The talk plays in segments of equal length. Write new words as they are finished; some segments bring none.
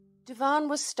Divan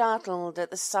was startled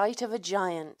at the sight of a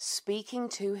giant speaking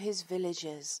to his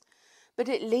villagers, but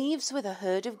it leaves with a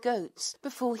herd of goats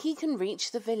before he can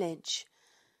reach the village.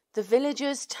 The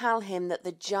villagers tell him that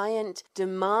the giant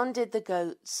demanded the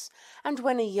goats, and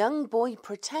when a young boy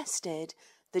protested,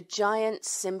 the giant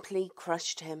simply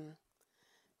crushed him.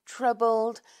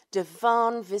 Troubled,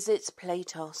 Divan visits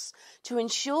Platos to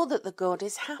ensure that the god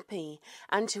is happy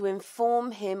and to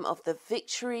inform him of the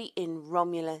victory in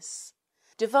Romulus.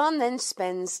 Divan then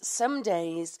spends some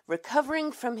days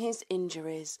recovering from his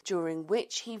injuries, during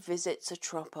which he visits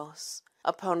Atropos.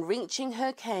 Upon reaching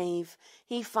her cave,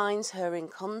 he finds her in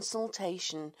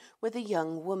consultation with a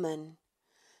young woman.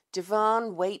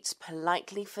 Divan waits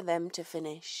politely for them to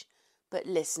finish, but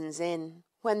listens in.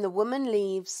 When the woman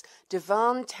leaves,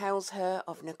 Divan tells her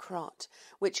of Necrot,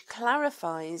 which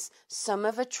clarifies some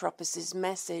of Atropos'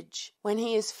 message. When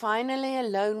he is finally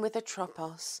alone with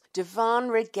Atropos, Divan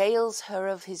regales her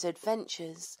of his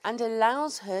adventures and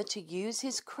allows her to use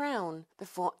his crown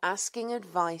before asking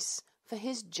advice for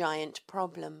his giant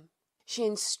problem. She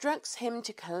instructs him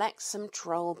to collect some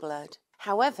troll blood.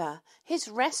 However, his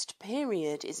rest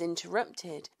period is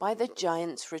interrupted by the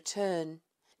giant's return.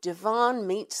 Divan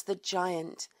meets the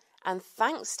giant, and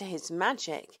thanks to his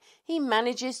magic, he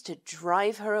manages to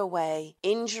drive her away,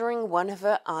 injuring one of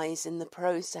her eyes in the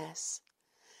process.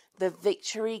 The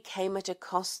victory came at a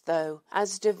cost, though,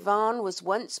 as Divan was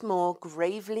once more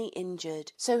gravely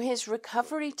injured, so his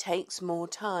recovery takes more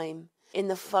time. In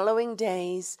the following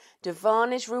days,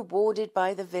 Divan is rewarded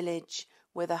by the village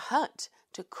with a hut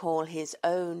to call his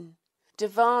own.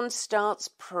 Divan starts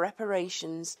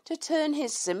preparations to turn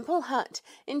his simple hut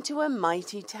into a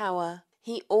mighty tower.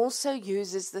 He also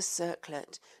uses the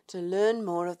circlet to learn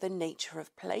more of the nature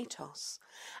of Platos,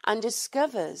 and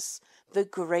discovers the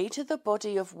greater the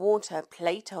body of water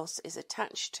Platos is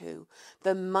attached to,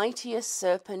 the mightier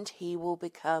serpent he will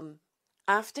become.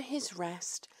 After his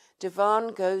rest,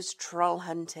 Divan goes troll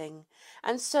hunting,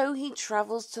 and so he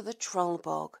travels to the troll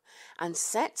bog and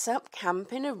sets up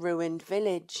camp in a ruined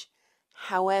village.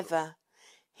 However,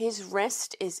 his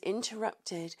rest is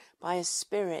interrupted by a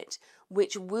spirit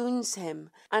which wounds him,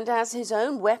 and as his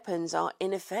own weapons are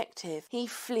ineffective, he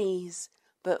flees,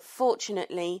 but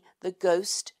fortunately the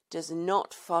ghost does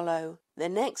not follow. The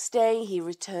next day he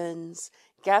returns,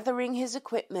 gathering his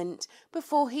equipment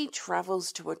before he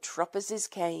travels to Atropos'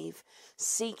 cave,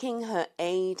 seeking her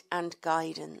aid and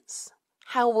guidance.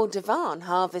 How will Divan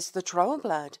harvest the troll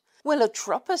blood? Will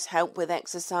Atropos help with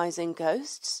exorcising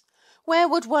ghosts? Where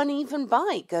would one even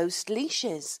buy ghost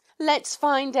leashes? Let's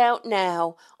find out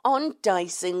now on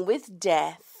Dicing with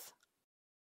Death.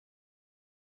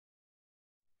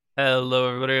 Hello,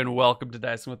 everybody, and welcome to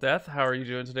Dicing with Death. How are you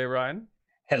doing today, Ryan?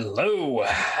 Hello,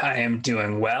 I am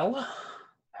doing well.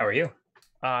 How are you?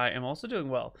 I am also doing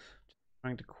well.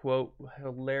 Trying to quote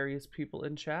hilarious people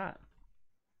in chat.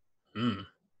 The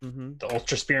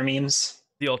Ultra Spear memes.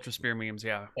 The Ultra Spear memes,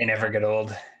 yeah. They never get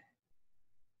old.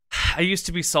 I used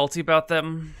to be salty about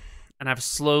them, and I've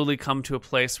slowly come to a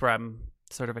place where I'm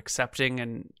sort of accepting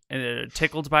and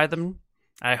tickled by them.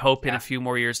 I hope in a few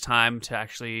more years' time to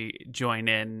actually join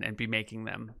in and be making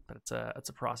them, but it's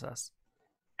a process.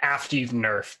 After you've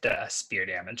nerfed spear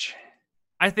damage.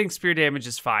 I think spear damage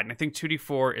is fine. I think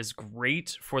 2d4 is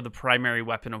great for the primary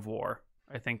weapon of war.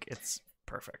 I think it's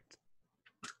perfect.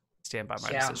 Stand by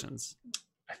my decisions.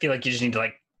 I feel like you just need to,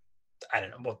 I don't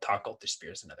know, we'll talk Ultra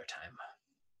Spears another time.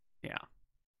 Yeah.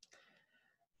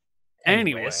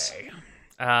 Anyways.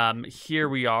 Anyway, here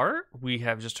we are. We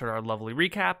have just heard our lovely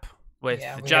recap with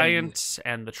the giant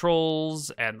and the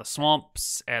trolls and the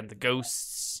swamps and the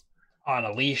ghosts. On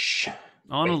a leash.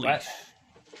 On a leash.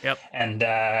 Yep. And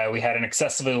we had an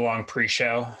excessively long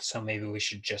pre-show, so maybe we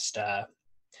should just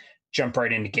jump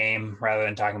right into game rather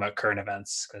than talking about current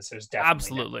events, because there's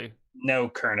definitely no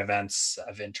current events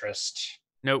of interest.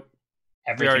 Nope.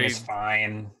 Everything is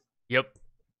fine. Yep.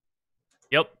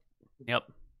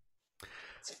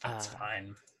 It's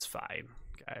fine. It's fine,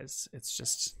 guys.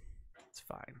 It's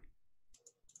fine.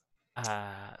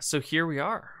 So here we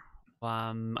are.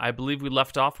 I believe we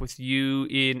left off with you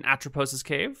in Atropos'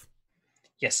 cave.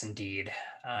 Yes, indeed.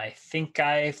 I think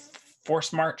I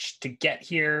force marched to get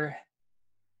here,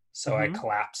 so I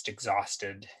collapsed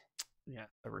exhausted. Yeah,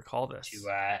 I recall this. To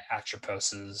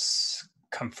Atropos'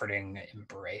 comforting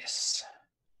embrace.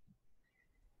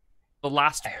 The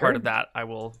last part of that I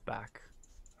will back.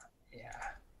 Yeah.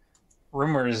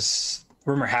 Rumor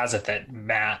has it that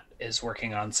Matt is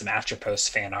working on some Atropos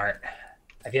fan art.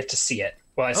 I've yet to see it.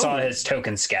 Well, I saw his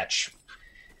token sketch.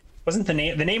 Wasn't the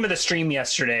name of the stream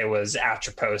yesterday was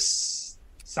Atropos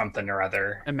something or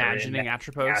other. Imagining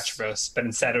Atropos. But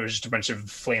instead it was just a bunch of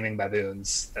flaming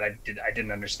baboons that I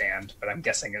didn't understand, but I'm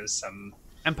guessing it was some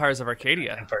Empires of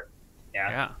Arcadia.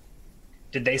 Yeah.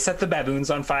 Did they set the baboons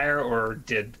on fire, or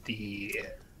did the...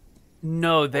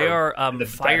 No, they are the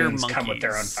fire baboons monkeys. come with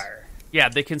their own fire? Yeah,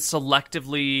 they can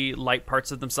selectively light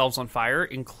parts of themselves on fire,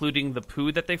 including the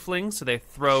poo that they fling. So they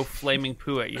throw flaming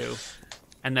poo at you,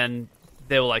 and then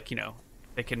they'll, like,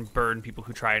 they can burn people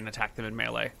who try and attack them in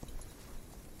melee.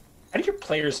 How do your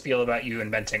players feel about you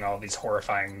inventing all these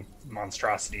horrifying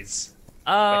monstrosities?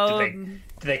 Do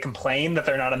they complain that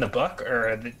they're not in the book,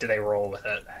 or do they roll with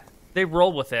it? They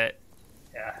roll with it.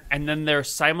 Yeah. And then they're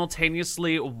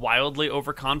simultaneously wildly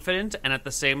overconfident and at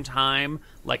the same time,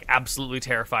 like, absolutely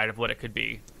terrified of what it could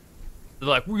be. They're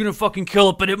like, we're going to fucking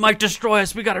kill it, but it might destroy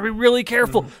us. We got to be really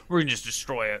careful. We're going to just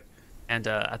destroy it. And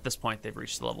at this point, they've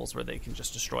reached the levels where they can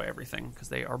just destroy everything because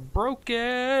they are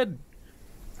broken.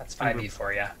 That's 5e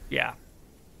for you. Yeah.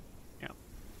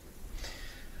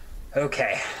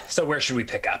 Okay, so where should we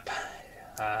pick up?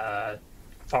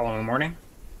 Following morning?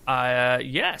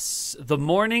 Yes. The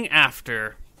morning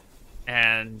after.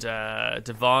 And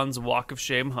Divan's walk of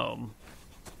shame home.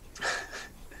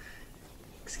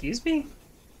 Excuse me?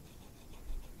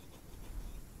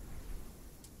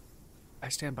 I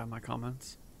stand by my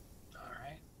comments. All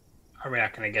right. Are we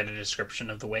not going to get a description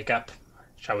of the wake up?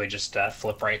 Shall we just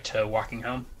flip right to walking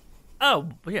home? Oh,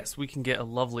 yes, we can get a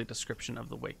lovely description of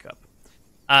the wake up.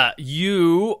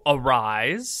 You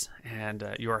arise,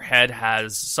 and your head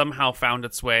has somehow found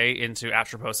its way into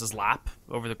Atropos's lap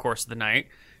over the course of the night.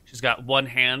 She's got one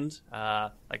hand,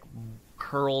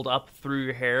 curled up through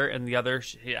your hair, and the other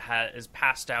is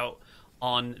passed out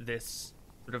on this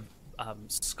sort of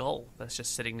skull that's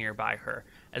just sitting nearby her,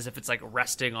 as if it's like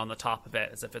resting on the top of it,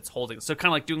 as if it's holding. So kind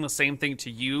of like doing the same thing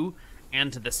to you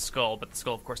and to this skull, but the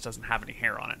skull, of course, doesn't have any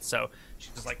hair on it. So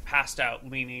she's just like passed out,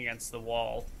 leaning against the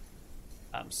wall.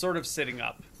 Sort of sitting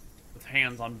up with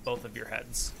hands on both of your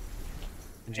heads.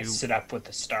 And you sit up with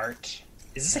the start.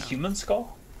 Is this a human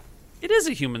skull? It is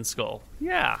a human skull,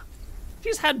 yeah.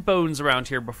 She's had bones around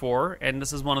here before, and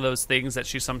this is one of those things that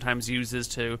she sometimes uses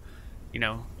to,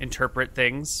 interpret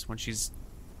things. When she's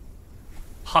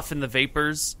huffing the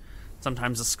vapors,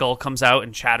 sometimes the skull comes out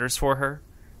and chatters for her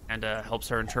and helps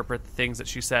her interpret the things that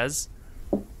she says.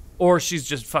 Or she's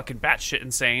just fucking batshit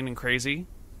insane and crazy.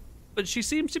 But she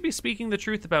seems to be speaking the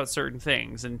truth about certain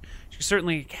things, and she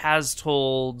certainly has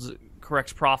told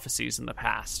correct prophecies in the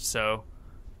past, so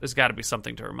there's got to be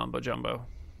something to her mumbo-jumbo.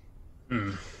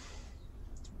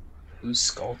 Whose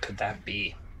skull could that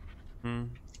be?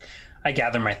 I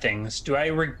gather my things. Do I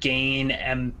regain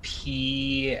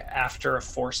MP after a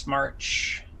force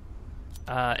march?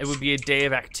 It would be a day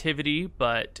of activity,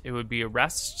 but it would be a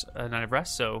night of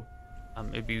rest, so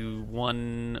it'd be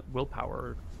 1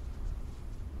 willpower.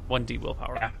 1d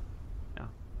willpower. Yeah.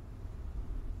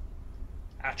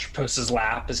 Atropos's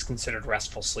lap is considered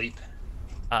restful sleep.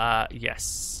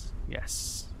 Yes.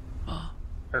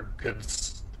 Or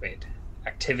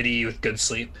activity with good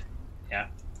sleep. Yeah.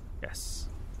 Yes.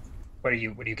 What are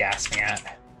you gasping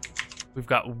at? We've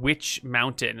got Witch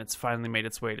Mountain. It's finally made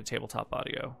its way to tabletop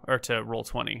audio, or to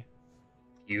Roll20.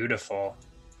 Beautiful.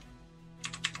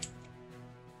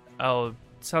 Oh,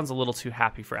 sounds a little too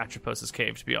happy for Atropos's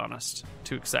cave, to be honest.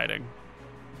 Too exciting.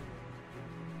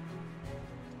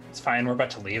 It's fine, we're about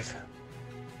to leave.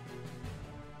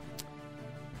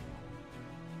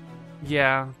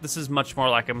 Yeah, this is much more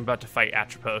like I'm about to fight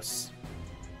Atropos.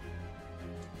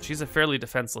 She's a fairly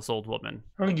defenseless old woman.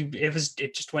 Oh,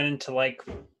 it just went into like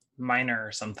minor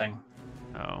or something.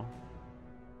 Oh.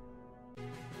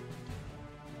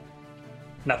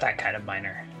 Not that kind of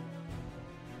minor.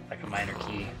 Like a minor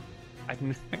key. I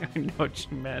know what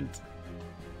you meant.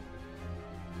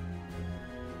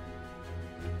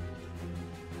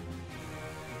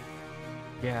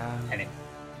 Yeah. Anyway.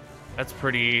 That's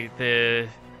pretty... The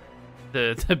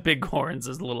big horns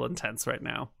is a little intense right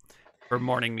now. For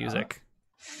morning music.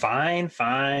 Fine.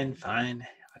 I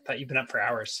thought you'd been up for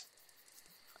hours.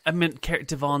 I meant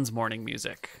Divan's morning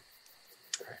music.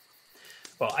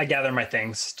 Well, I gather my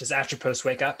things. Does Atropos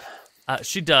wake up?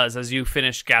 She does, as you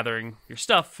finish gathering your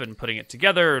stuff and putting it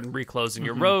together and reclosing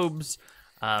your robes.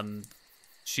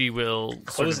 She will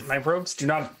my robes.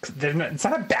 It's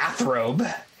not a bathrobe.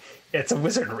 It's a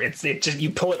wizard. It's just you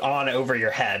pull it on over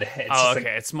your head.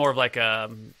 It's more of like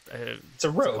it's a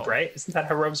robe, right? Isn't that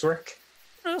how robes work?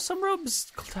 No, some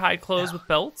robes tie clothes with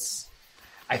belts.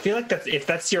 I feel like if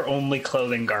that's your only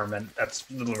clothing garment, that's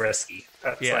a little risky.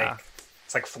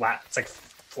 It's like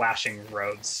flashing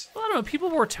robes. Well, I don't know. People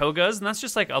wore togas, and that's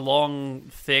just like a long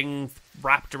thing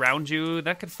wrapped around you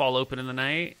that could fall open in the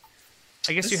night.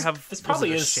 I guess you have... This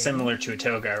probably is similar to a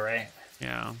toga, right?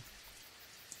 Yeah.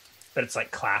 But it's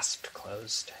like clasped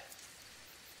closed.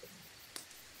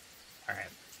 All right.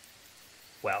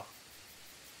 Well.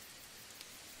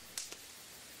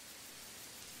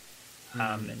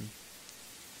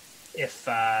 If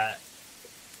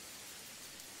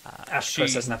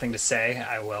Ashpos has nothing to say,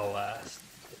 I will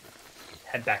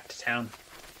head back to town.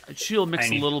 She'll mix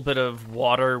a little bit of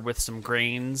water with some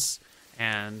grains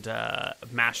and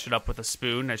mash it up with a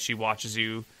spoon as she watches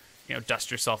you,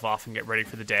 dust yourself off and get ready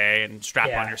for the day and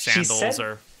strap on your sandals.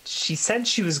 She said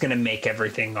she was going to make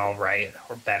everything all right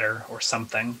or better or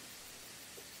something.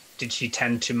 Did she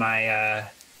tend to my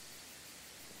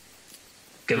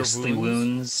ghostly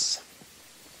wounds?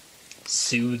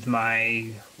 Soothe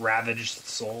my ravaged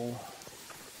soul?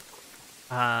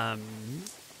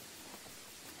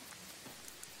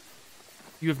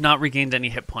 You have not regained any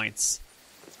hit points.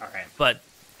 All right. But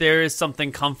there is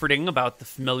something comforting about the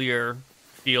familiar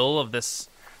feel of this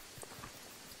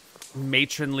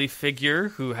matronly figure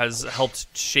who has helped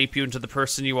shape you into the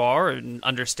person you are and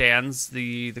understands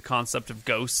the concept of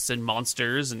ghosts and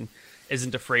monsters and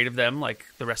isn't afraid of them like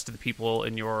the rest of the people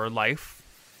in your life.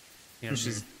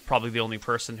 She's probably the only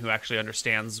person who actually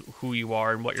understands who you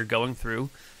are and what you're going through.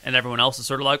 And everyone else is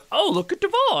sort of like, oh, look at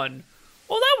Divan.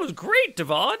 Well, that was great,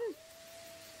 Divan.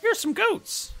 Here's some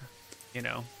goats.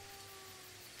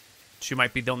 She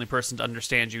might be the only person to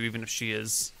understand you, even if she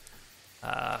is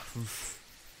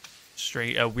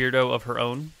straight a weirdo of her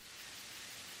own.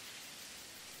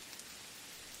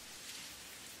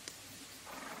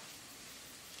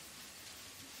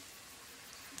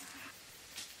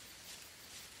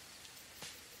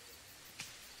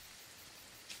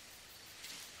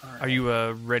 Right. Are you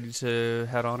ready to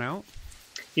head on out?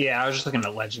 Yeah, I was just looking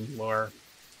at legend lore.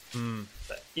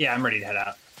 But yeah, I'm ready to head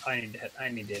out. I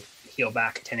need to heal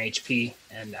back 10 HP,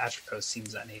 and Atrikos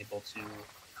seems unable to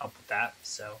help with that.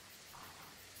 So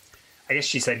I guess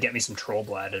she said get me some troll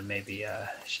blood, and maybe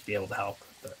she'd be able to help.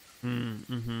 But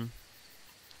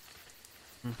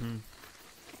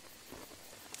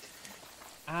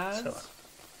As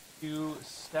you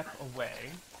step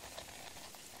away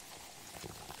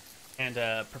and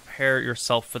prepare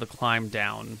yourself for the climb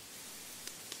down,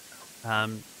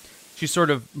 she sort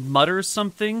of mutters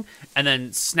something and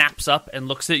then snaps up and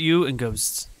looks at you and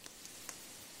goes,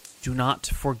 "Do not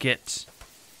forget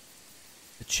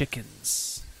the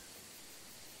chickens."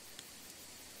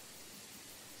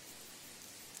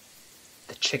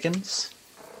 The chickens?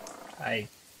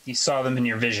 You saw them in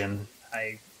your vision.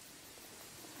 I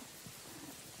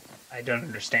don't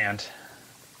understand.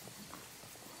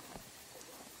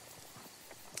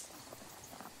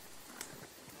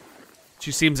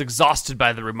 She seems exhausted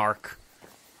by the remark.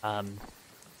 Kind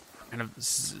of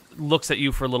looks at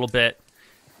you for a little bit,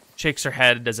 shakes her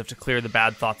head as if to clear the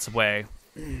bad thoughts away,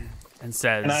 and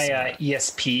says... Can I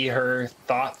ESP her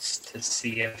thoughts to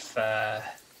see if that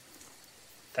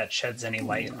sheds any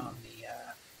light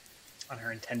on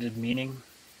her intended meaning?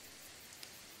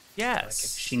 Yes. Like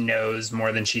if she knows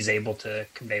more than she's able to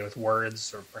convey with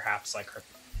words, or perhaps like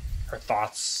her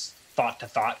thoughts,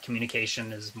 thought-to-thought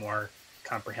communication is more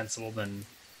comprehensible than...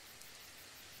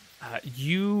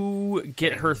 You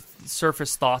get her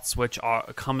surface thoughts, which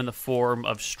come in the form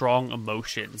of strong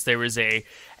emotions. There is a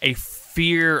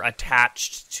fear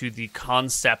attached to the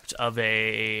concept of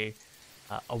a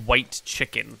white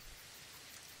chicken.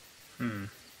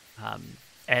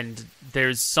 And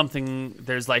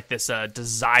there's like this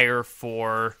desire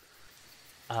for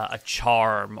a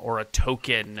charm or a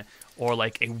token or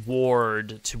like a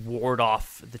ward to ward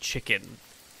off the chicken.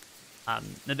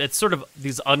 It's sort of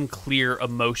these unclear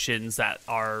emotions that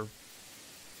are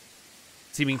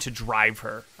seeming to drive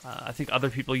her. I think other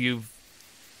people you've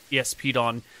ESP'd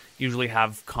on usually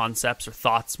have concepts or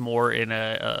thoughts more in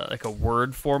a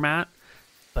word format,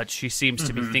 but she seems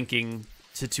to be thinking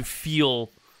to feel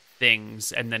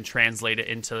things and then translate it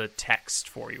into text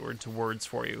for you or into words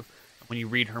for you. When you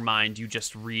read her mind, you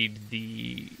just read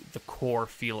the core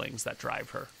feelings that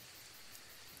drive her.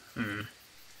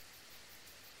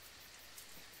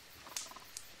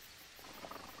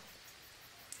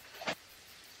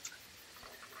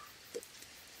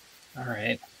 All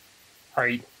right. Are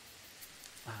you?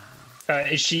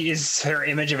 Is her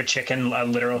image of a chicken a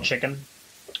literal chicken,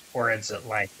 or is it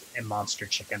like a monster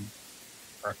chicken,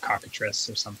 or a cockatrice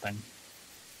or something?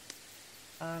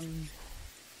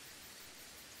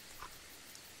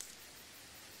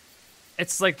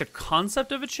 It's like the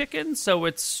concept of a chicken, so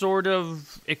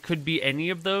it could be any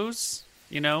of those.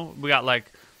 We got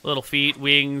like little feet,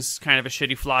 wings, kind of a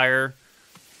shitty flyer,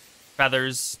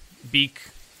 feathers, beak,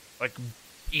 like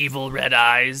evil red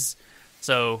eyes.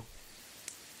 So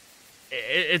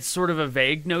It's sort of a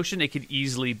vague notion. It could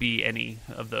easily be any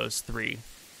of those three.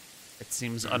 It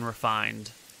seems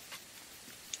unrefined.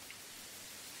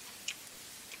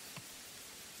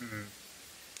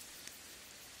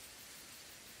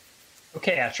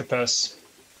 Okay, Atropos.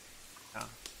 Yeah.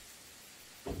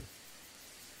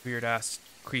 Weird ass,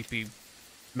 creepy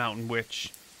mountain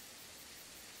witch.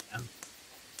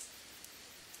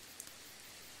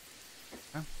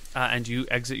 Yeah. And you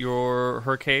exit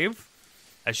her cave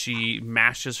as she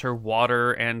mashes her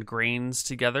water and grains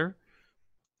together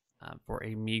for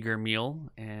a meager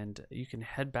meal, and you can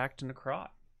head back to Necrot.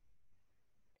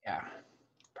 Yeah,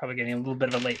 probably getting a little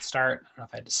bit of a late start. I don't know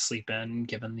if I had to sleep in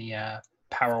given the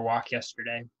power walk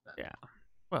yesterday. But... Yeah.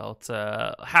 Well, it's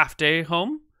a half day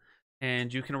home,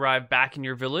 and you can arrive back in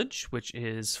your village, which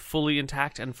is fully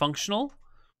intact and functional.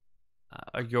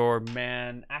 Your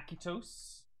man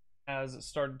Akitos has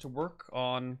started to work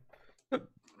on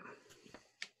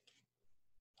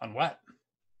what?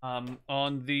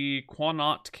 On the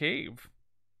Quanot cave.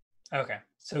 Okay,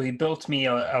 so he built me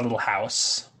a little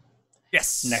house.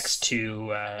 Yes. Next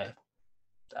to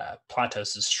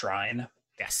Platos' shrine.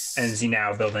 Yes. And is he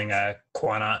now building a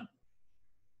Quanot?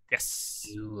 Yes.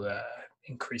 To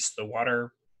increase the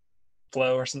water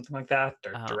flow or something like that,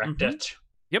 or direct it?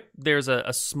 Yep. There's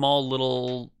a small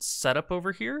little setup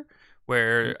over here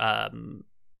where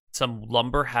some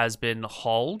lumber has been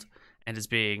hauled and is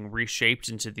being reshaped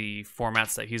into the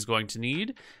formats that he's going to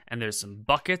need. And there's some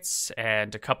buckets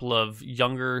and a couple of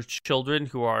younger children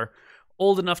who are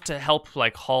old enough to help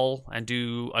like haul and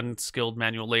do unskilled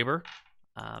manual labor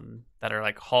that are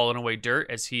like hauling away dirt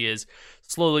as he is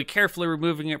slowly, carefully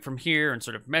removing it from here and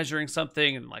sort of measuring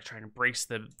something and like trying to brace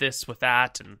this with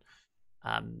that. And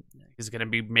he's going to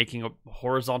be making a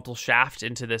horizontal shaft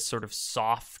into this sort of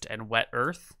soft and wet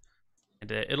earth.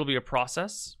 And it'll be a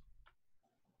process,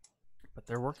 but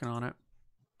they're working on it.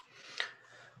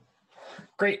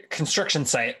 Great construction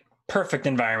site. Perfect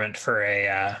environment for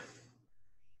a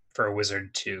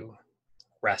wizard to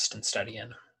rest and study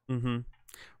in. Mm-hmm.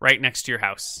 Right next to your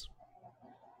house.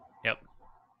 Yep.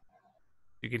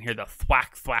 You can hear the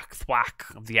thwack, thwack, thwack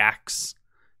of the axe.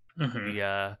 Mm-hmm.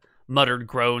 The muttered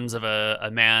groans of a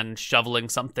man shoveling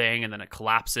something, and then it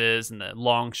collapses, and the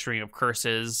long string of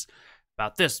curses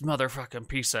about this motherfucking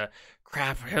piece of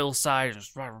crap hillside.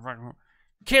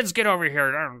 Kids, get over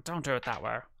here. Don't do it that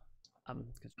way.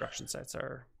 Construction sites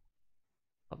are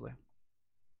lovely.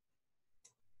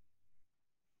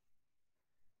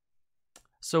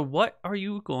 So what are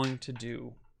you going to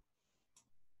do?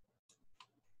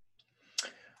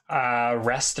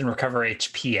 Rest and recover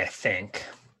HP, I think.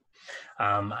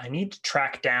 I need to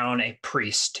track down a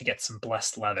priest to get some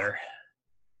blessed leather.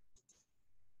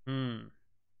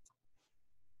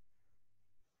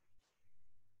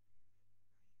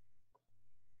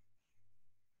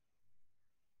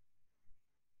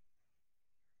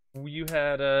 You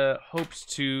had hopes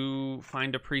to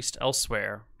find a priest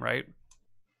elsewhere, right?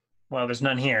 Well, there's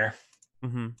none here.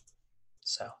 Mm-hmm.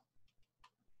 So.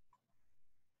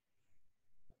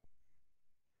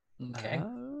 Okay.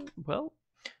 Well,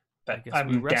 but I guess I'm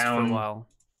we rest down for a while.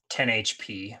 10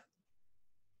 HP.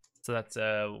 So that's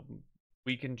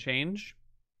we can change.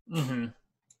 Mm-hmm.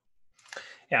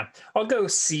 Yeah, I'll go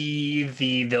see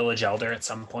the village elder at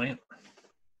some point.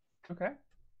 Okay.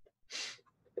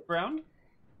 Brown,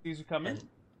 these are coming.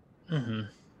 Mm-hmm.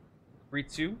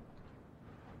 Greets you.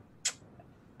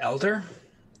 Elder?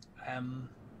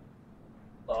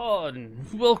 Oh,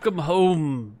 welcome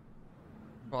home,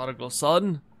 prodigal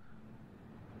son.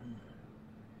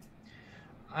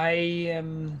 I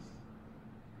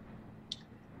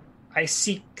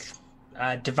seek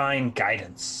divine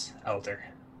guidance, Elder.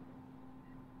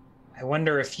 I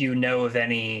wonder if you know of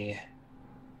any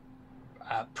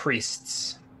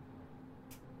priests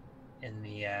in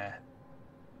the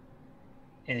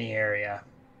area,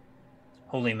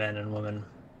 holy men and women.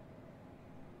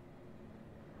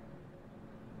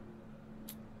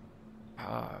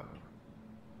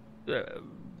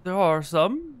 There are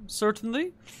some,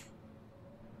 certainly.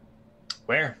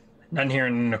 Where? None here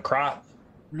in Necrot.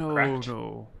 No, correct?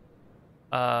 no.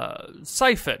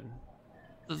 Siphon,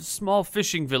 a small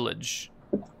fishing village,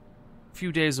 a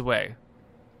few days away,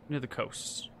 near the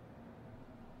coast.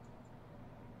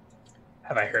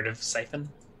 Have I heard of Siphon?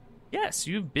 Yes,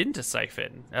 you've been to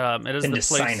Siphon. It is Been the to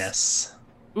place. Sinus.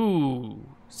 Ooh,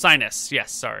 Sinus.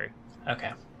 Yes, sorry.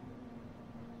 Okay.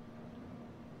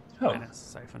 Oh, Sinus,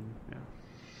 Siphon. Yeah.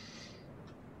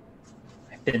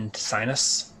 I've been to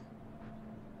Sinus.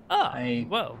 Ah,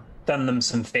 well. Done them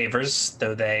some favors,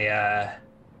 though they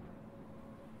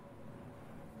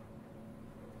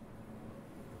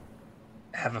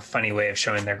have a funny way of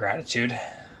showing their gratitude.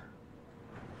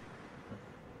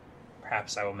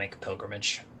 Perhaps I will make a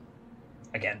pilgrimage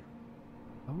again.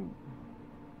 Oh.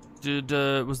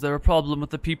 Was there a problem with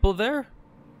the people there?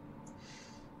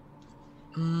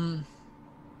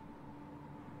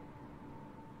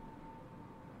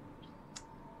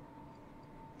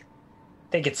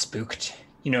 They get spooked.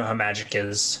 You know how magic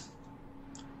is.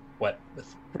 What,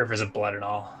 with rivers of blood and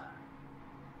all.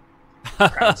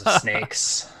 Crowds of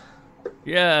snakes.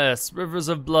 Yes, rivers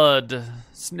of blood,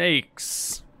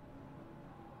 snakes.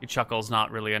 He chuckles,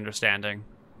 not really understanding.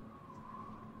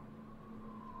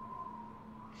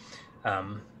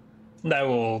 I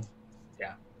will,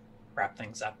 wrap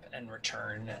things up and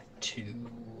return to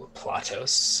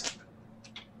Platos.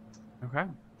 Okay.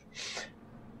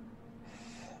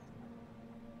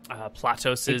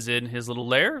 Platos is in his little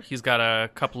lair. He's got a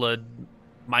couple of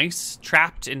mice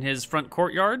trapped in his front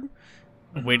courtyard,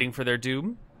 waiting for their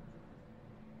doom.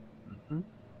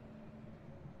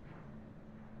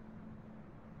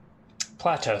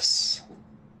 Platos,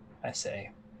 I say.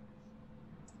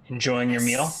 Enjoying your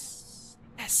meal?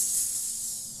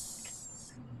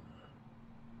 Yes.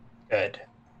 Good.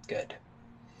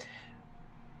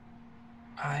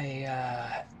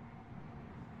 I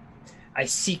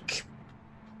seek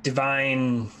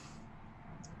divine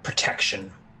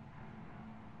protection.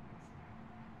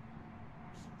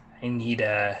 I need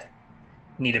a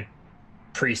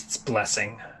priest's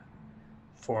blessing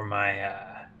for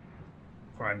my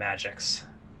magics.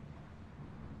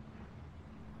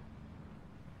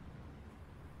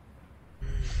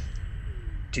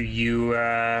 Do you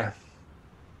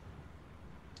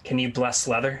can you bless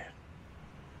leather?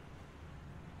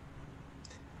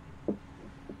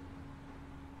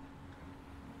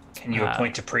 Can you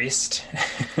appoint a priest?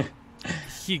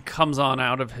 He comes on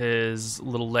out of his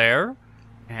little lair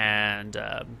and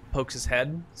pokes his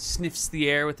head, sniffs the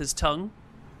air with his tongue,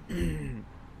 and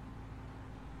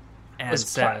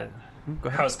said,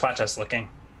 How's Platos looking?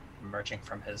 Emerging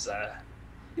from his...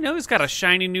 he's got a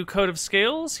shiny new coat of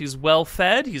scales. He's well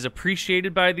fed. He's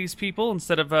appreciated by these people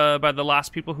instead of by the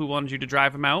last people who wanted you to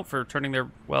drive him out for turning their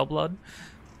well blood.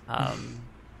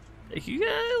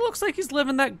 It looks like he's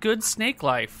living that good snake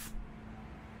life.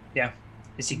 Yeah.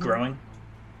 Is he growing?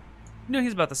 No,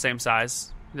 he's about the same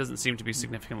size. He doesn't seem to be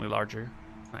significantly larger.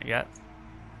 Not yet.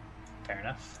 Fair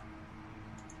enough.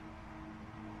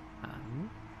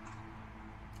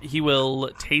 He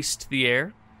will taste the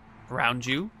air around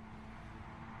you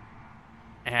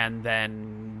and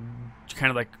then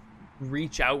kind of like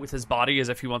reach out with his body as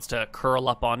if he wants to curl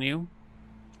up on you.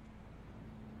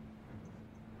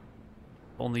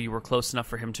 Only you were close enough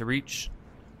for him to reach.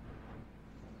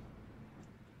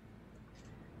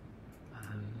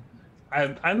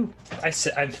 I've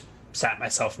sat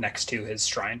myself next to his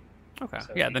shrine. Okay.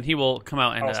 So then he will come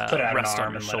out and put out rest an on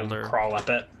arm your and shoulder. let him crawl up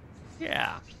it.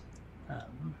 Yeah.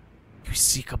 You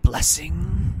seek a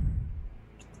blessing.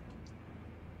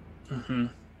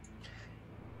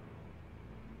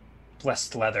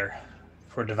 Blessed leather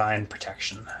for divine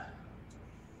protection.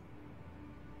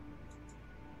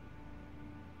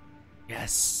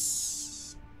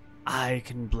 Yes. I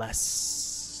can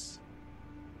bless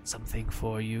something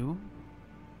for you.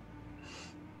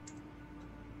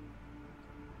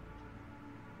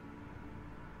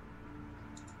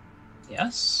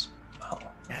 Yes? Well,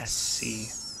 Yes. let's see.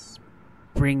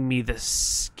 Bring me the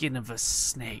skin of a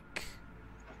snake.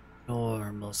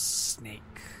 Normal snake.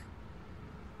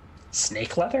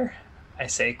 Snake leather? I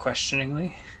say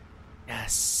questioningly.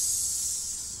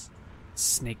 Yes.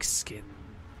 Snake skin.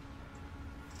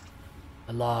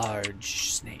 A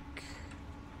large snake.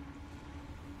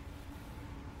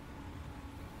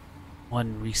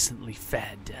 One recently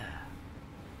fed.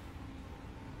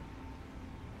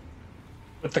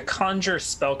 With the conjure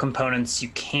spell components, you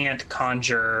can't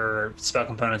conjure spell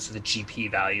components with a GP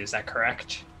value. Is that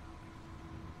correct?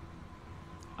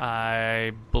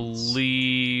 I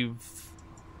believe...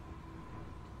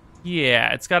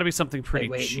 Yeah, it's got to be something pretty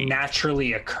cheap.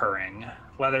 Naturally occurring.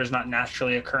 Leather's not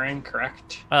naturally occurring,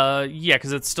 correct? Yeah,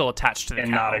 because it's still attached to the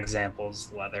and cow. Not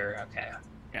examples leather. Okay.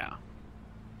 Yeah.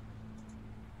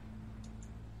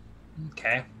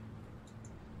 Okay.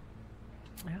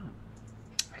 Yeah.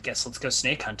 I guess let's go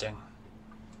snake hunting.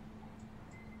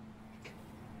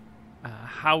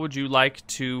 How would you like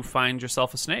to find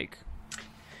yourself a snake?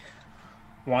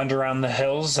 Wander around the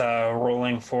hills,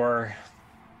 rolling for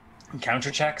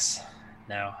encounter checks?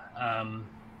 No.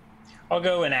 I'll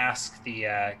go and ask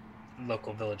the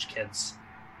local village kids.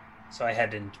 So I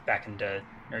head back into,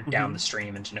 or down the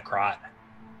stream into Necrot.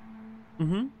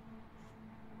 Mm-hmm.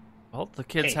 Well, the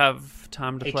kids have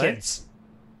time to play. Kids.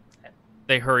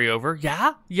 They hurry over.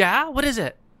 Yeah? Yeah? What is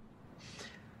it?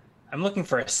 I'm looking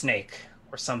for a snake,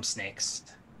 or some snakes.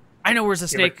 I know where's a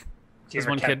snake, says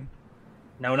one kid.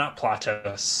 No, not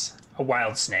Platos. A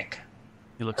wild snake.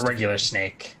 He looks a regular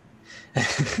snake.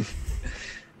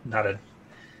 Not a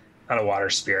water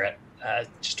spirit.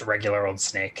 Just a regular old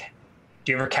snake.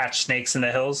 Do you ever catch snakes in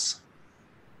the hills?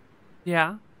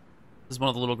 Yeah. This is one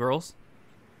of the little girls.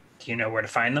 Do you know where to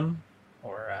find them?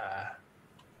 Or,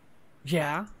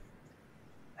 yeah.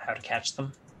 How to catch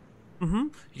them? Mm-hmm.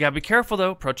 You gotta be careful,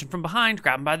 though. Approach him from behind.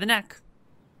 Grab him by the neck.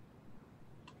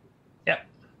 Yep.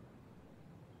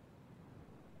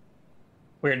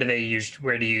 Where do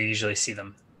you usually see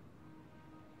them?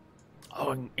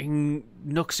 Oh, in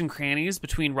nooks and crannies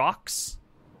between rocks.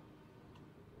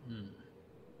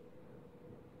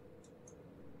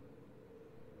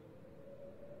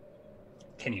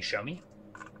 Can you show me?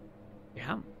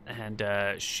 Yeah,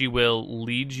 and she will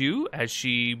lead you as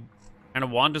she kind of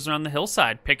wanders around the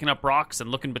hillside, picking up rocks and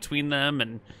looking between them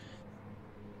and,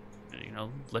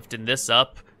 lifting this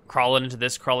up, crawling into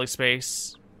this crawly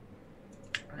space.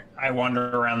 I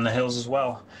wander around the hills as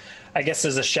well. I guess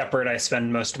as a shepherd, I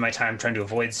spend most of my time trying to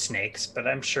avoid snakes, but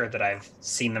I'm sure that I've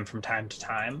seen them from time to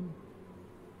time.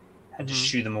 Had to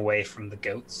shoo them away from the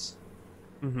goats.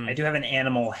 Mm-hmm. I do have an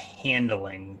animal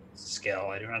handling skill.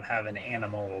 I do not have an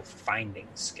animal finding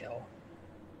skill.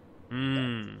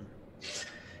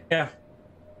 Yeah.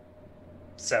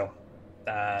 So,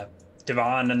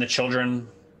 Divan and the children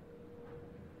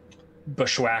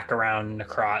bushwhack around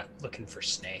Necrot looking for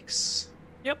snakes.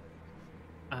 Yep.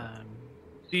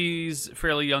 These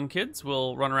fairly young kids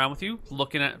will run around with you,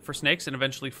 looking for snakes and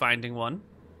eventually finding one.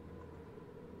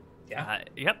 Yeah.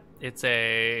 Yep. It's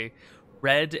a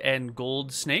red and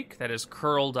gold snake that is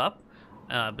curled up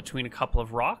between a couple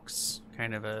of rocks,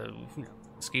 kind of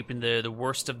escaping the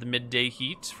worst of the midday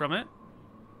heat from it.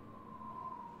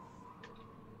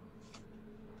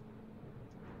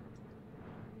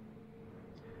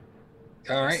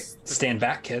 All right. Stand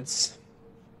back, kids.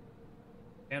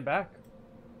 Stand back.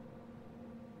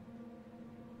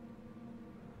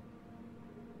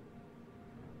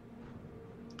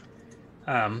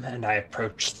 And I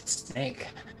approach the snake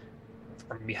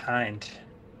from behind.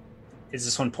 Is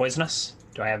this one poisonous?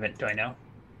 Do I know?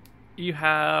 You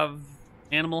have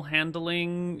animal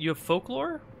handling. You have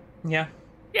folklore? Yeah.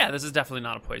 Yeah, this is definitely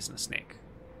not a poisonous snake.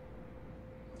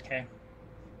 Okay.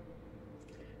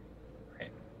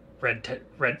 Right.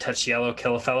 Red touch yellow,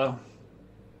 kill a fellow.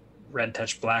 Red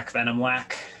touch black, venom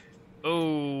whack.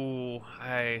 Oh,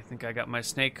 I think I got my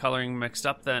snake coloring mixed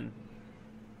up then.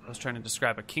 I was trying to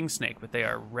describe a king snake, but they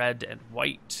are red and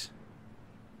white,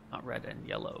 not red and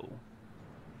yellow.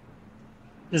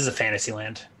 This is a fantasy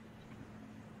land.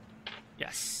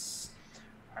 Yes.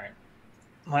 All right.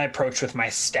 My approach with my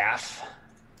staff.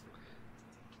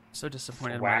 So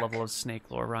disappointed in my level of snake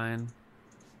lore, Ryan.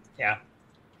 Yeah.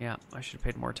 Yeah, I should have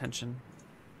paid more attention.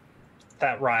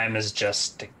 That rhyme is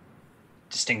just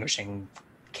distinguishing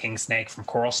king snake from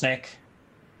coral snake.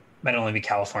 Might only be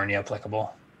California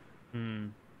applicable.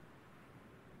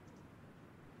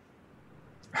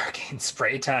 Arcane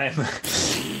spray time.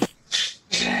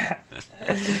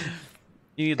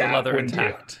 You need the leather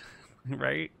intact,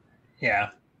 right? Yeah.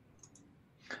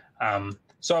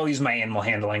 So I'll use my animal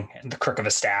handling and the crook of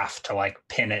a staff to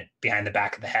pin it behind the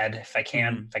back of the head if I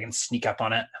can. If I can sneak up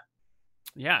on it.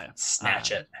 Yeah.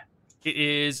 Snatch it. It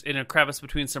is in a crevice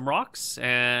between some rocks,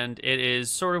 and it is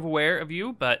sort of aware of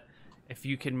you, but if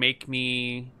you can make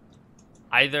me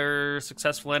either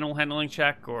successful animal handling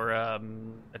check or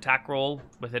attack roll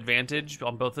with advantage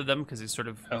on both of them, because he's sort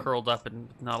of curled up and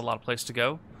not a lot of place to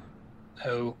go.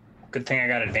 Oh, good thing I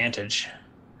got advantage.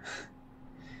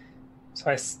 So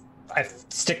I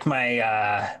stick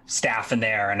my staff in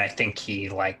there, and I think he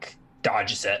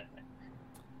dodges it.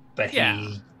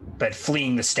 But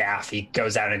fleeing the staff, he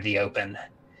goes out into the open,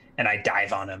 and I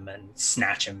dive on him and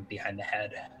snatch him behind the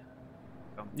head.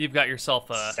 You've got yourself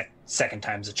a second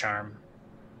time's a charm.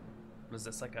 Was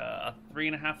this like a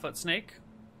 3.5 foot snake?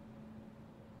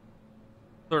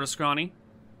 Sort of scrawny.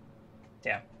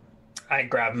 Yeah. I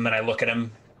grab him and I look at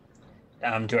him.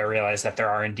 Do I realize that there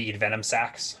are indeed venom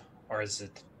sacs, or is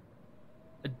it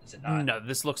not? No,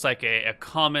 this looks like a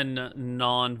common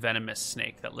non-venomous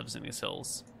snake that lives in these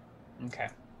hills. Okay.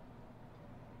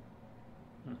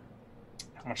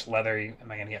 How much leather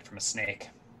am I going to get from a snake?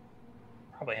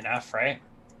 Probably enough, right?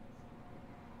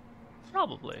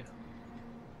 Probably.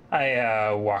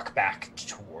 I walk back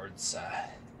towards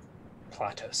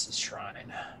Platos'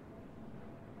 shrine.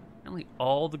 Apparently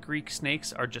all the Greek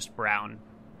snakes are just brown,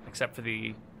 except for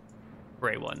the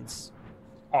gray ones.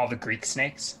 All the Greek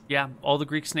snakes? Yeah, all the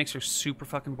Greek snakes are super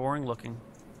fucking boring looking.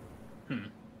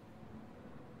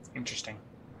 Interesting.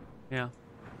 Yeah.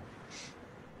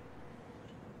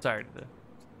 Sorry to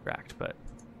distract, but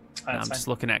I'm just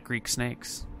looking at Greek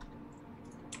snakes.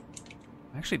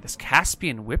 Actually, this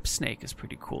Caspian whip snake is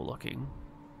pretty cool looking.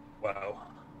 Whoa.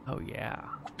 Oh, yeah.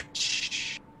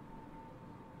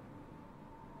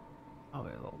 Oh,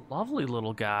 a lovely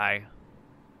little guy.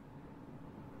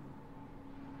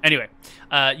 Anyway,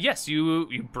 yes,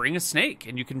 you bring a snake,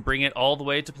 and you can bring it all the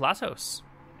way to Platos.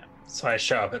 So I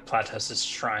show up at Platos'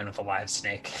 shrine with a live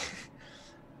snake.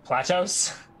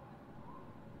 Platos?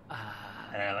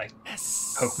 And I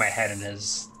poke my head in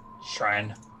his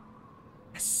shrine.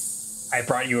 Yes. I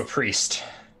brought you a priest,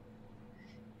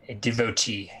 a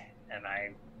devotee, and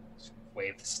I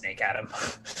wave the snake at him,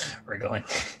 wriggling.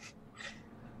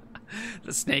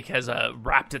 The snake has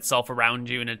wrapped itself around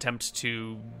you in an attempt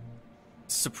to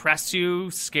suppress you,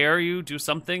 scare you, do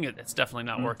something. It's definitely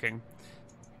not working.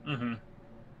 Mm-hmm.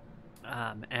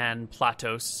 And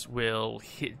Platos will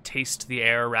taste the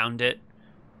air around it.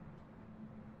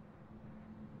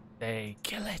 They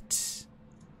kill it.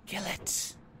 Kill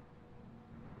it.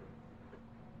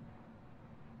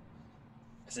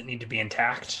 Does it need to be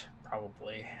intact?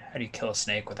 Probably. How do you kill a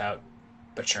snake without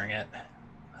butchering it?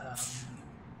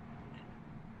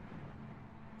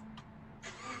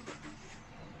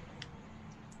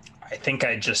 I think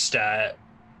I just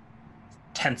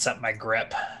tense up my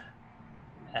grip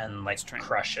and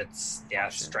crush its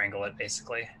strangle it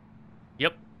basically.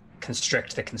 Yep.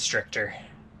 Constrict the constrictor.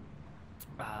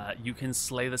 You can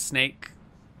slay the snake.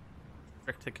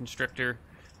 Constrict the constrictor.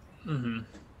 Mm-hmm.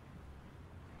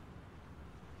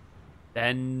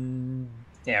 Then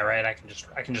yeah, right. I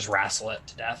can just wrestle it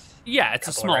to death. Yeah, it's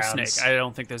a small snake. I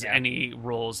don't think there's any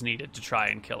rolls needed to try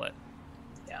and kill it.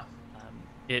 Yeah.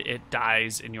 It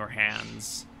dies in your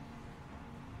hands.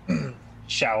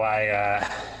 Shall I?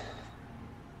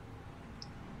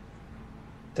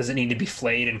 Does it need to be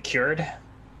flayed and cured?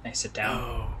 I sit down.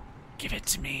 Oh, give it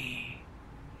to me.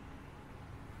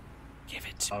 Give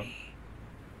it to me.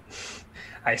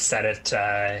 I set it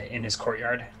in his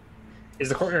courtyard. Is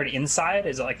the courtyard inside?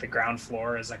 Is it like the ground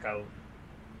floor? Is like a...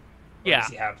 Yeah. Does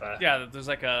he have Yeah, there's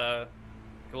like a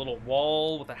little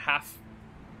wall with a half...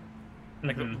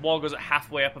 Like the wall goes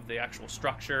halfway up of the actual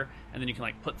structure, and then you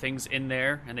can put things in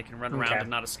there, and they can run around and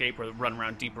not escape, or run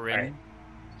around deeper in.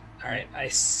 All right. I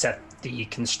set the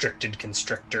constricted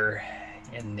constrictor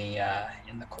in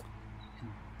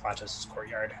Platos'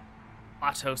 courtyard.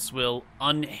 Platos will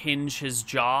unhinge his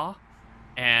jaw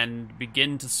and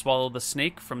begin to swallow the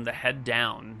snake from the head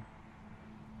down.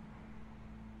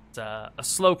 It's a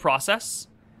slow process.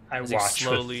 I watch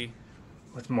slowly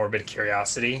with morbid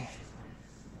curiosity.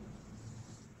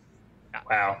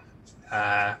 Wow.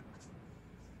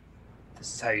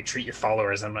 This is how you treat your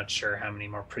followers. I'm not sure how many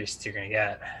more priests you're going to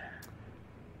get.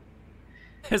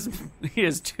 He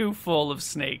is too full of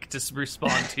snake to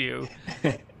respond to you.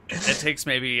 It takes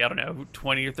maybe,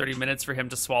 20 or 30 minutes for him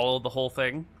to swallow the whole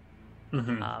thing.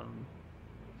 Mm-hmm.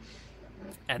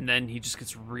 And then he just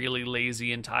gets really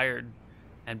lazy and tired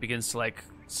and begins to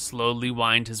slowly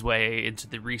wind his way into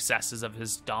the recesses of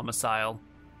his domicile.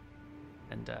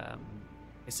 And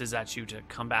hisses at you to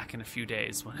come back in a few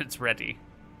days when it's ready.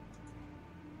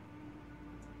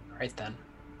 All right then.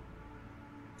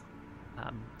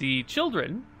 The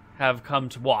children have come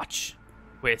to watch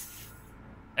with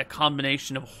a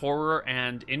combination of horror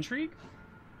and intrigue.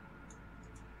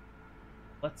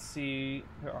 Let's see.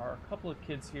 There are a couple of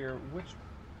kids here. Which...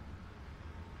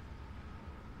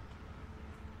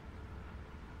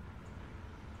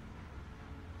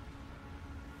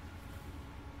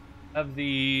 Of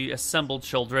the assembled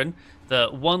children, the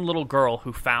one little girl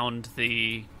who found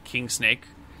the king snake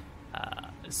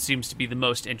seems to be the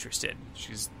most interested.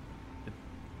 She's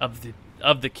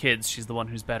of the kids, she's the one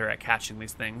who's better at catching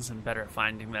these things and better at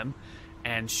finding them,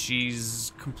 and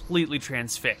she's completely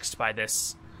transfixed by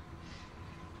this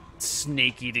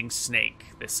snake-eating snake,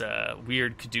 this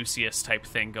weird Caduceus type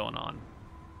thing going on.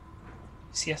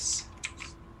 Yes.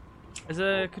 Is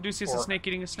a Caduceus a snake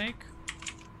eating a snake?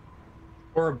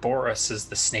 Ouroboros is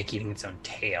the snake eating its own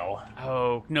tail.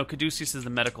 Oh, no, Caduceus is the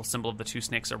medical symbol of the two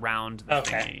snakes around the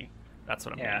thingy. That's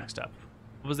what I'm getting mixed up.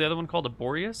 What was the other one called? A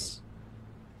Boreas?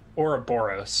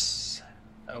 Ouroboros.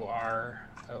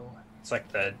 O-R-O. It's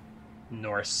like the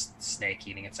Norse snake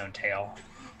eating its own tail.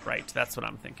 Right, that's what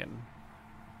I'm thinking.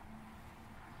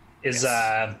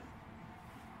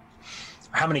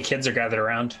 How many kids are gathered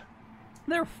around?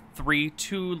 There are 3,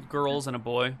 2 girls and a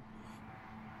boy.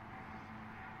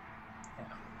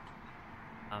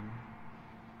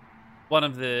 One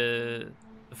of the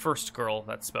the first girl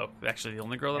that spoke, actually the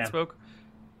only girl that spoke,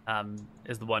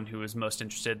 is the one who is most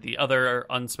interested. The other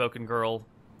unspoken girl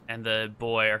and the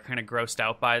boy are kind of grossed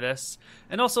out by this,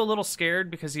 and also a little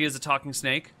scared because he is a talking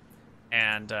snake,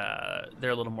 and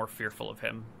they're a little more fearful of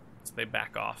him, so they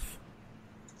back off.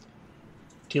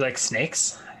 Do you like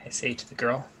snakes? I say to the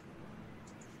girl.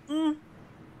 I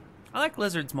like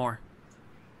lizards more,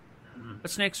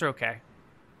 but snakes are okay.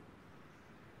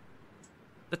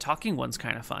 The talking one's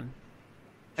kind of fun.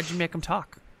 How'd you make him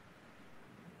talk?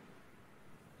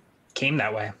 Came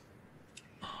that way.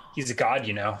 He's a god,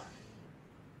 you know.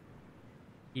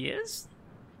 He is?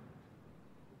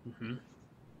 Mm-hmm.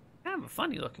 Kind of a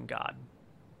funny-looking god.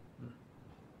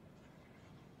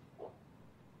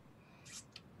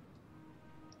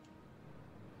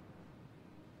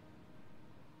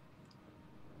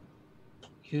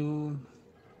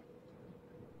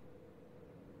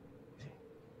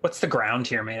 What's the ground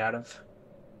here made out of?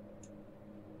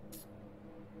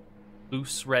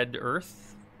 Loose red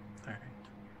earth. All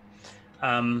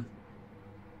right.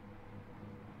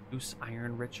 Loose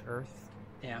iron-rich earth.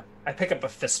 Yeah. I pick up a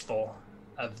fistful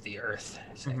of the earth.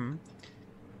 I say. Mm-hmm.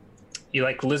 You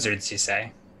like lizards, you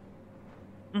say?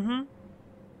 Mm-hmm.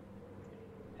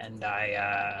 And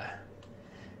I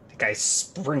think I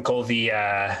sprinkle the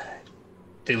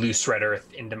loose red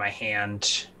earth into my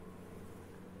hand,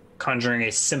 conjuring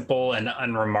a simple and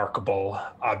unremarkable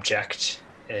object,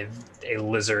 a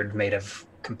lizard made of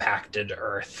compacted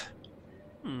earth.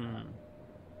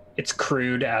 It's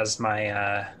crude as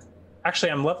my...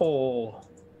 actually, I'm level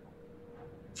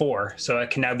 4, so it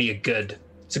can now be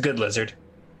it's a good lizard.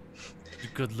 A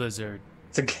good lizard.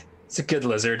 It's a good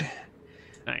lizard.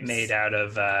 Nice. Made out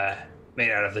of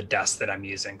the dust that I'm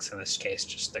using. So in this case,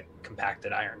 just the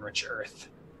compacted iron-rich earth.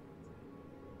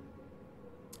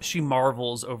 She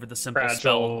marvels over the simple Fragile,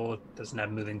 spell. doesn't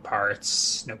have moving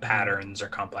parts, no patterns or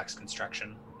complex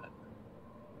construction.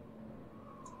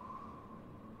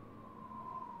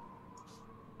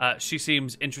 She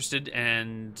seems interested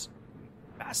and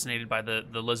fascinated by the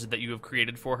lizard that you have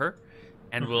created for her,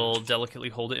 and will delicately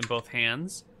hold it in both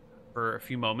hands for a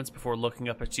few moments before looking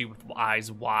up at you with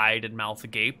eyes wide and mouth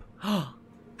agape. How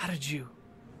did you?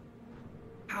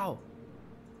 How?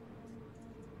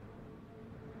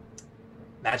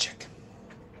 Magic.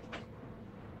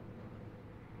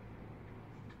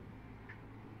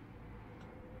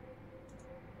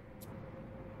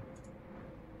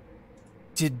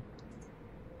 Did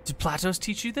Platos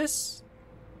teach you this?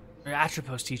 Or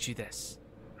Atropos teach you this?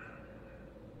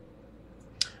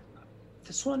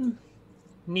 This one,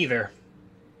 neither.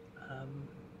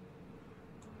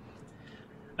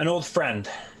 An old friend,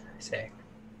 I say.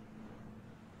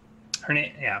 Her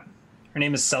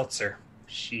name is Seltzer.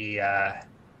 She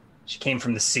came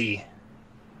from the sea.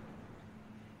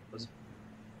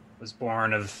 Was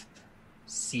born of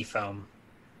sea foam.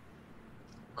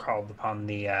 Crawled upon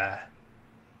the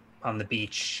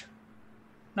beach,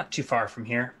 not too far from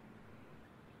here.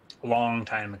 A long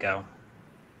time ago.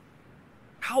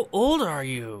 How old are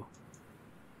you?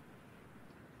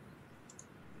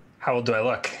 How old do I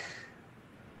look?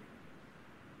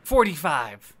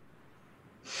 45.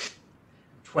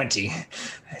 20,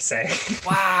 I say.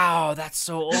 Wow, that's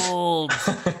so old.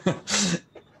 All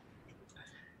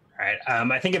right.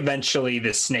 I think eventually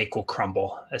this snake will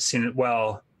crumble as soon.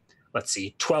 Well, let's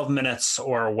see, 12 minutes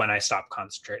or when I stop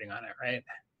concentrating on it, right?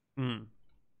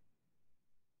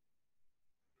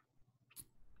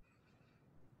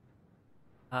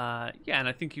 Yeah, and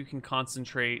I think you can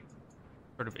concentrate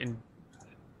sort of in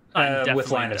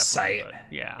with line of sight.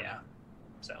 Yeah.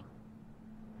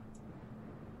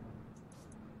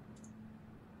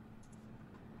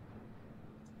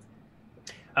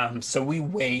 So we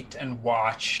wait and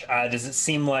watch. Does it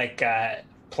seem like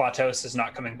Platos is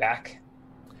not coming back?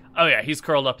 Oh yeah, he's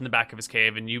curled up in the back of his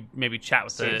cave, and you maybe chat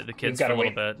with the kids for a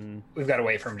little bit. And we've got to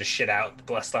wait for him to shit out the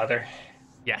blessed leather.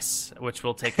 Yes, which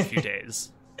will take a few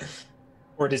days.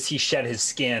 Or does he shed his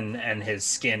skin and his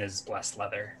skin is blessed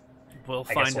leather? We'll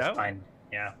find out.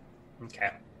 Yeah.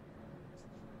 Okay.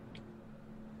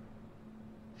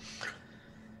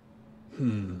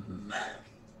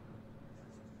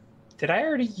 Did I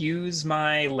already use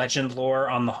my legend lore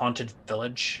on the haunted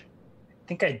village? I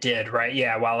think I did, right?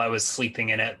 Yeah, while I was sleeping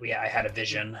in it, I had a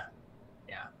vision.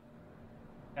 Yeah.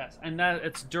 Yes, and that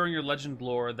it's during your legend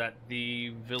lore that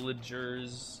the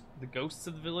ghosts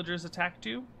of the villagers attacked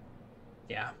you?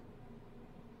 Yeah.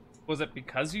 Was it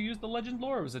because you used the legend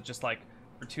lore, or was it just like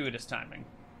gratuitous timing?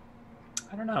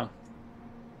 I don't know.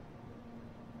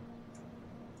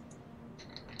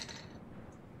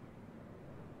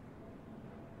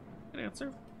 Good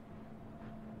answer.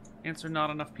 Answer not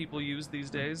enough people use these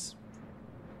days.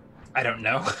 I don't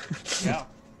know. Yeah.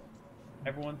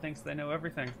 Everyone thinks they know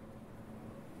everything.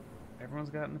 Everyone's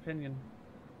got an opinion.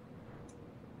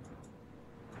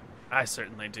 I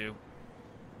certainly do.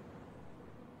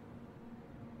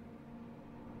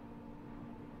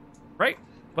 Right.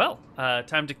 Well,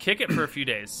 time to kick it for a few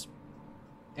days.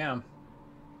 Yeah.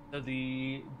 So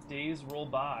the days roll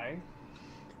by.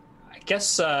 I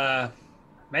guess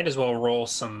might as well roll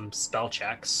some spell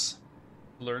checks.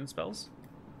 Learn spells?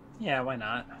 Yeah, why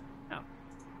not? Yeah.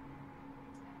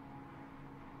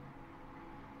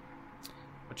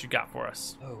 What you got for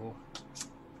us? Oh.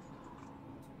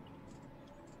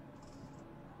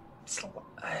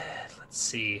 Let's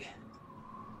see.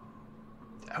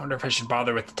 I wonder if I should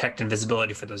bother with detect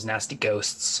invisibility for those nasty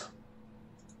ghosts.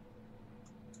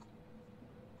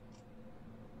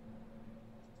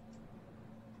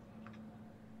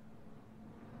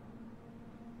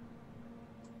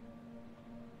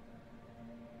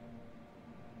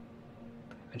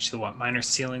 Eventually, what? Minor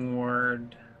Sealing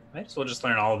Ward. Might as well just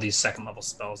learn all of these second level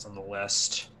spells on the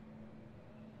list.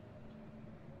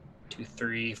 2,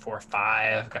 3, 4,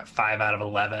 5. Got 5 out of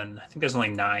 11. I think there's only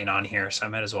 9 on here, so I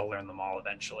might as well learn them all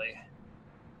eventually.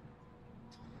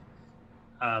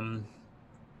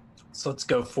 So let's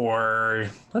go for...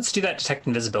 Let's do that Detect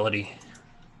Invisibility.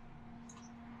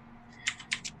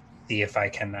 See if I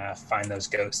can find those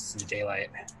ghosts in the daylight.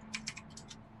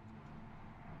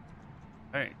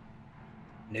 All right.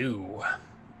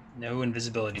 No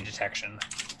invisibility detection.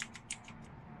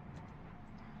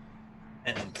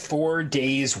 And 4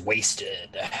 days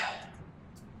wasted.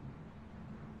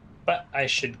 But I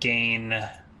should gain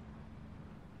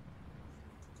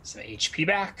some HP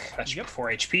back. That should be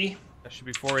 4 HP. That should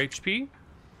be 4 HP.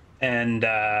 And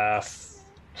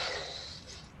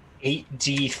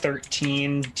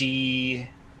 8d13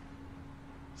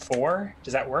 d4.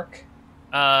 Does that work?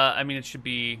 I mean, it should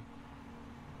be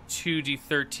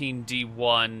 2d13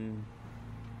 d1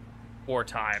 4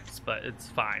 times, but it's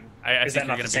fine. I Is think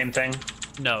that not the same thing?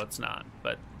 No, it's not.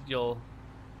 But it'll.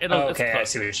 Oh, okay, I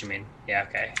see what you mean. Yeah,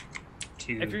 okay. If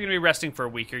you're gonna be resting for a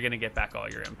week, you're gonna get back all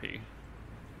your MP.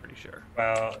 Pretty sure.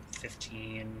 Well,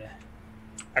 15.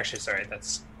 Actually, sorry,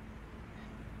 that's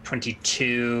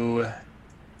 22.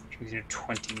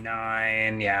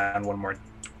 29. Yeah, and one more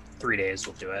 3 days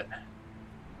will do it.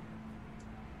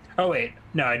 Oh wait,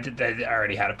 no, I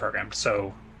already had it programmed.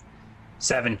 So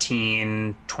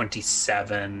 17,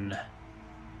 27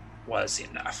 was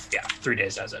enough. Yeah, 3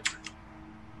 days does it.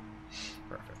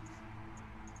 Perfect.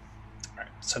 All right,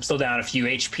 so I'm still down a few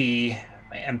HP.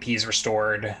 My MP is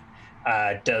restored.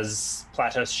 Does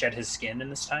Platos shed his skin in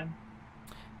this time?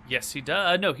 Yes, he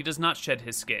does. No, he does not shed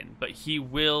his skin, but he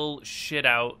will shit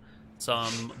out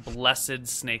some blessed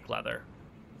snake leather.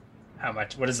 How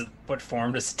much? What is it? What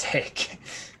form does it take?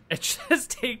 It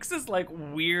just takes this like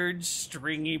weird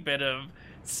stringy bit of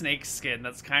snake skin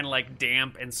that's kind of like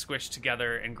damp and squished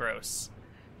together and gross.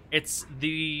 It's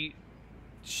the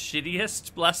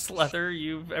shittiest blessed leather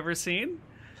you've ever seen.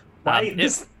 Why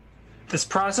this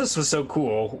process was so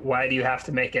cool. Why do you have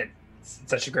to make it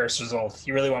such a gross result?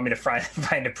 You really want me to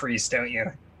find a priest, don't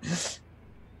you?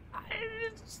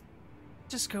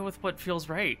 Just go with what feels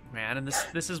right, man. And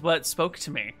this is what spoke to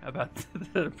me about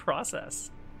the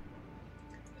process.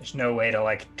 There's no way to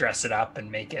like dress it up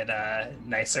and make it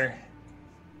nicer.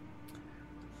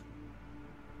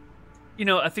 You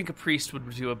know, I think a priest would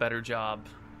do a better job,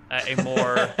 a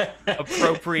more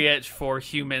appropriate for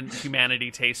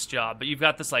humanity taste job. But you've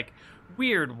got this like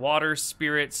weird water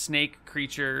spirit snake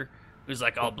creature who's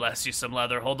like, "I'll bless you some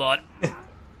leather. Hold on."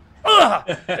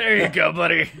 Ugh! There you go,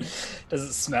 buddy. Does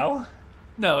it smell?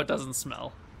 No, it doesn't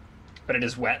smell. But it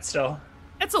is wet still?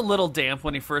 It's a little damp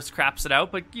when he first craps it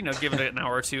out, but, you know, give it an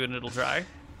hour or two and it'll dry.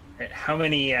 Right, how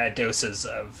many doses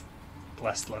of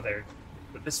blessed leather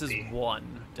would this is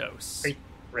 1 dose.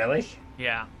 Really?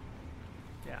 Yeah.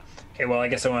 Yeah. Okay, well, I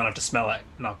guess I won't have to smell it,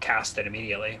 and I'll cast it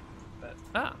immediately. But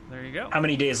there you go. how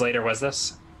many days later was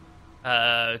this?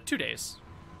 2 days.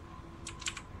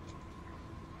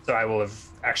 So I will have...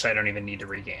 Actually, I don't even need to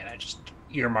regain. I just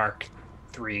earmark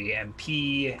 3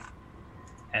 MP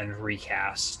and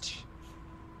recast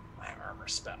my armor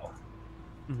spell.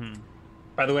 Mm-hmm.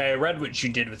 By the way, I read what you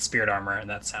did with spirit armor, and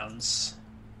that seems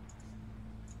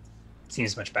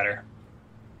much better.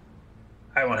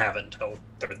 I won't have it until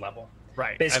 3rd level.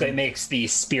 Right. Basically, it makes the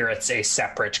spirits a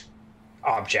separate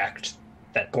object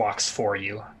that blocks for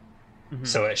you. Mm-hmm.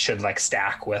 So it should like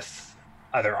stack with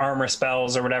other armor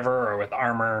spells or whatever, or with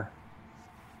armor.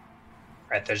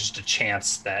 Right? There's just a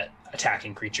chance that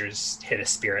attacking creatures hit a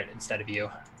spirit instead of you.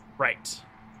 Right.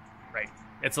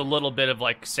 It's a little bit of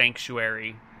like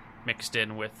sanctuary mixed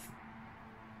in with...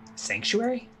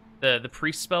 Sanctuary? The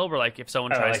priest spell, where like if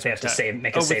someone tries like they have to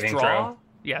make a saving withdraw? throw.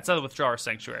 Yeah, it's either withdraw or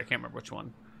sanctuary. I can't remember which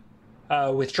one.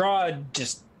 Withdraw,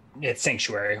 just it's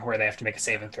sanctuary, where they have to make a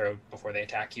saving throw before they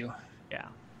attack you. Yeah.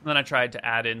 And then I tried to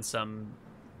add in some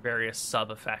various sub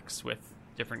effects with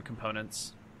different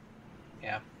components.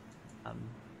 Yeah.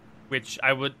 Which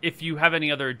I would, if you have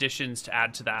any other additions to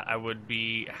add to that, I would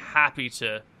be happy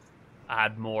to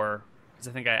add more, because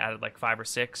I think I added like 5 or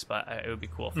 6, but it would be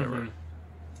cool if there were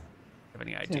have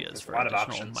any ideas for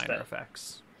additional minor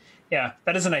effects. Yeah,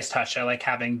 that is a nice touch. I like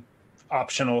having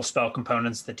optional spell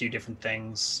components that do different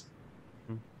things.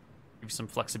 Give you some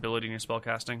flexibility in your spell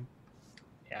casting.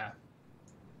 Yeah.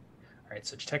 All right,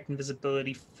 so detect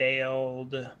invisibility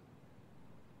failed.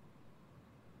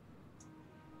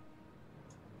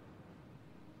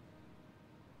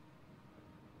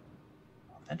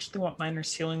 Eventually want minor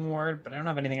sealing ward, but I don't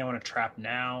have anything I want to trap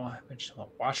now. I just want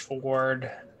watchful ward.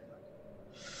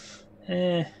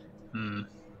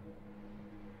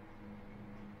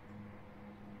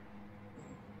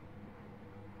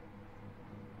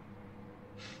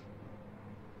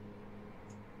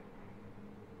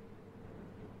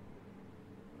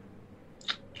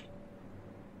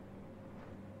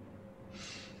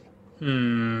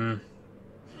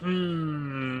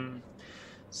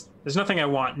 There's nothing I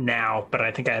want now, but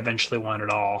I think I eventually want it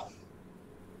all.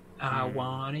 I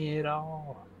want it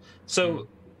all. So,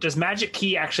 does Magic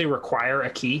Key actually require a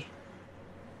key?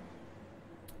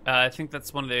 I think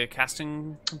that's one of the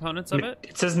casting components of it.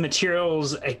 It says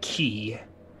materials a key,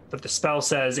 but the spell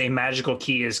says a magical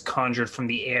key is conjured from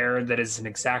the air that is an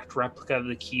exact replica of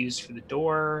the key used for the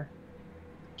door.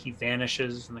 The key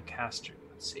vanishes and the caster.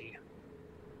 Let's see.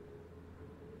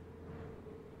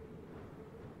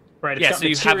 Right, yeah, so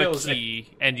you have a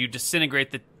key, and you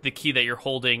disintegrate the key that you're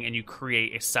holding, and you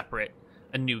create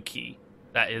a new key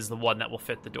that is the one that will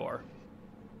fit the door.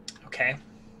 Okay.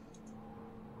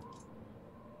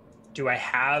 Do I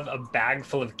have a bag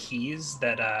full of keys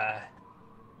that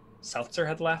Seltzer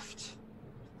had left?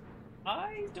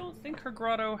 I don't think her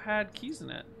grotto had keys in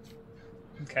it.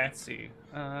 Okay. Let's see.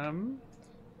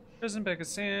 Prison bag of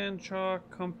sand, chalk,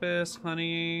 compass,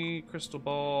 honey, crystal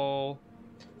ball.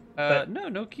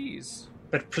 No keys.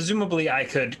 But presumably I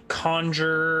could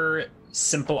conjure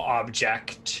simple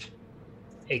object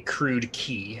a crude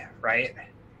key, right?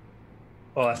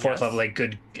 Well, at 4th level, a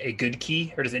good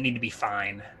key, or does it need to be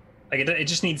fine? Like it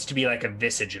just needs to be like a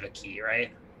visage of a key,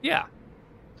 right? Yeah.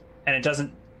 And it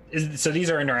doesn't. So these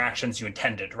are interactions you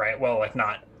intended, right? Well, like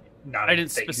not. I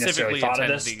didn't specifically thought of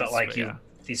intend this, but like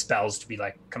these spells to be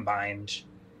like combined.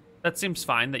 That seems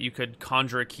fine. That you could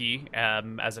conjure a key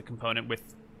as a component with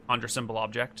conjure symbol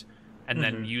object, and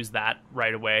then use that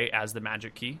right away as the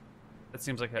magic key. That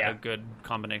seems like a good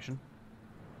combination.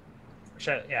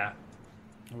 I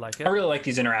like it. I really like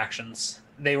these interactions.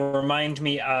 They remind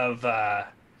me of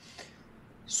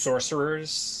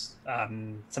sorcerers,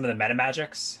 some of the meta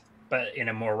magics, but in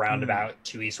a more roundabout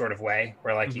 2E sort of way,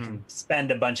 where like you can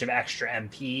spend a bunch of extra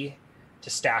MP to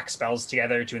stack spells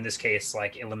together to, in this case,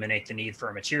 like eliminate the need for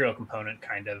a material component,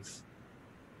 kind of.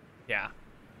 Yeah.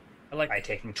 By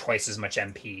taking twice as much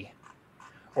MP.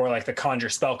 Or like the conjure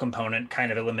spell component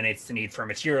kind of eliminates the need for a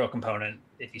material component.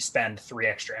 If you spend 3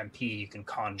 extra MP, you can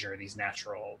conjure these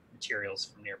natural materials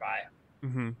from nearby.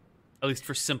 At least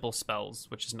for simple spells,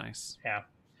 which is nice. Yeah.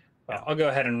 Well, I'll go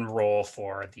ahead and roll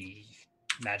for the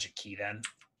magic key then.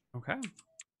 Okay.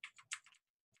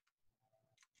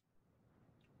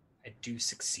 I do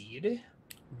succeed.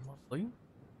 Lovely.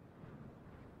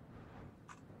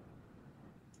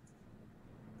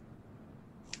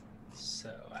 So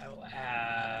I will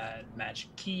add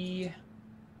magic key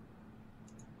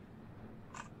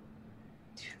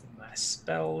to my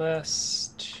spell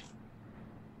list.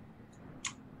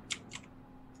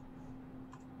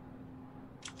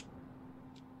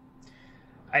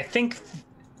 I think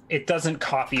it doesn't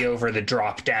copy over the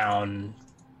drop down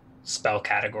spell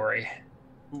category.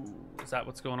 Ooh, is that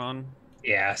what's going on?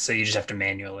 Yeah, so you just have to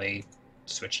manually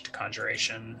switch to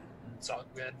conjuration. It's all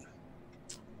good.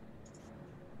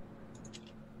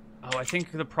 Oh, I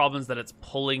think the problem is that it's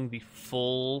pulling the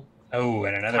full and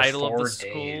another title 4 of the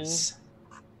days.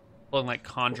 school. Pulling like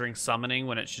conjuring summoning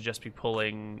when it should just be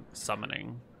pulling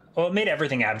summoning. Well, it made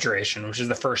everything abjuration, which is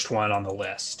the first one on the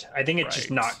list. I think it's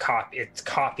just not it's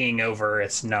copying over.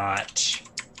 It's not.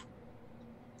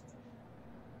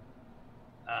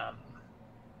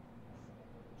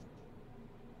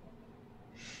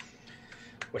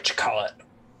 What you call it?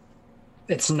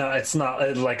 It's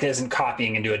not like it isn't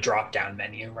copying into a drop down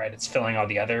menu, right? It's filling all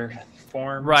the other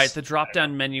forms. Right. The drop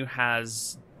down menu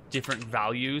has different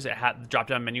values. The drop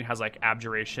down menu has like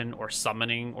abjuration or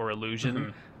summoning or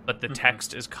illusion. but the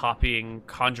text is copying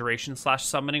conjuration /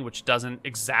 summoning, which doesn't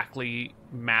exactly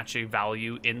match a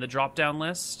value in the drop-down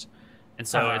list. And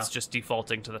so it's just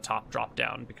defaulting to the top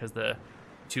drop-down because the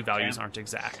two values aren't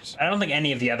exact. I don't think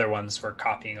any of the other ones were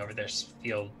copying over their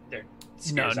field. Their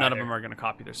no, none of them are going to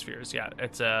copy their spheres. Yeah,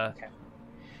 it's a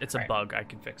bug. I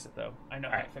can fix it, though. I know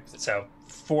how to fix it. So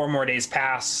 4 more days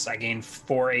pass. I gain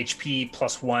 4 HP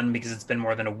plus 1 because it's been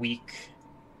more than a week.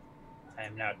 I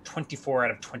am now at 24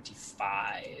 out of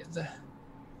 25.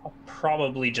 I'll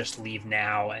probably just leave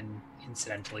now and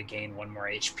incidentally gain 1 more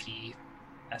HP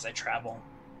as I travel.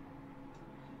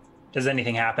 Does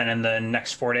anything happen in the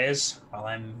next 4 days while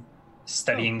I'm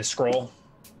studying the scroll?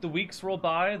 The weeks roll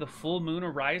by, the full moon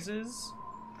arises.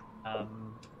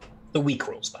 The week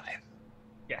rolls by.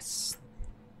 Yes.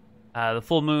 The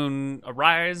full moon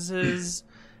arises,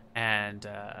 and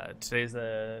today's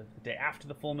the day after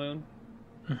the full moon.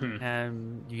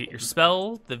 And you get your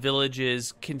spell. The village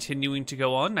is continuing to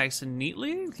go on nice and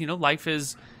neatly. Life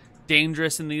is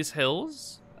dangerous in these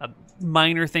hills.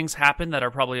 Minor things happen that are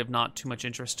probably of not too much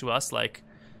interest to us, like,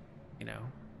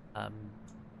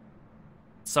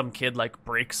 some kid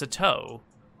breaks a toe.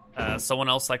 Someone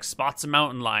else spots a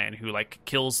mountain lion who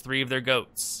kills 3 of their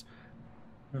goats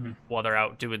while they're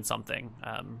out doing something.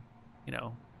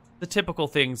 The typical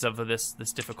things of this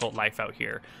difficult life out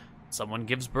here. Someone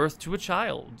gives birth to a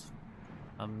child.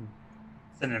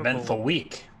 It's an eventful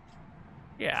week.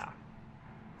 Yeah.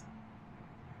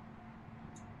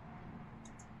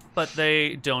 But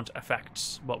they don't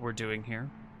affect what we're doing here.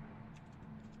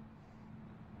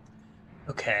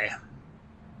 Okay.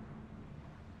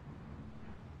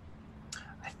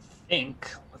 I think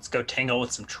let's go tangle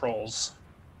with some trolls.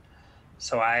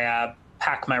 So I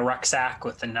pack my rucksack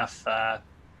with enough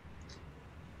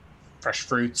fresh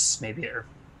fruits, maybe, or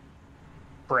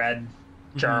bread,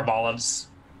 jar of olives,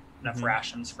 enough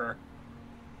rations for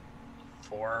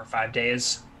 4 or 5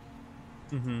 days.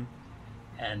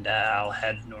 And I'll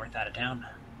head north out of town.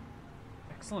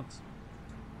 Excellent.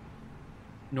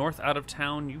 North out of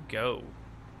town you go.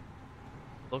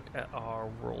 Look at our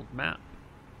world map.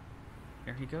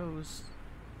 Here he goes.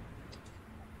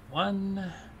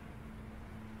 1,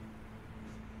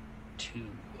 2.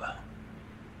 Come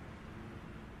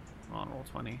on, roll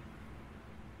 20.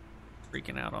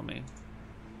 Freaking out on me.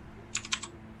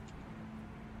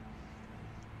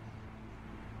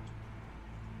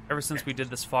 Ever since we did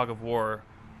this Fog of War,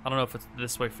 I don't know if it's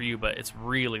this way for you, but it's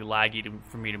really laggy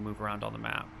for me to move around on the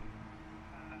map.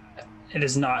 It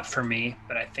is not for me,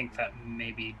 but I think that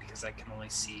may be because I can only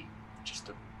see just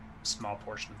a small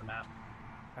portion of the map.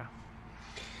 Yeah.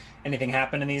 Anything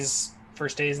happen in these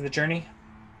first days of the journey?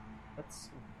 Let's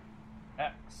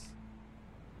X.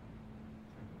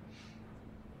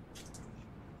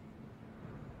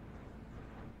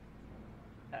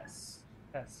 S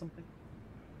something.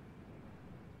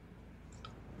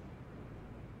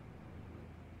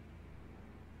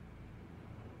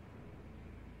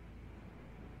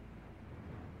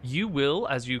 You will,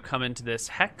 as you come into this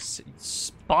hex,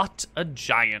 spot a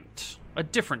giant. A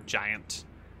different giant.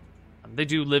 They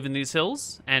do live in these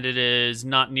hills, and it is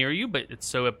not near you, but it's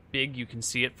so big you can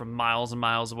see it from miles and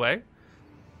miles away.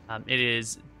 It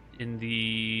is in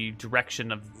the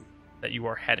direction that you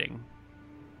are heading.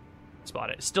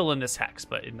 Spot it. Still in this hex,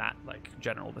 but in that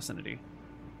general vicinity.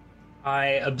 I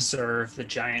observe the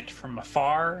giant from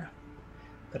afar,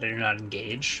 but I do not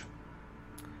engage.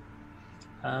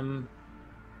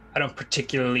 I don't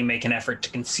particularly make an effort to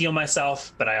conceal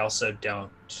myself, but I also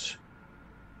don't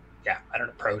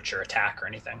approach or attack or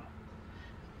anything.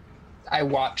 I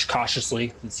watch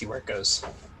cautiously and see where it goes.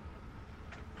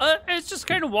 It's just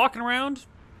kind of walking around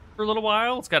for a little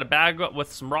while. It's got a bag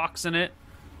with some rocks in it.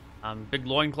 Big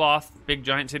loincloth, big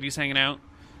giant titties hanging out.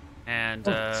 And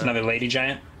it's another lady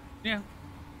giant. Yeah.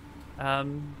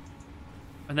 And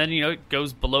then, it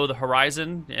goes below the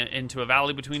horizon into a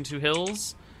valley between 2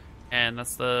 hills. And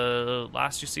that's the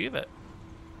last you see of it.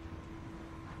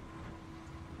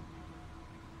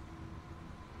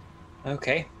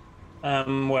 Okay.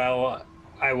 Well,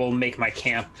 I will make my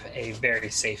camp a very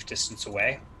safe distance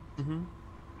away.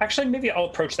 Actually, maybe I'll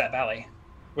approach that valley.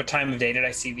 What time of day did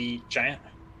I see the giant?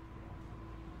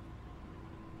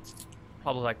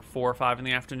 Probably 4 or 5 in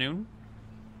the afternoon.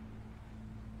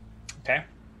 Okay.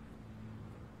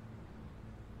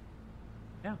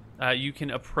 Yeah. You can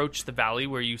approach the valley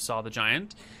where you saw the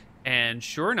giant, and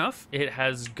sure enough, it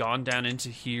has gone down into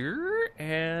here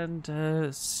and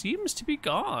seems to be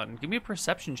gone. Give me a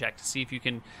perception check to see if you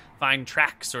can find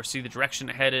tracks or see the direction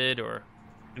it headed or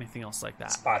anything else like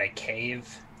that. Spot a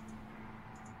cave.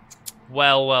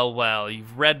 Well,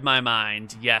 you've read my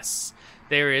mind. Yes.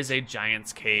 There is a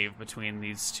giant's cave between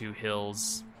these two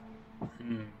hills.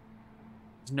 Hmm.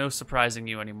 There's no surprising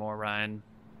you anymore, Ryan.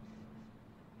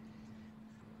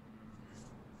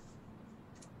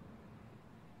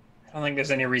 I don't think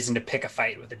there's any reason to pick a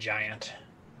fight with a giant.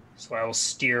 So I will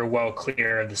steer well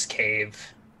clear of this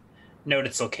cave. Note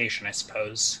its location, I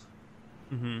suppose.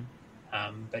 Mm-hmm.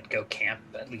 But go camp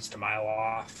at least a mile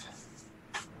off.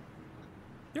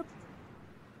 Yep.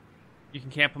 You can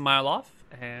camp a mile off,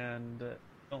 and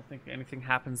don't think anything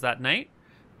happens that night.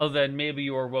 Other than maybe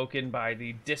you are woken by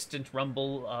the distant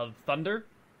rumble of thunder,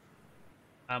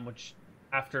 which,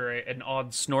 after an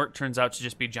odd snort, turns out to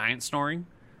just be giant snoring.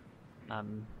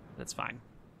 That's fine.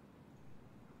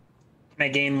 Can I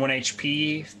gain 1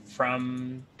 HP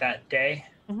from that day?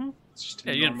 Mm-hmm. It's just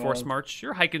Yeah, you didn't force march.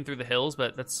 You're hiking through the hills,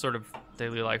 but that's sort of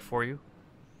daily life for you.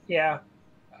 Yeah.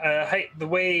 The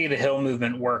way the hill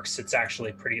movement works, it's actually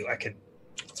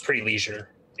it's pretty leisurely.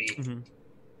 Mm-hmm.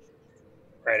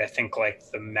 Right? I think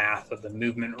like the math of the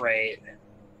movement rate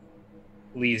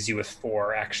leaves you with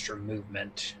 4 extra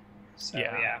movement. So,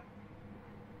 yeah.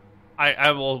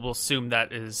 I will assume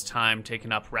that is time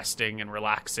taken up resting and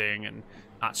relaxing and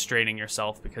not straining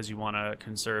yourself because you want to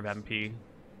conserve MP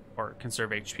or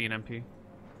conserve HP and MP.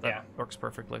 That works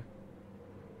perfectly.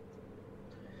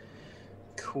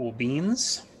 Cool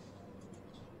beans.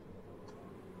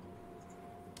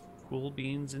 Cool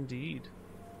beans indeed.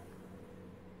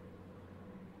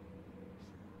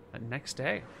 The next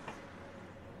day.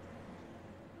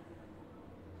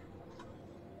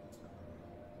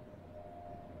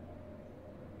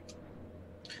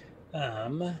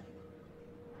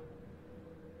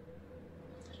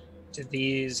 Did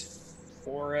these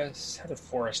how do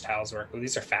forest tiles work? Well,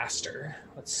 these are faster.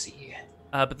 Let's see.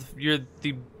 But you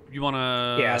want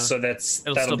to... Yeah, so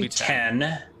that'll be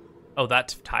 10. Oh,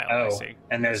 that tile, I see.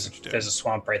 And there's a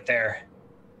swamp right there.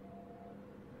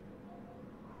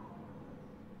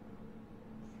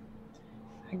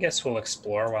 I guess we'll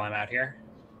explore while I'm out here.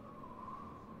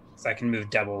 So I can move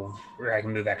double, or I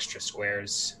can move extra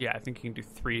squares. Yeah, I think you can do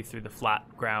 3 through the flat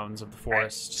grounds of the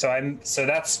forest. Right. So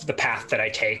that's the path that I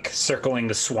take, circling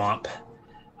the swamp.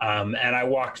 And I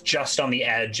walk just on the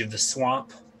edge of the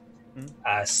swamp,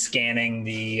 scanning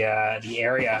the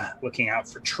area, looking out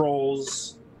for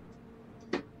trolls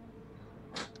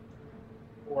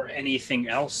or anything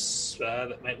else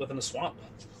that might live in the swamp.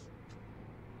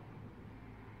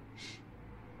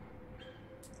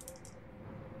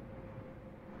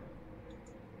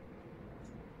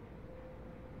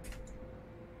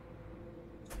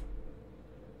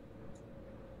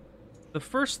 The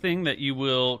first thing that you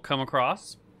will come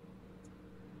across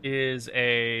is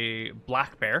a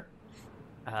black bear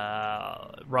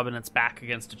rubbing its back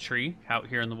against a tree out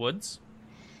here in the woods.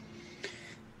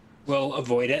 We'll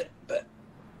avoid it, but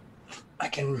I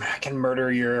can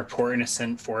murder your poor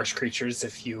innocent forest creatures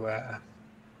if you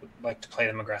would like to play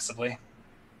them aggressively.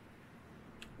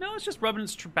 No, it's just rubbing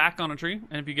its back on a tree,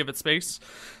 and if you give it space,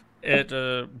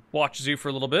 it watches you for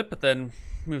a little bit, but then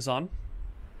moves on.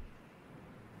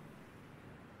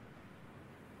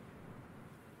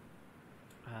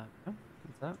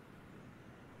 What's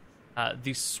that?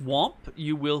 The swamp,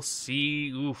 you will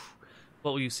see...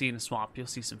 what will you see in a swamp? You'll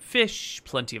see some fish,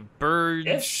 plenty of birds.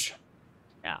 Fish?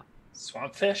 Yeah.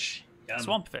 Swamp fish? Yum.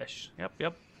 Swamp fish.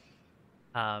 Yep.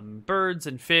 Birds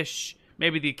and fish.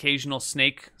 Maybe the occasional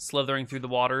snake slithering through the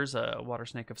waters, a water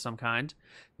snake of some kind.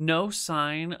 No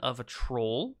sign of a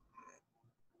troll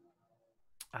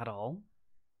at all.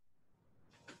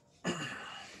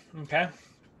 Okay.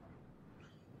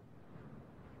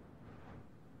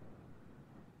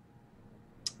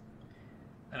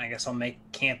 And I guess I'll make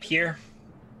camp here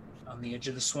on the edge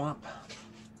of the swamp.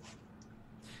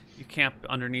 You camp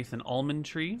underneath an almond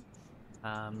tree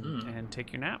and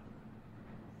take your nap.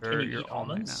 Can you eat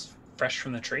almonds fresh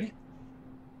from the tree?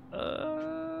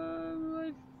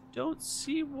 I don't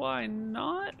see why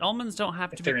not. Almonds don't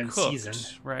have to be in cooked,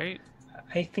 season, right?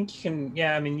 I think you can.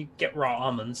 Yeah, I mean, you get raw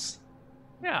almonds.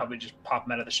 Yeah, probably just pop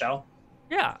them out of the shell.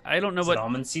 Yeah, I don't know what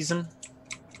almond season.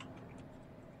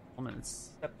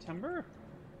 Almonds September.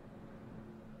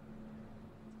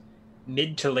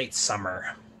 Mid to late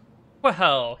summer.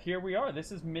 Well, here we are.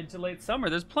 This is mid to late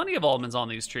summer. There's plenty of almonds on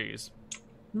these trees.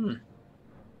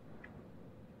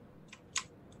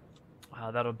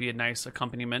 That'll be a nice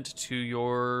accompaniment to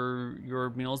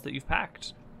your meals that you've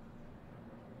packed.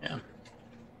 Yeah.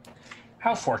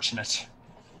 How fortunate.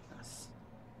 Yes.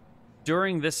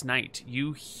 During this night,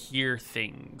 you hear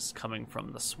things coming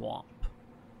from the swamp.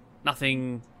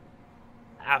 Nothing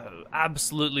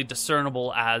absolutely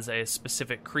discernible as a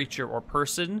specific creature or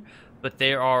person, but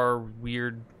there are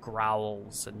weird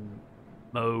growls and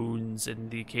moans and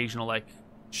the occasional like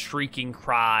shrieking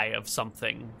cry of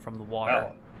something from the water.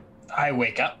 Well, I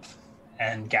wake up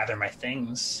and gather my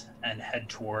things and head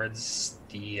towards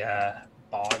the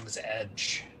bog's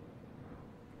edge.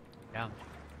 Yeah.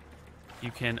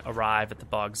 You can arrive at the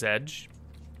bog's edge.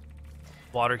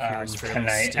 Water here is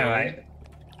fairly still.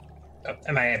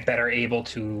 Am I better able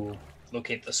to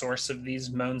locate the source of these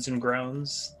moans and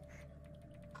groans?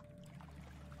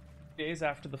 Days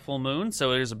after the full moon,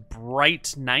 so it is a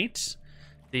bright night.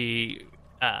 The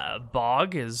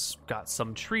bog has got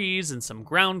some trees and some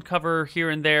ground cover here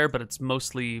and there, but it's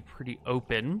mostly pretty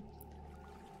open.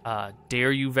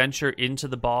 Dare you venture into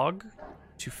the bog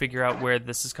to figure out where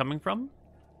this is coming from?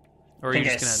 Or are you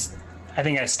just gonna... I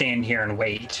think I stand here and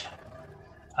wait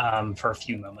for a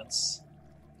few moments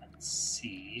and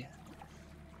see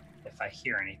if I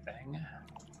hear anything.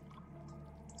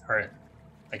 Or,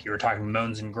 like you were talking,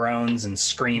 moans and groans and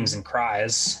screams and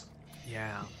cries.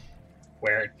 Yeah.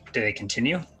 Where do they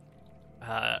continue?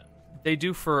 They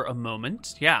do for a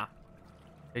moment, yeah.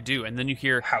 They do, and then you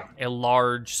hear a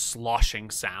large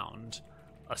sloshing sound.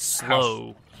 A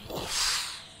slow...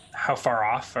 How far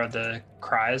off are the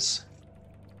cries?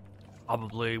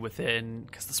 Probably within...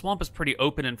 Because the swamp is pretty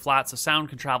open and flat, so sound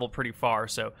can travel pretty far,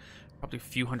 so probably a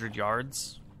few hundred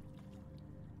yards.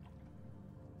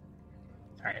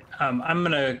 Alright, I'm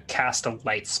gonna cast a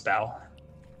light spell.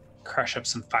 Crush up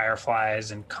some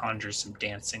fireflies and conjure some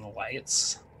dancing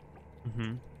lights.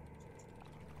 Mm-hmm.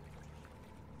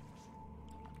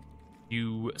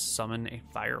 You summon a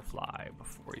firefly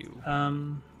before you.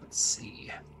 Let's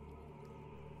see.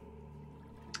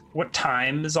 What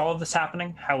time is all of this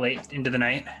happening? How late into the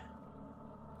night?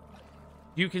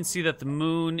 You can see that the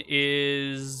moon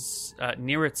is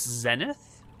near its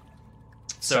zenith.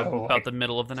 So about like, the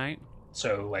middle of the night.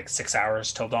 So like 6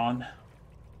 hours till dawn?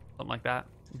 Something like that.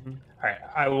 Mm-hmm. All right,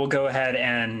 I will go ahead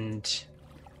and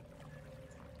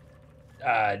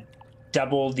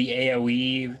double the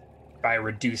AoE by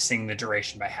reducing the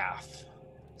duration by half.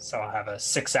 So I'll have a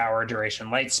 6 hour duration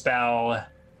light spell.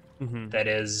 Mm-hmm. That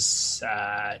is,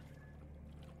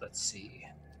 let's see.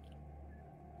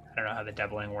 I don't know how the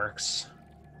doubling works.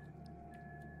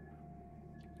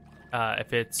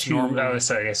 If it's two, normal...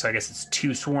 so I guess it's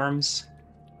 2 swarms.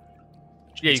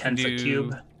 Yeah, you can do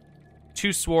cube.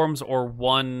 2 swarms or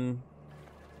 1.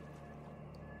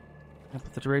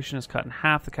 If the duration is cut in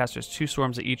half, the caster has 2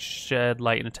 swarms that each shed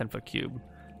light in a 10-foot cube.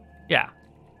 Yeah.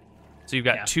 So you've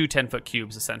got 2 10-foot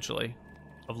cubes, essentially,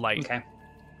 of light. Okay.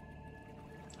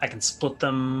 I can split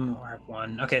them or have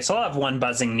one. Okay, so I'll have one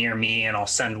buzzing near me, and I'll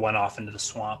send one off into the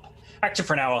swamp. Actually,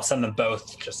 for now, I'll send them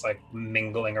both just, like,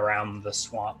 mingling around the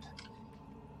swamp.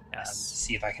 Yes.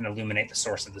 See if I can illuminate the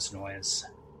source of this noise.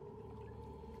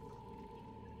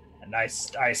 And I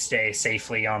stay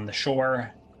safely on the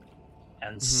shore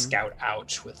and scout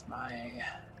out with my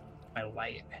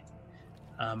light.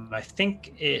 I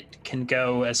think it can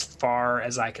go as far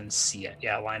as I can see it.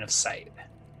 Yeah, line of sight.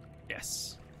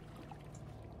 Yes.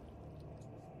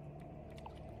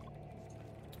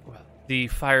 Well, the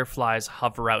fireflies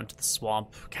hover out into the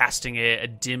swamp, casting a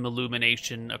dim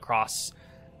illumination across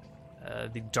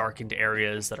the darkened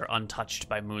areas that are untouched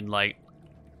by moonlight.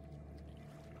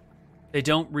 They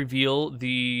don't reveal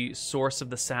the source of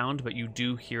the sound, but you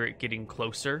do hear it getting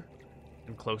closer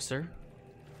and closer.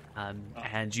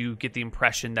 And you get the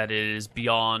impression that it is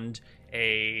beyond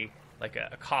a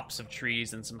copse of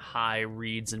trees and some high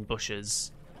reeds and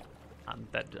bushes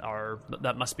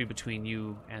that must be between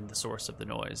you and the source of the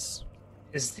noise.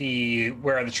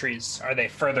 Where are the trees? Are they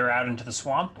further out into the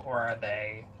swamp, or are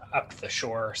they up the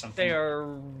shore or something? They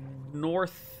are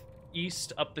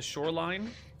northeast up the shoreline.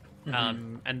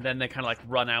 And then they kind of like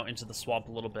run out into the swamp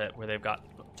a little bit where they've got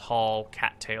tall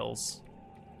cattails.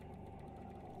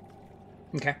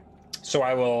 Okay. So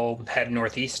I will head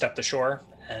northeast up the shore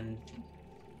and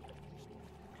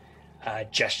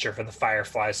gesture for the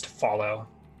fireflies to follow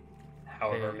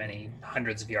however many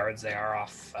hundreds of yards they are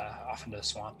off into the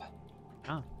swamp.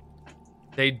 Ah.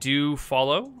 They do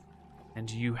follow,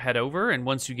 and you head over, and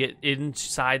once you get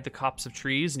inside the copse of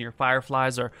trees and your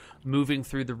fireflies are moving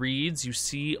through the reeds, you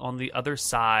see on the other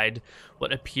side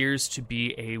what appears to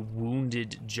be a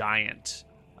wounded giant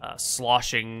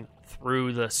sloshing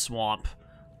through the swamp,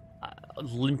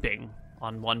 limping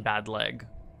on one bad leg.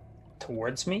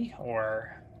 Towards me,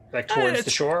 or like towards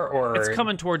the shore, or it's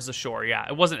coming towards the shore? Yeah,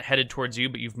 it wasn't headed towards you,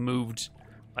 but you've moved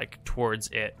like towards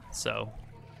it. So,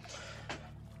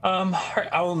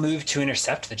 I will move to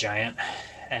intercept the giant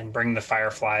and bring the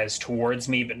fireflies towards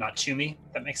me, but not to me.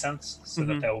 If that makes sense. So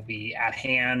that they will be at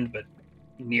hand, but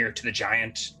near to the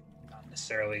giant, not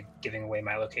necessarily giving away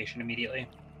my location immediately.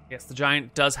 Yes, the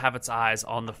giant does have its eyes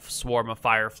on the swarm of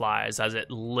fireflies as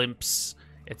it limps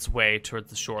its way towards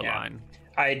the shoreline.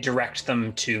 Yeah. I direct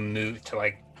them to move to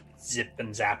like zip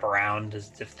and zap around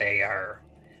as if they are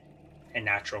a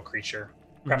natural creature.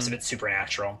 Perhaps a bit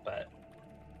supernatural, but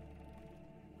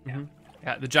yeah.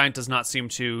 The giant does not seem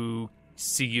to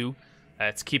see you.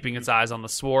 It's keeping its eyes on the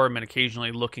swarm and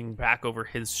occasionally looking back over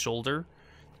his shoulder.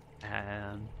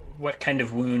 And what kind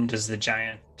of wound does the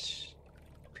giant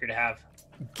appear to have?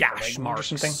 Gash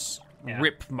marks, or something?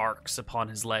 rip marks upon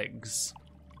his legs,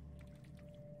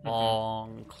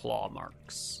 long claw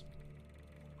marks.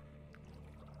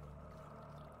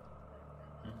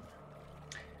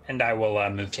 And I will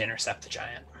move to intercept the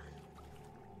giant.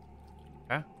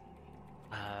 Okay.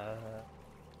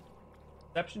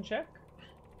 Perception check.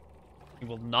 He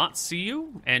will not see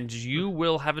you, and you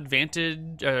will have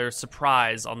advantage or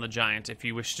surprise on the giant if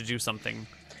you wish to do something.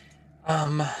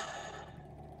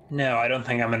 No, I don't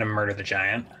think I'm going to murder the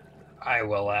giant. I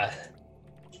will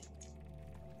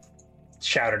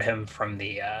shout at him from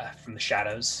the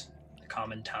shadows, the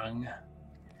common tongue.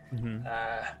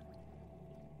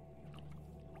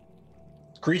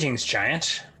 Greetings,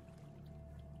 giant.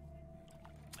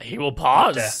 He will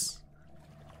pause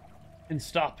and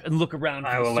stop and look around.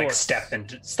 I will step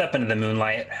into the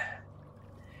moonlight,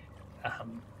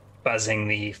 buzzing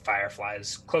the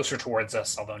fireflies closer towards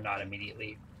us, although not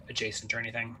immediately adjacent or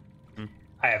anything.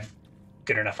 I have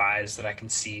good enough eyes that I can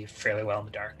see fairly well in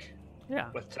the dark. Yeah.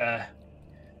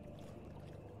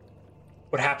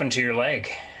 What happened to your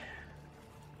leg?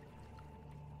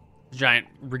 The giant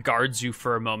regards you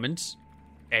for a moment.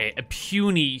 A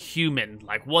puny human,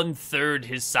 like 1/3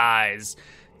 his size,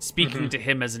 speaking to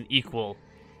him as an equal.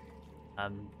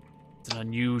 It's an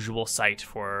unusual sight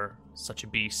for such a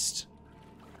beast.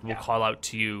 We'll call out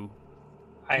to you.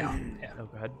 Oh, go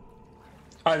ahead.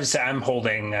 I'm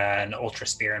holding an ultra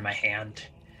spear in my hand,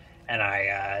 and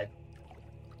I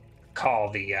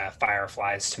call the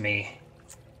fireflies to me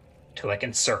to like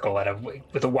encircle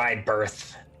with a wide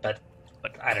berth, but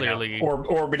I don't know,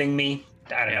 orbiting me.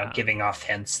 I don't know, giving off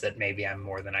hints that maybe I'm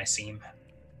more than I seem.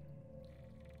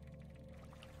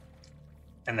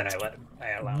 And then I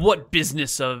allow him. What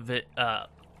business of it?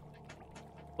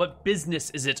 What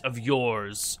business is it of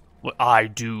yours? What I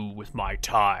do with my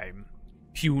time,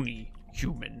 puny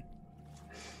human.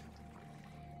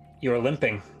 You are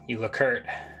limping. You look hurt.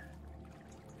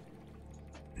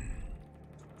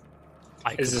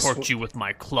 I could hurt you with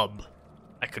my club.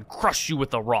 I could crush you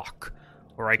with a rock.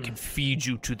 Or I can feed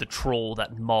you to the troll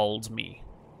that mauled me.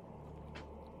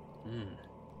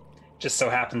 Just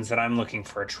so happens that I'm looking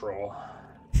for a troll.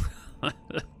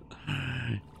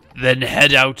 Then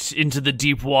head out into the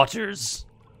deep waters.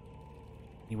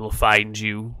 He will find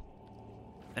you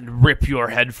and rip your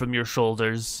head from your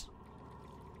shoulders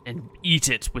and eat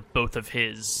it with both of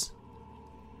his.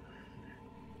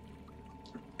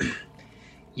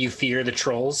 You fear the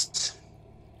trolls?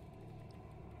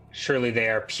 Surely they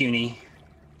are puny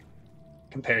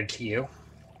compared to you.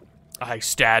 I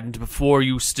stand before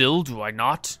you still, do I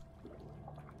not?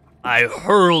 I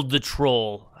hurled the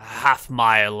troll a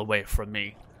half-mile away from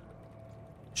me.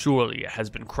 Surely it has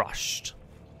been crushed.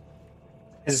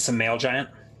 Is this a male giant?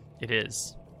 It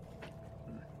is.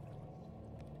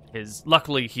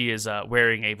 Luckily, he is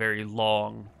wearing a very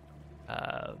long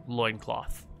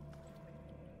loincloth.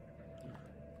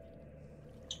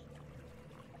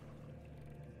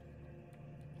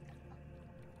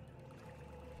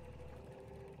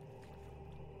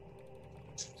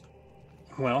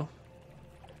 Well,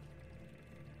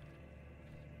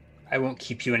 I won't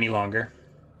keep you any longer.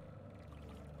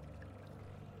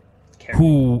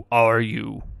 Who are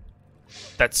you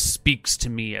that speaks to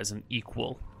me as an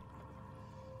equal?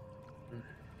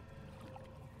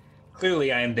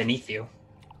 Clearly, I am beneath you,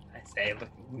 I say,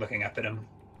 looking up at him.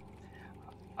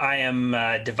 I am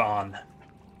Divan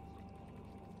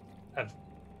of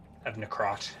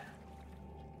Necrot.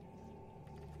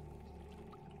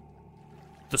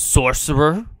 The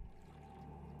sorcerer?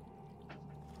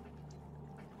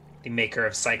 The maker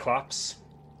of Cyclops.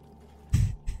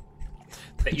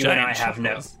 That you and I have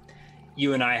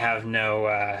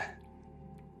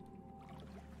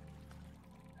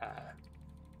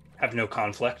no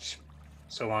conflict,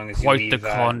 so long as you Quite leave, the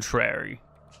contrary.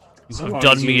 You so have long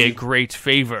done as me you a leave- great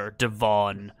favor,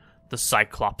 Divan, the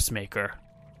Cyclops maker.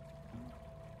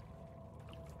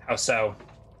 How so?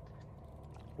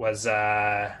 Was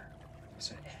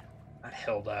not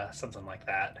Hilda, something like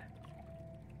that.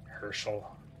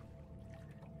 Herschel.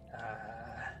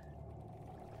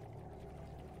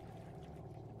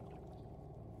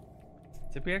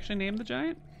 Did we actually name the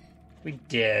giant? We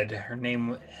did. Her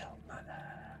name.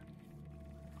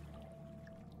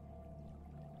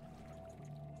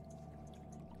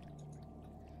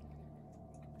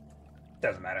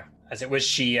 Doesn't matter. Was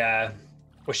she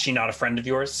not a friend of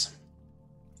yours?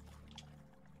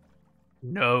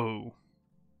 No.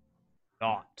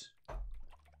 Not.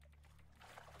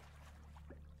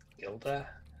 Gilda?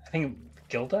 I think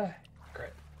Gilda?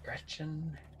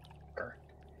 Gretchen?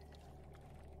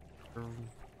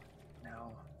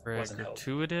 No.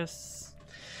 Gratuitous.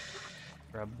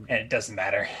 And it doesn't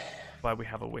matter. Why we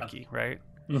have a wiki, right?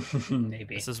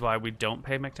 Maybe. This is why we don't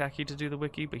pay McTacky to do the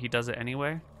wiki, but he does it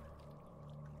anyway.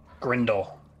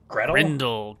 Grindel.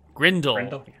 Gretel?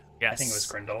 Grindel. Yes. I think it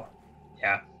was Grindel.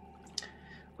 Yeah.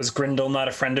 Was Grindel not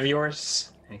a friend of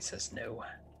yours? And he says no.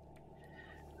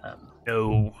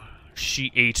 No.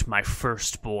 She ate my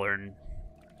firstborn.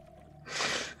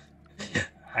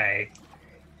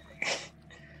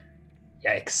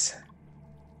 Yikes. You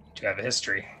do have a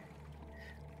history.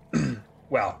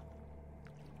 Well,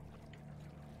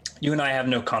 you and I have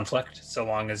no conflict so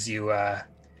long as you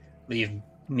leave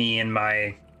me and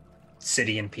my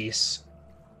city in peace.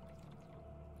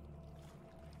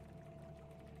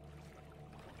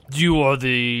 You are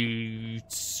the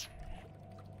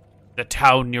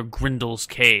town near Grindel's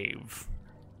cave.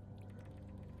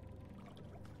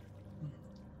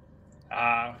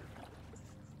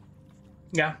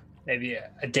 Yeah, maybe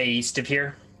a day east of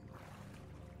here.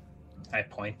 I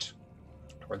point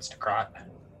towards Decrot.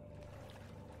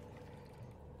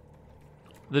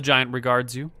 The giant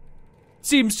regards you,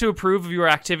 seems to approve of your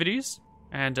activities,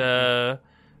 and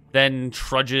then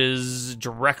trudges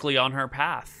directly on her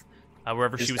path,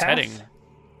 wherever she was heading.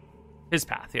 His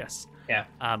path, yes. Yeah.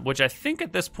 Which I think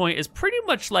at this point is pretty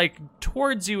much like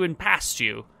towards you and past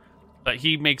you, but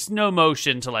he makes no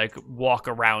motion to like walk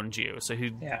around you. So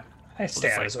he I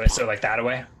stay out his way. So like that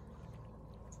away.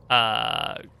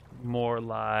 More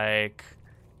like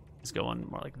he's going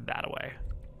more like that away.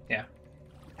 Yeah.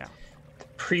 Yeah. The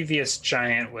previous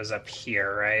giant was up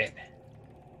here, right?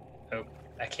 Oh,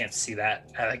 I can't see that.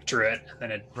 I like drew it, and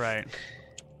then it. Right.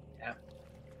 Yeah.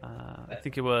 I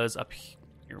think it was up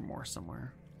here more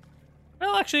somewhere.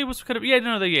 Well, actually, it was kind of yeah.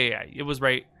 It was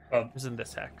right. Well, it was in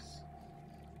this hex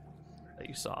that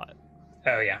you saw it.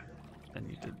 Oh yeah. And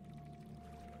you did.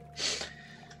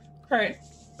 All right.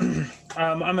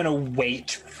 I'm gonna wait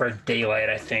for daylight,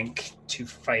 I think, to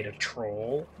fight a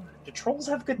troll. Do trolls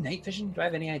have good night vision? Do I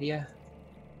have any idea?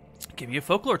 Give me a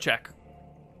folklore check.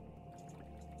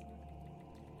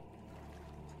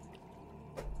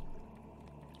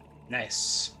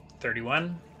 Nice.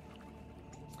 31.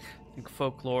 I think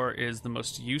folklore is the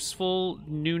most useful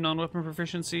new non-weapon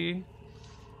proficiency.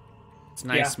 It's a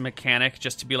nice mechanic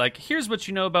just to be like, here's what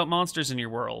you know about monsters in your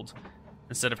world.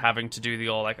 Instead of having to do the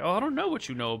all like, oh, I don't know what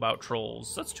you know about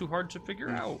trolls. That's too hard to figure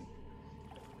out.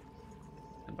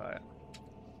 And buy it.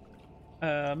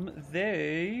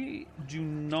 They do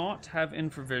not have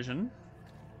infravision.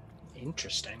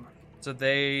 Interesting. So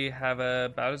they have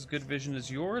about as good vision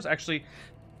as yours. Actually,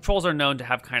 trolls are known to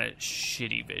have kind of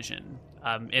shitty vision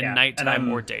in nighttime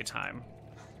or daytime.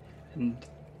 And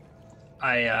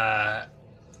I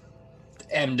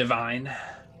am divine.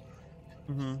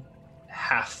 Mm-hmm.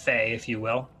 Half Fey, if you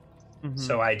will. Mm-hmm.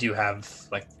 So I do have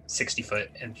like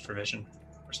 60-foot infravision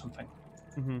or something.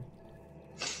 Mm-hmm.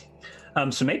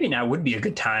 So maybe now would be a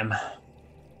good time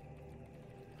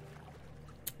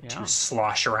to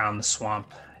slosh around the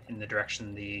swamp in the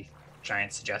direction the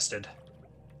giant suggested.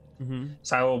 Mm-hmm.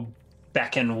 So I will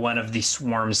beckon one of the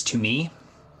swarms to me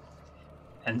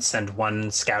and send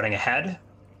one scouting ahead.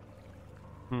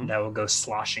 Mm-hmm. And I will go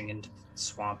sloshing into the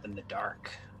swamp in the dark.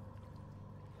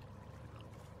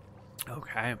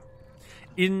 Okay.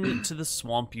 Into the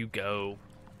swamp you go.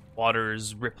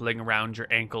 Water's rippling around your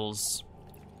ankles.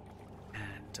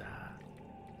 And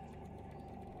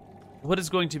what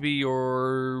is going to be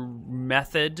your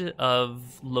method of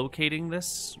locating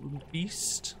this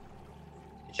beast?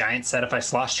 The giant said if I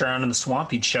sloshed around in the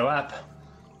swamp, he'd show up.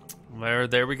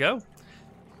 There we go.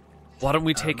 Why don't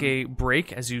we take a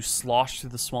break as you slosh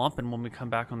through the swamp, and when we come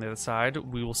back on the other side,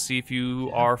 we will see if you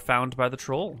are found by the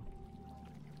troll.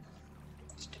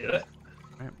 Let's do it.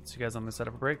 All right, see you guys on the side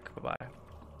of a break. Bye-bye.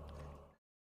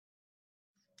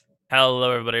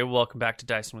 Hello, everybody. Welcome back to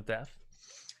Dyson with Death.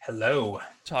 Hello.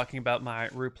 Talking about my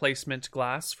replacement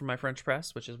glass for my French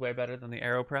press, which is way better than the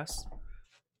AeroPress,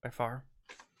 by far.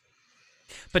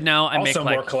 But now I also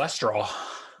make more cholesterol.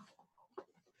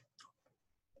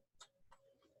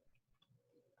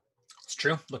 It's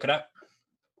true. Look it up.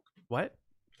 What?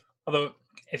 Although,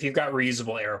 if you've got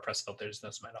reusable AeroPress filters,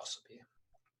 those might also be.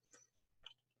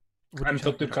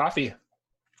 Unfiltered coffee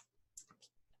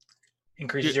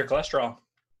increases your cholesterol.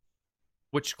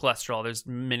 Which cholesterol? There's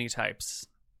many types.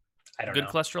 I don't know. Good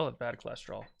cholesterol or bad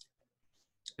cholesterol?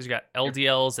 Because you got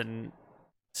LDLs and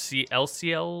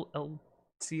CLD?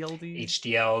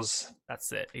 HDLs.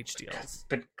 That's it, HDLs.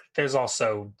 But there's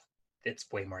also,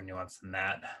 it's way more nuanced than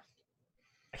that.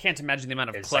 I can't imagine the amount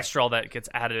of cholesterol that gets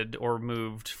added or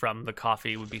removed from the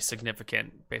coffee would be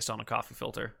significant based on a coffee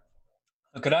filter.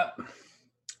 Look it up.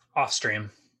 Off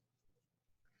stream.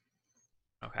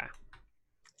 Okay.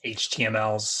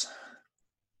 HTMLs.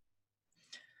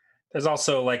 There's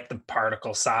also like the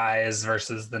particle size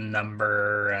versus the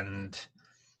number, and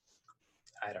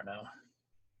I don't know.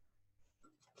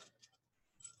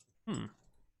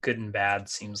 Good and bad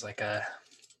seems like a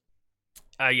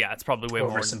yeah, it's probably way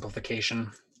more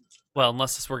oversimplification. Well,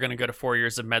 unless we're going to go to 4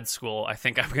 years of med school, I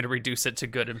think I'm going to reduce it to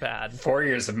good and bad. 4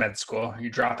 years of med school. You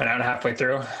dropping out halfway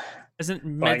through? Isn't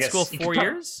med school 4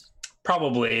 years?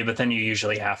 Probably, but then you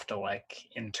usually have to like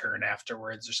intern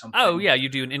afterwards or something. Oh yeah, you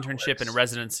do an internship and a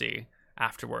residency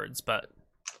afterwards, but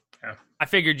yeah. I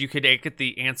figured you could get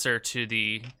the answer to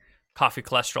the coffee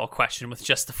cholesterol question with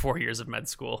just the 4 years of med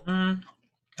school. I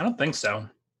don't think so.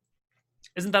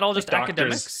 Isn't that all just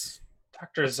academics?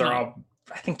 Doctors are all...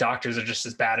 I think doctors are just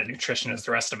as bad at nutrition as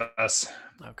the rest of us.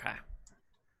 Okay.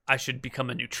 I should become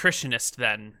a nutritionist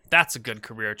then. That's a good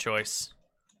career choice.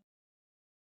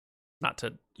 Not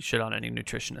to shit on any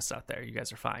nutritionists out there. You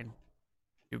guys are fine.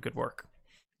 Do good work.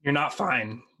 You're not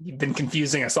fine. You've been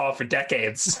confusing us all for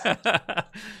decades.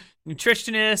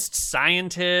 Nutritionist,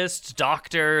 scientist,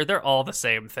 doctor, they're all the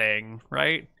same thing,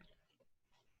 right?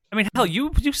 I mean, hell,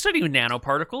 you study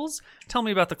nanoparticles. Tell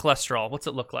me about the cholesterol. What's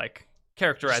it look like?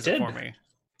 Characterize it for me.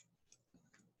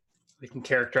 We can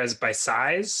characterize it by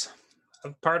size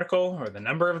of particle or the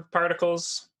number of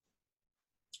particles.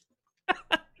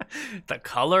 The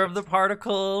color of the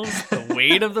particles, the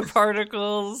weight of the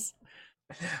particles.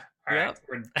 All right,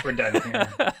 we're done here.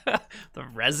 The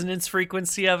resonance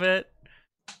frequency of it.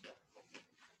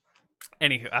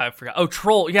 Anywho, I forgot. Oh,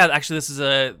 troll. Yeah, actually,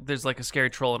 there's like a scary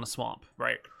troll in a swamp.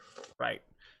 Right.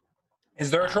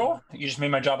 Is there a troll? You just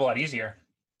made my job a lot easier.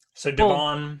 So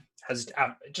Divan has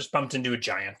just bumped into a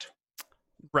giant.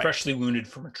 Right. Freshly wounded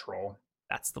from a troll.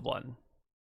 That's the one.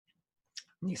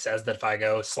 He says that if I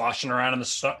go sloshing around in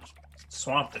the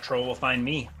swamp, the troll will find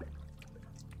me.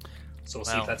 So we'll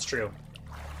see if that's true.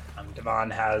 Divan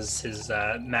has his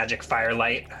magic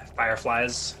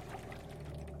fireflies.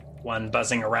 One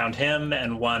buzzing around him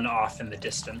and one off in the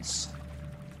distance.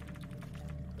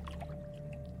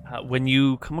 When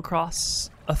you come across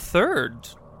a third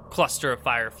cluster of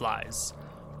fireflies,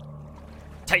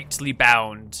 tightly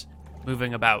bound,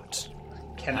 moving about.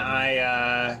 Can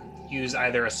I use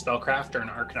either a spellcraft or an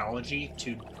arcanology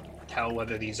to tell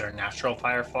whether these are natural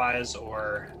fireflies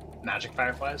or magic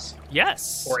fireflies?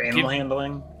 Yes. Or animal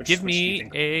handling? Give me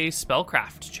a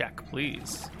spellcraft check,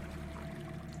 please.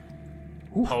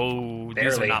 Ooh,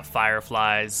 these are not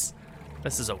fireflies.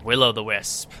 This is a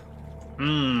will-o'-the-wisp.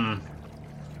 I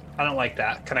don't like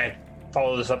that. Can I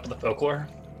follow this up with the folklore?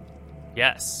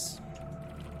 Yes.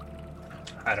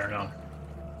 I don't know.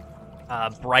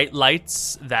 Bright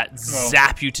lights that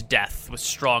zap you to death with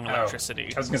strong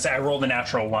electricity. I was going to say, I rolled a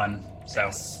natural 1, so...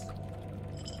 Yes.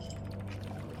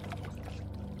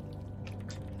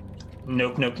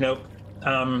 Nope.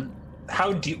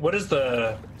 How deep... What is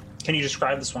the... Can you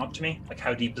describe the swamp to me? Like,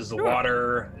 how deep is the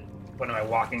water? What am I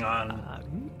walking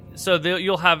on? So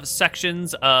you'll have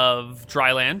sections of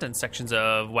dry land and sections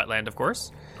of wetland, of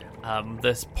course.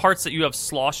 The parts that you have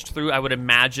sloshed through, I would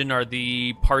imagine, are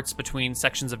the parts between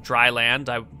sections of dry land.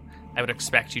 I would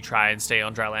expect you try and stay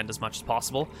on dry land as much as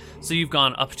possible. So you've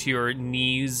gone up to your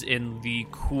knees in the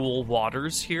cool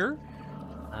waters here.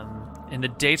 In the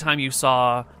daytime, you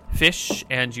saw fish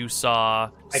and you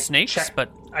saw snakes,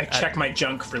 I check my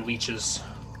junk for leeches.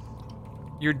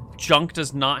 Your junk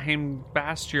does not hang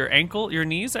past your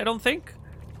knees, I don't think.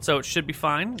 So it should be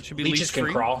fine. It should be leeches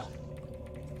leech-free. Can crawl.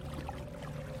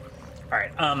 All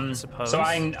right. So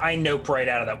I nope right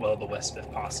out of that will-o'-the-wisp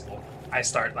if possible. I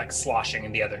start like sloshing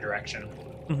in the other direction,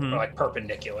 or like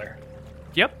perpendicular.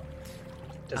 Yep.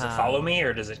 Does it follow me,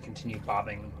 or does it continue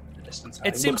bobbing the distance?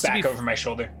 It seems look back over my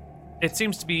shoulder. It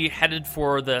seems to be headed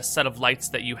for the set of lights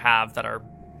that you have that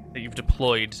you've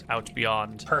deployed out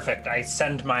beyond. Perfect. I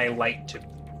send my light to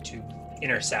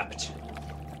intercept.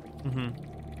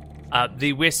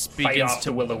 The wisp begins fight off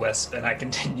the will-o'-wisp, and I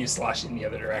continue sloshing the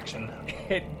other direction.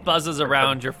 It buzzes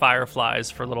around your fireflies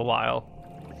for a little while.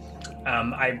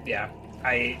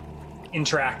 I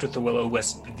interact with the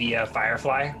will-o'-wisp via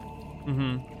firefly.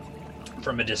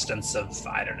 From a distance of,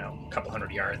 I don't know, a couple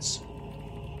hundred yards.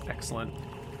 Excellent.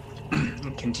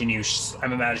 Continue.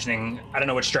 I'm imagining, I don't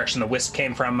know which direction the wisp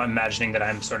came from. I'm imagining that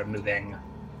I'm sort of moving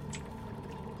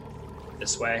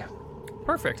this way.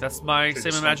 Perfect. That's my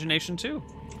same imagination too.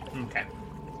 Okay.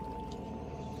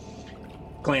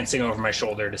 glancing over my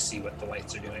shoulder to see what the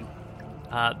lights are doing.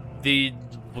 The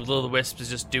will-o'-the-wisp is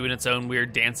just doing its own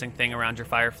weird dancing thing around your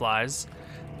fireflies,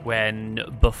 when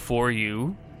before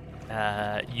you,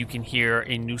 you can hear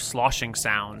a new sloshing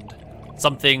sound.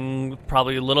 Something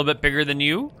probably a little bit bigger than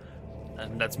you,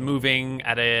 and that's moving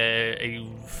at a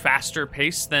faster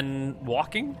pace than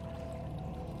walking.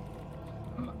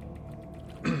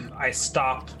 I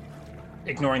stop,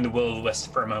 ignoring the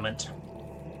will-o'-the-wisp for a moment,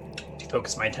 to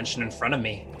focus my attention in front of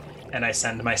me, and I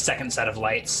send my second set of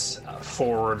lights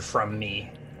forward from me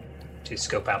to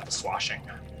scope out the sloshing.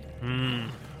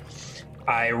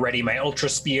 I ready my ultra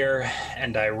spear,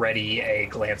 and I ready a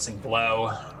glancing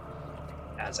blow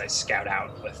as I scout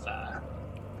out with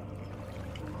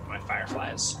my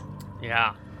fireflies.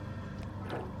 Yeah.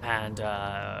 And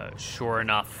sure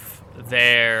enough,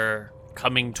 there,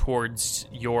 coming towards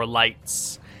your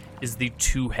lights, is the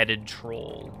two-headed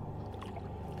troll.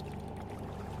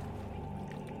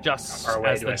 Just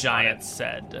as the giant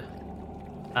said.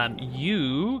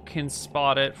 You can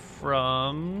spot it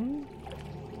from...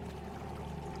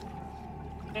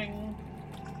 Ding.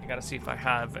 I gotta see if I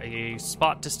have a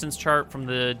spot distance chart from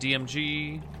the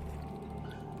DMG.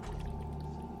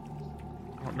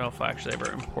 I don't know if I actually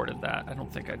ever imported that. I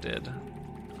don't think I did.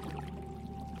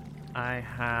 I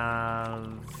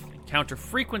have encounter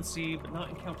frequency, but not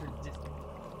encounter distance.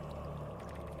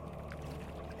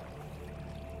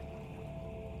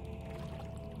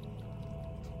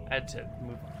 I had to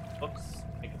move books,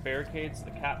 make a barricade so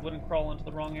the cat wouldn't crawl into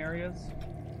the wrong areas.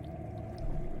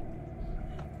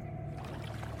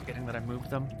 Forgetting that I moved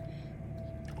them.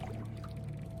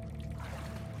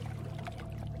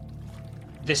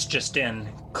 This just in,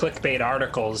 clickbait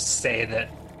articles say that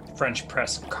French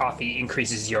press coffee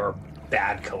increases your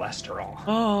bad cholesterol.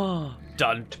 Oh,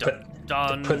 done.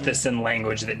 To put this in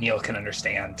language that Neil can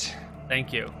understand.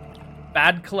 Thank you.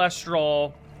 Bad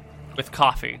cholesterol with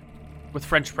coffee. With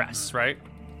French press, right?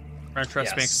 French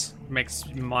press Yes. makes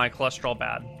my cholesterol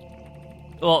bad.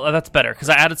 Well, that's better, because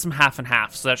I added some half and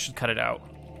half, so that should cut it out.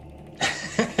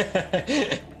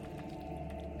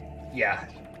 Yeah.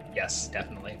 Yes,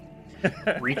 definitely.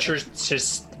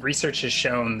 Research has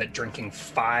shown that drinking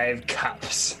 5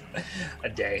 cups a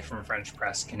day from French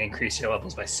press can increase your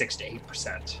levels by 6 to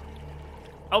 8%.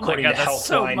 Oh my god, that's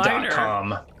so minor.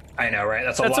 Healthline.com. I know, right?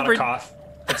 That's a lot of coffee.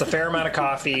 It's a fair amount of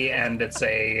coffee, and it's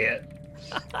a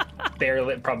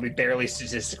barely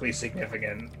statistically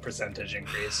significant percentage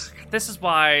increase. This is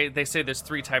why they say there's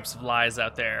 3 types of lies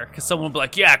out there, because someone will be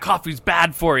like, yeah, coffee's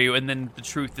bad for you, and then the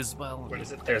truth is, well... What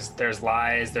is it? There's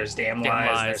lies, there's damn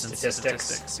lies, there's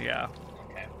statistics. Yeah.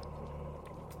 Okay.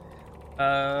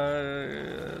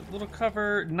 Little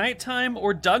cover, nighttime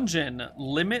or dungeon,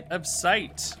 limit of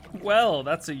sight. Well,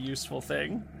 that's a useful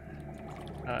thing.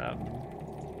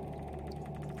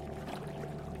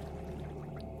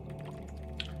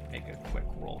 Make a quick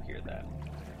roll here then.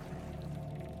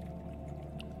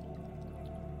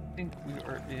 I think we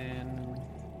are in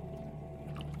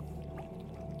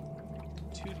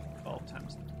 2d12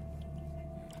 times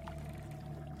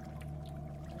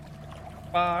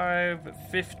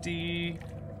 550.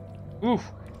 Ooh,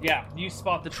 yeah, you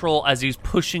spot the troll as he's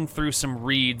pushing through some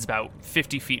reeds about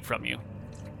 50 feet from you.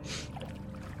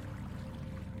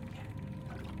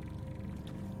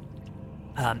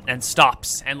 And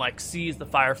stops and sees the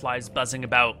fireflies buzzing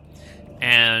about,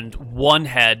 and one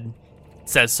head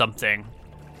says something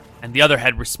and the other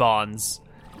head responds,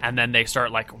 and then they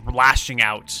start lashing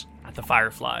out at the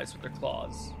fireflies with their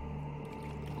claws.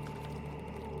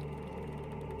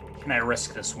 Can I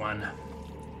risk this one?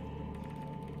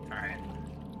 Alright.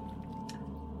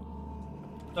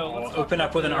 So I'll open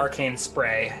up with an arcane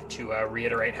spray to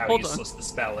reiterate how useless the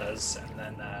spell is, and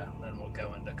then we'll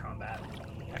go into combat.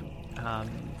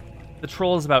 The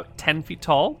troll is about 10 feet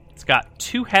tall. It's got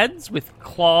 2 heads with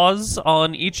claws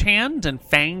on each hand and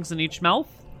fangs in each mouth.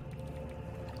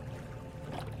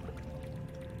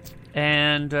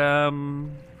 And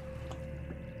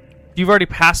you've already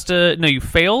passed you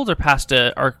failed or passed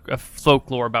a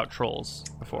folklore about trolls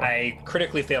before? I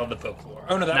critically failed the folklore.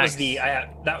 Oh no, that was the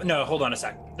no. Hold on a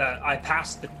sec. I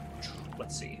passed the.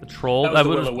 Let's see. The troll. That was the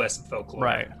will-o'-wisp folklore.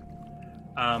 Right.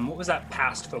 What was that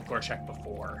past folklore check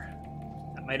before?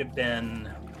 That might have been.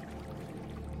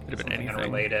 Could have been anything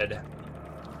unrelated.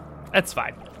 That's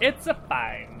fine. It's a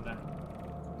fine.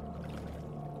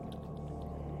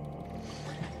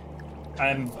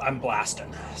 I'm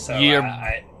blasting. So you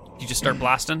just start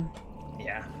blasting?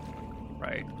 Yeah.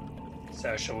 Right.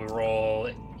 So shall we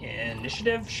roll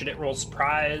initiative? Should it roll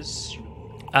surprise?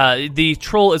 The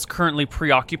troll is currently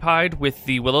preoccupied with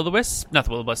the will-o'-the-wisp. Not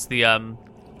the will-o'-the-wisp, the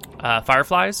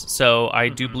fireflies, so I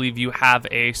do believe you have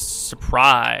a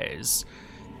surprise.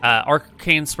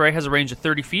 Arcane Spray has a range of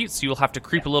 30 feet, so you'll have to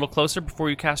creep a little closer before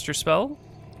you cast your spell,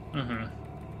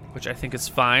 which I think is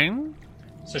fine.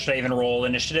 So should I even roll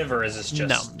initiative, or is this just...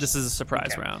 No, this is a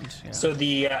surprise round. Yeah. So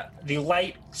the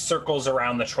light circles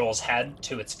around the troll's head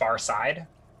to its far side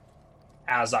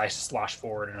as I slosh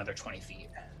forward another 20 feet.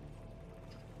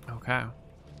 Okay.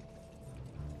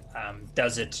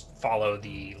 Does it follow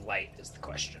the light is the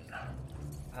question.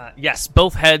 Yes,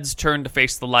 both heads turn to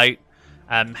face the light.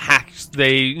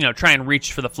 They try and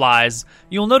reach for the flies.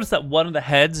 You'll notice that one of the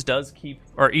heads does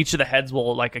each of the heads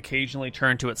will like occasionally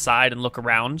turn to its side and look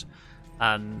around.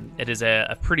 It is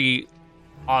a pretty,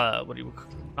 not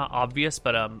obvious,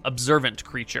 but observant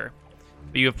creature.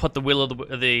 But you have put the wheel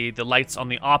of the lights on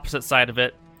the opposite side of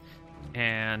it,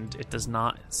 and it does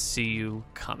not see you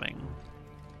coming.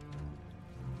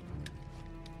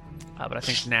 But I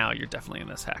think now you're definitely in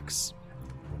this hex.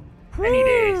 I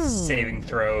need a saving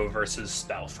throw versus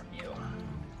spell from you.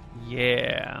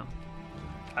 Yeah.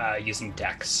 Using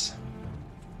Dex.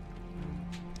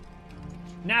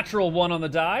 Natural 1 on the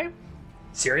die.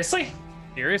 Seriously?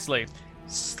 Seriously.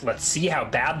 Let's see how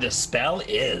bad this spell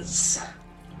is.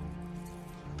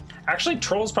 Actually,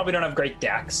 trolls probably don't have great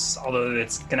Dex, although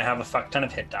it's going to have a fuck ton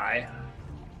of hit die.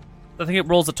 I think it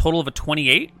rolls a total of a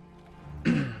 28.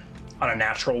 On a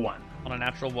natural 1. On a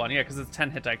natural 1, yeah, because it's a 10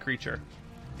 hit die creature.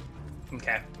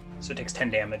 Okay, so it takes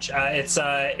 10 damage.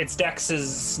 Its Dex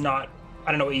is not...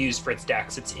 I don't know what you use for its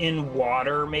Dex. It's in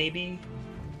water, maybe?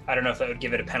 I don't know if that would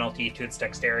give it a penalty to its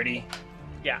dexterity.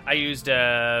 Yeah, I used,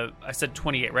 I said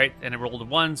 28, right? And it rolled a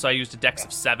 1, so I used a Dex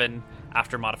of 7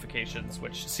 after modifications,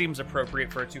 which seems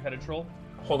appropriate for a 2-headed troll.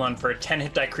 Hold on, for a 10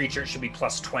 hit die creature, it should be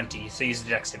plus 20, so use the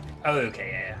Dex of... Oh, okay,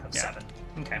 yeah, of 7.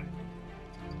 Okay.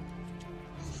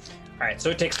 Alright,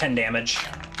 so it takes 10 damage. 6,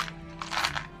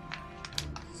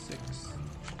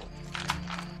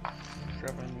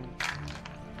 7,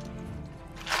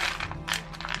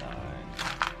 9,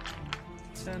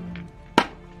 10.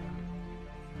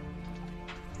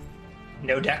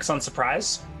 No Dex on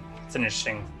surprise. It's an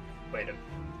interesting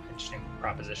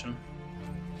proposition.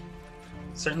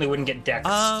 Certainly wouldn't get Dex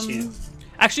to...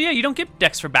 Actually, yeah, you don't get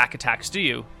Dex for back attacks, do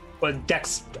you? Well,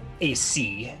 Dex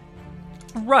AC.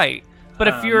 Right. But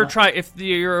if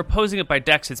you're opposing it by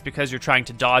Dex, it's because you're trying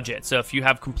to dodge it. So if you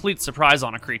have complete surprise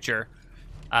on a creature,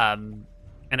 and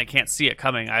it can't see it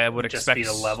coming, I would expect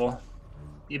just be the level.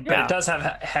 But it does have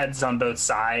heads on both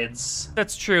sides.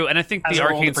 That's true, and I think the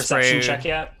arcane arcane perception spray... check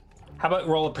yet? How about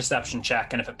roll a perception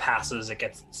check, and if it passes, it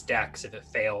gets its Dex. If it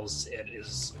fails, it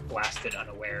is blasted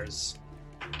unawares.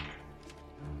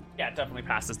 Yeah, it definitely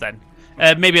passes then.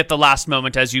 Maybe at the last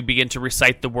moment, as you begin to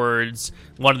recite the words,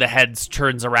 one of the heads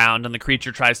turns around and the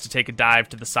creature tries to take a dive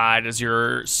to the side as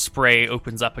your spray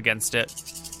opens up against it.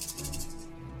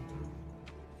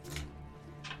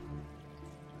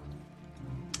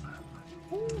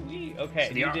 Ooh-wee. Okay.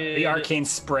 So the arcane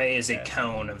spray is a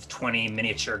cone of 20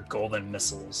 miniature golden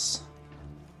missiles.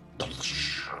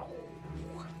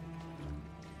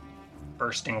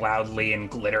 Bursting loudly and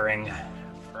glittering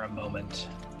for a moment.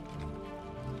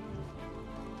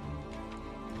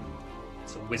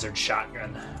 It's a wizard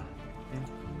shotgun.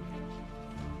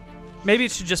 Maybe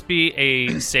it should just be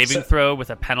a saving throw with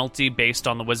a penalty based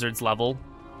on the wizard's level.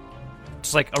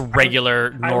 Just like a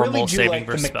regular, normal saving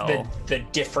versus spell. The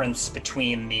difference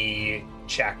between the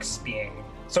checks being...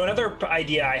 So another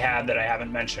idea I had that I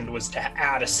haven't mentioned was to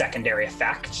add a secondary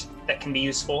effect that can be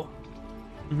useful.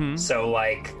 Mm-hmm. So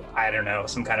like, I don't know,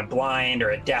 some kind of blind or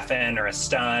a deafen or a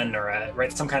stun or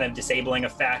some kind of disabling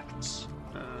effect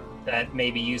that may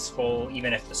be useful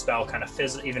even if the spell kind of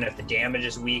even if the damage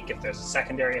is weak, if there's a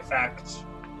secondary effect.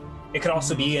 It could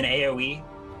also be an AoE,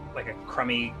 like a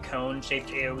crummy cone-shaped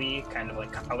AoE, kind of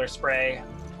like color spray.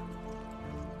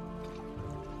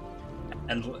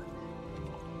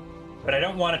 But I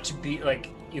don't want it to be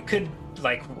like, you could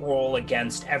like roll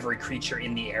against every creature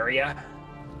in the area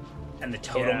and the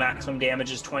total maximum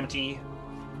damage is 20,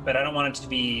 but I don't want it to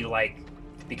be like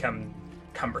to become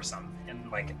cumbersome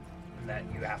and like that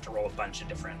you have to roll a bunch of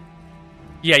different...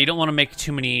 Yeah, you don't want to make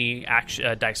too many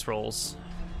dice rolls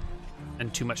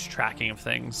and too much tracking of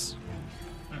things.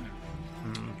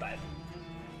 But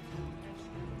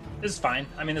this is fine.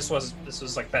 I mean, this was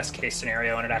like best case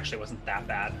scenario, and it actually wasn't that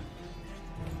bad.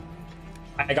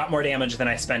 I got more damage than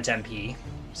I spent MP,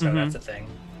 so that's a thing.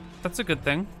 That's a good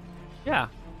thing. Yeah.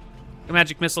 A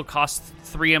magic missile costs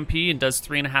 3 MP and does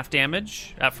 3.5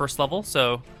 damage at first level,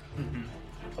 so...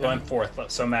 Although I'm 4th level,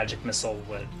 so magic missile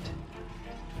would...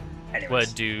 Anyways.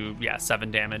 Would do,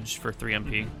 7 damage for 3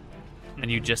 MP.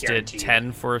 And you just did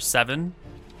 10 for 7?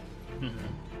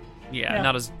 Yeah,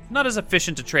 not as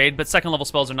efficient to trade, but second level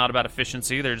spells are not about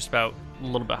efficiency. They're just about a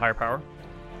little bit higher power.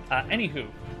 Anywho,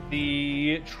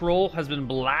 the troll has been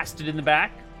blasted in the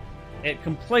back. It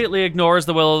completely ignores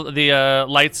the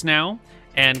lights now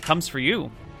and comes for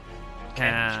you. Okay,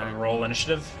 shall we roll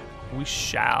initiative? We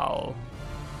shall.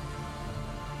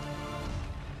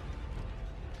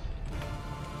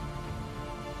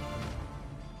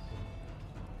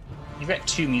 You've got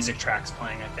 2 music tracks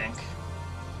playing, I think.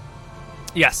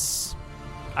 Yes.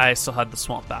 I still had the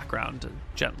swamp background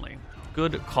gently.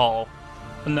 Good call.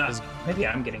 No, maybe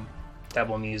I'm getting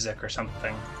double music or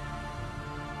something.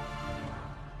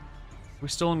 We're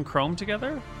still in Chrome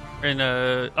together?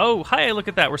 Oh, hi, look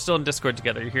at that. We're still in Discord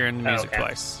together. You're hearing the music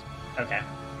twice. Okay.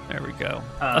 There we go.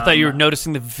 I thought you were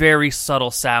noticing the very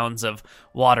subtle sounds of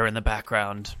water in the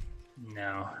background.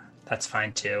 No, that's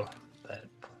fine too. But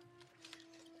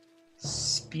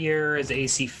Spear is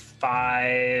AC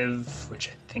 5, which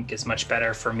I think is much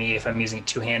better for me if I'm using it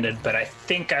two-handed, but I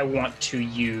think I want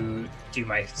to do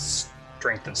my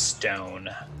Strength of Stone.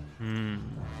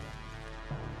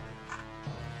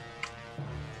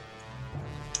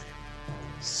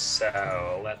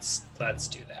 So let's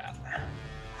do that.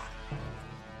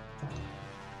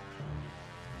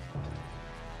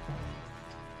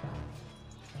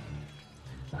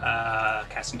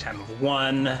 Casting time of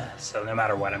 1, so no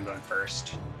matter what, I'm going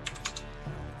first.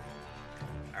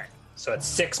 All right, so at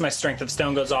 6, my Strength of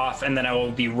Stone goes off, and then I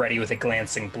will be ready with a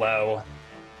glancing blow.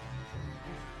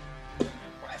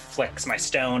 I flicks my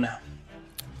stone.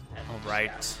 All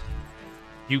right.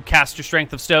 You cast your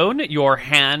Strength of Stone. Your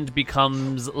hand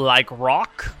becomes like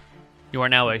rock. You are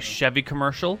now a Chevy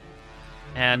commercial,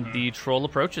 and the troll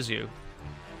approaches you.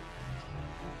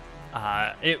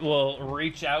 It will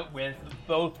reach out with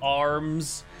both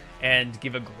arms and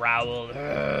give a growl.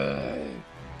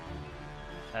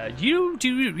 You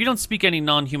don't speak any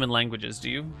non-human languages, do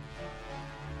you?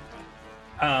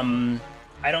 I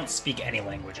don't speak any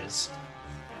languages.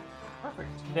 Perfect.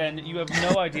 Then you have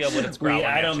no idea what it's growling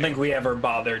I at don't you. think we ever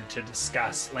bothered to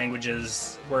discuss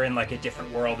languages. We're in like a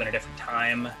different world and a different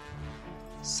time.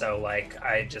 So like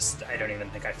I don't even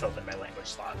think I filled in my language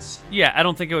slots. Yeah, I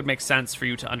don't think it would make sense for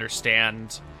you to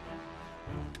understand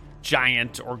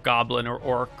giant or goblin or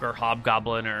orc or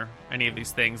hobgoblin or any of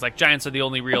these things. Like giants are the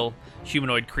only real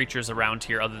humanoid creatures around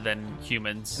here other than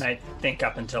humans. And I think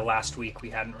up until last week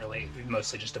we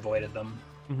mostly just avoided them.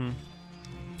 Mm-hmm.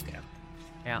 Okay.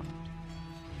 Yeah.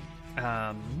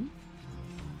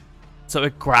 So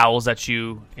it growls at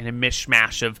you in a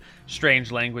mishmash of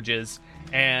strange languages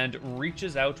and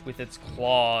reaches out with its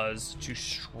claws to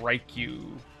strike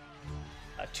you.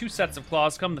 2 sets of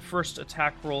claws come. The first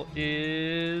attack roll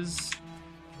is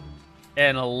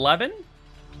an 11.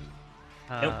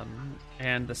 Nope.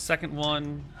 And the second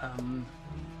one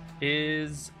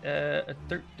is a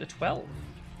 12.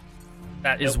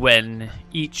 That is when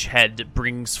each head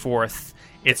brings forth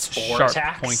its 4 sharp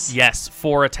attacks? point. Yes,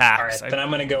 4 attacks. All right, then I'm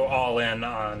going to go all in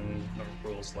on the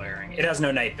rules layering. It has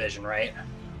no night vision, right?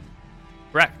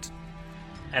 Correct.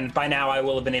 And by now I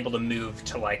will have been able to move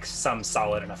to like some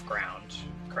solid enough ground,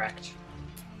 correct?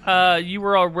 You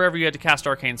were wherever you had to cast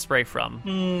Arcane Spray from.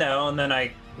 No, and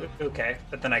then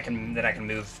but then I can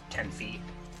move 10 feet,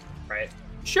 right?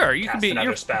 Sure, you Cast can be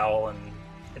another spell, and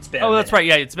it's been. Oh, that's right.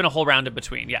 Yeah, it's been a whole round in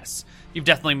between. Yes, you've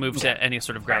definitely moved to any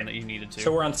sort of ground that you needed to.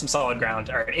 So we're on some solid ground.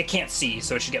 All right, it can't see,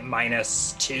 so it should get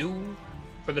 -2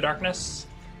 for the darkness.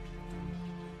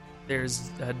 There's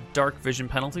a dark vision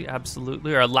penalty,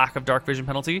 absolutely, or a lack of dark vision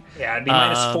penalty. Yeah, it'd be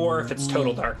 -4 if it's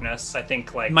total darkness. I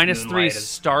think like -3 is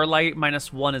starlight,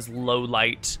 -1 is low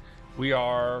light. We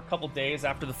are a couple days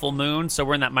after the full moon, so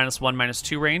we're in that -1,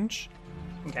 -2 range.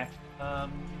 Okay.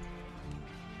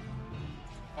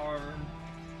 Are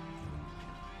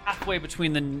halfway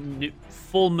between the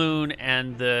full moon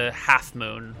and the half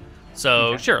moon.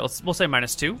 So sure, we'll say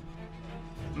 -2.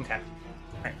 Okay.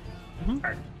 All right. All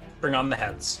right. Bring on the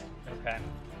heads. Okay.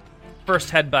 First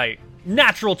head bite.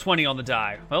 Natural 20 on the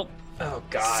die. Well, oh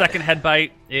god. Second head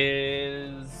bite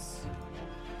is...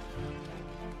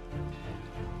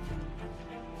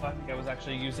 I think I was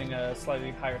actually using a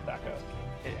slightly higher THAC0.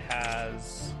 It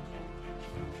has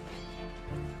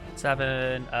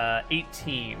 7,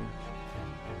 18.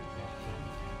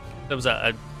 There was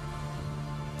a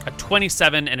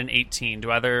 27 and an 18.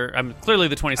 Clearly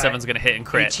the 27 is going to hit and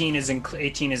crit. 18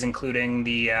 is including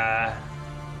the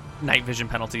night vision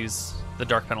penalties, the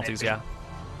dark penalties, yeah.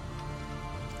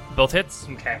 Both hits?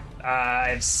 Okay. I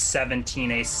have 17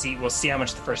 AC. We'll see how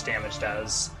much the first damage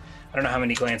does. I don't know how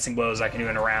many glancing blows I can do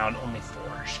in a round. Only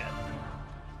 4. Shit.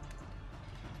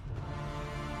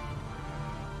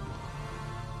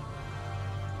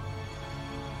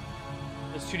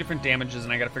 There's 2 different damages,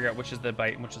 and I got to figure out which is the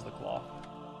bite and which is the claw.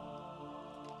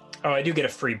 Oh, I do get a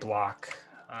free block.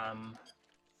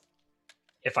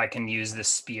 If I can use the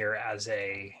spear as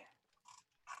a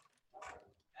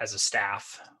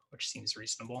staff, which seems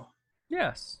reasonable.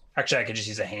 Yes. Actually, I could just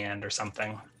use a hand or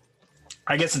something.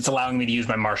 I guess it's allowing me to use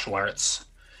my martial arts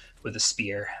with a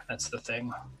spear. That's the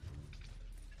thing.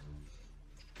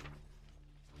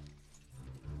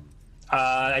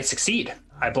 I succeed.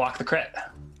 I block the crit.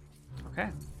 Okay.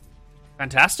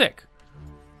 Fantastic.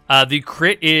 The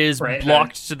crit is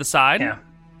blocked to the side. Yeah.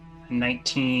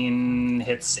 19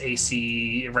 hits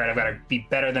AC. Right, I've got to be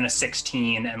better than a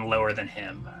 16 and lower than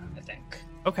him, I think.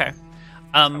 Okay.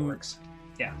 That works.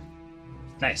 Yeah.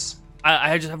 Nice.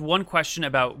 I just have one question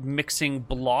about mixing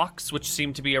blocks, which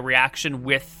seem to be a reaction,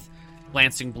 with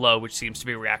glancing blow, which seems to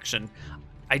be a reaction.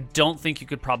 I don't think you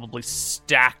could probably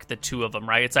stack the 2 of them,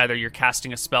 right? It's either you're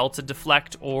casting a spell to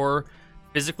deflect or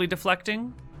physically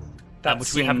deflecting,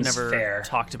 which we have never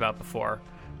talked about before.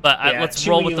 But let's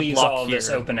roll with the block all here. This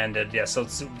open-ended. Yeah, so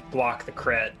let's block the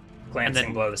crit,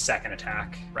 glancing blow the second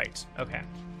attack. Right. Okay.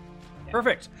 Yeah.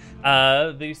 Perfect.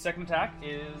 The second attack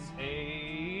is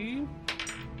a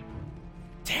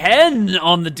 10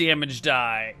 on the damage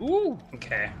die. Ooh.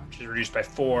 Okay, which is reduced by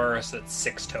 4, so that's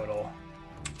 6 total.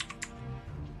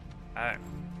 All right.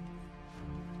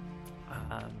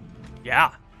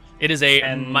 Yeah. It is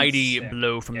a mighty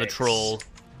blow from the troll.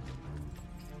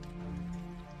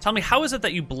 Tell me, how is it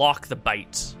that you block the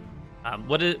bite?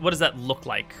 What does that look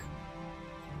like?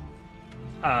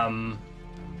 I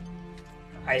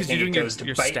think it goes to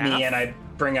bite staff? me, and I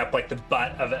bring up like the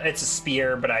butt of it. It's a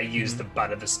spear, but I use the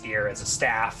butt of the spear as a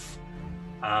staff.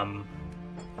 I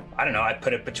don't know. I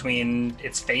put it between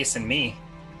its face and me.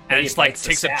 And it just like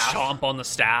takes a chomp on the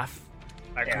staff,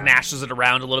 gnashes it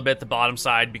around a little bit. The bottom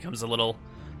side becomes a little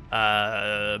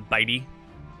bitey.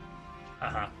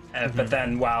 But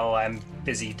then while I'm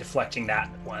busy deflecting that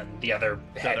one, the other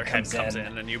head comes in,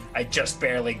 and I just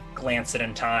barely glance it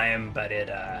in time, but it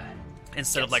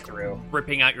instead of like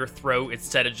ripping out your throat,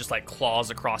 instead it just like claws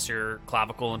across your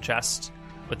clavicle and chest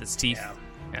with its teeth.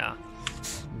 Yeah.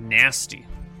 Nasty.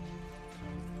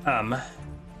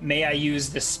 May I use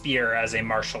the spear as a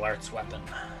martial arts weapon?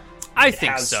 I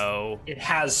think so. It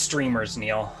has streamers,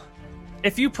 Neil.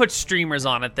 If you put streamers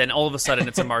on it, then all of a sudden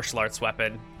it's a martial arts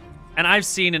weapon. And I've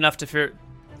seen enough Toshiro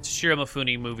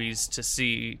Mifune movies to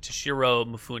see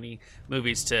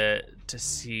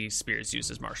spears used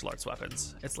as martial arts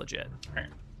weapons. It's legit. Right.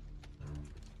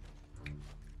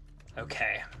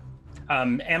 Okay.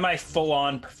 Am I full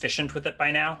on proficient with it by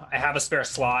now? I have a spare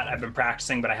slot. I've been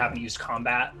practicing, but I haven't used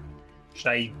combat. Should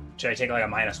I take like a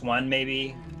 -1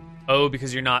 maybe? Oh,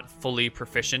 because you're not fully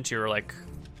proficient. You're like.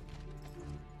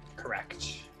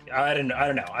 Correct. I don't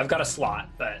know. I've got a slot,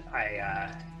 but I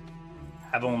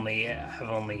have only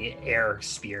air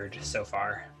speared so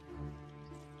far.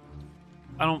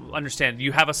 I don't understand.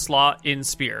 You have a slot in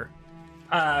spear.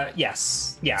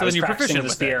 Yes. Yeah. So I was then you're practicing proficient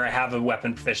with the spear. I have a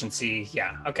weapon proficiency.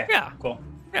 Yeah. Okay. Yeah. Cool.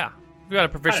 Yeah. You got a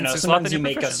proficiency I don't know. slot.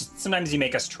 Sometimes you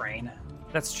make us train.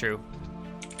 That's true.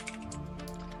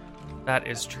 That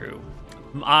is true.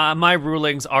 My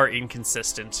rulings are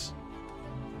inconsistent.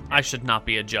 I should not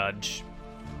be a judge.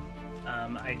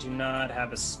 I do not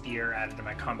have a spear added to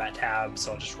my combat tab,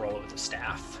 so I'll just roll it with a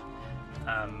staff.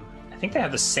 I think they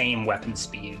have the same weapon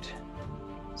speed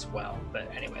as well, but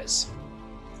anyways.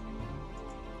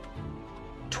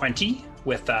 20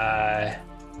 with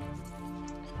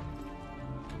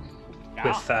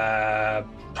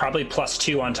probably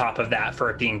 +2 on top of that for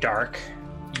it being dark.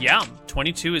 Yeah,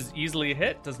 22 is easily a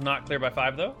hit. Does not clear by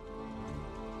 5 though.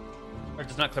 Or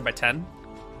does not clear by 10.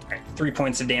 All right, 3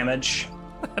 points of damage.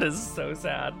 That is so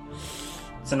sad.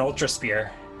 It's an ultra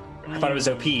spear. I thought it was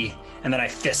OP, and then I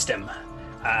fist him.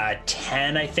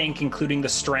 10, I think, including the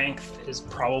strength, is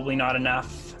probably not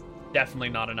enough. Definitely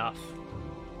not enough.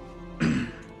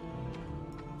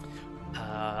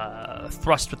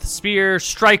 Thrust with the spear,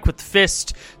 strike with the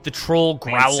fist. The troll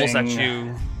growls at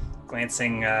you.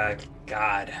 Glancing,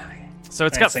 God. So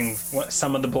it's glancing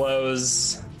some of the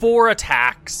blows. 4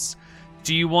 attacks.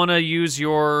 Do you want to use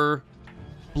your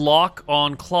block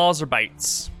on claws or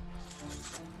bites?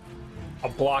 I'll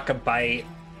block a bite.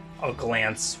 I'll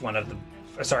glance one of the.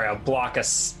 Sorry, I'll block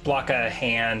a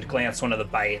hand, glance one of the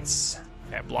bites.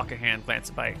 Okay, block a hand, glance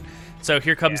a bite. So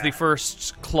here comes the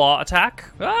first claw attack.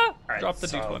 Ah! Right, drop the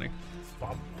d20.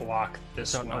 I'll block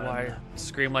this one. Don't know why I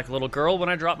scream like a little girl when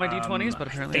I drop my d20s, but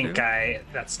apparently I think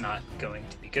that's not going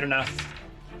to be good enough.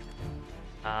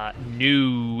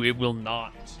 No, it will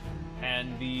not.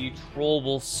 And the troll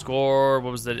will score,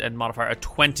 what was the end modifier? A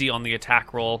 20 on the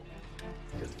attack roll.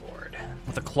 Good lord.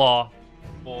 With a claw.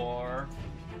 for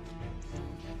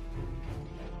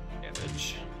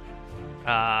damage.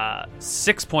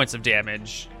 6 points of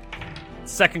damage.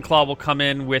 Second claw will come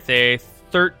in with a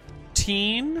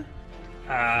 13.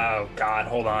 Oh, God.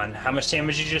 Hold on. How much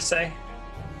damage did you just say?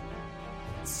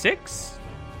 6?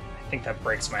 I think that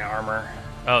breaks my armor.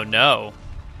 Oh, no.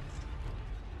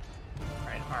 All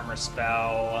right, armor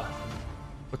spell.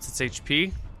 What's its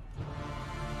HP?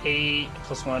 8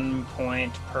 plus 1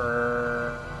 point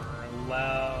per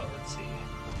level. Let's see.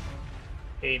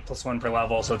 8 plus 1 per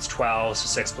level, so it's 12. So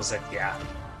 6 plus 6, yeah.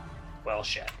 Well,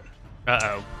 shit.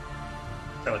 Uh-oh.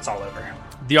 So it's all over.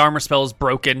 The armor spell is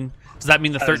broken. Does that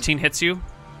mean the 13 hits you?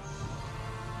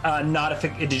 Not if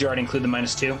it, did you already include the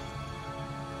 -2?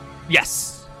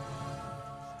 Yes.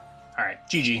 All right,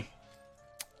 GG.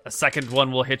 A second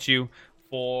one will hit you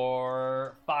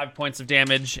for 5 points of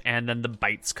damage, and then the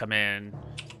bites come in.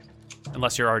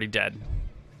 Unless you're already dead.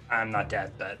 I'm not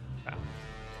dead, but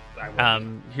I will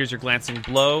be. Here's your glancing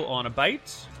blow on a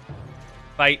bite.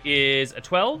 Bite is a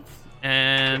 12,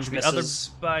 and the other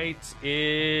bite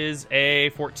is a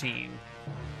 14,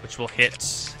 which will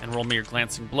hit. And roll me your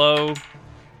glancing blow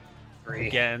 3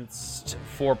 against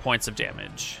 4 points of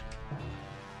damage.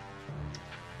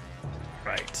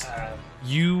 Right.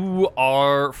 You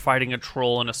are fighting a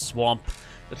troll in a swamp.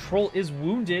 The troll is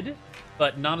wounded,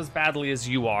 but not as badly as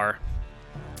you are.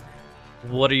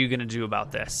 What are you going to do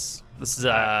about this? This is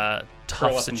a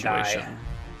tough situation.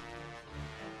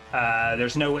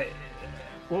 There's no way.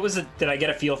 What was it? Did I get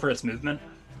a feel for its movement?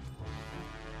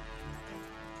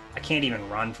 I can't even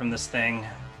run from this thing.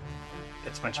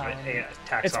 It's much of an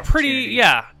attack. It's pretty,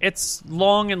 yeah. It's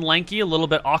long and lanky, a little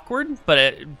bit awkward, but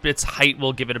its height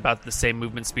will give it about the same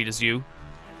movement speed as you.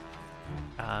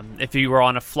 If you were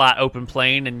on a flat open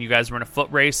plain and you guys were in a foot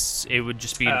race, it would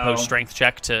just be an opposed strength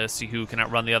check to see who can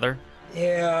outrun the other.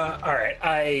 Yeah, alright.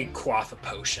 I quaff a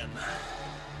potion.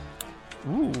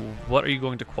 Ooh, what are you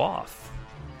going to quaff?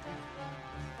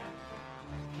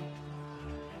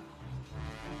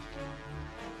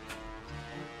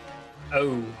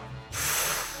 Oh.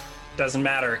 Doesn't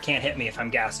matter. It can't hit me if I'm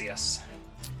gaseous.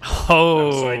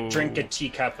 Oh. So I drink a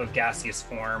teacup of gaseous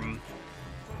form.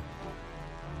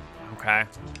 Okay.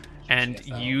 And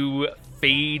you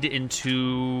fade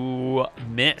into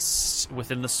mist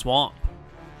within the swamp.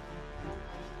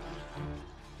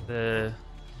 The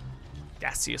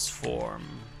gaseous form.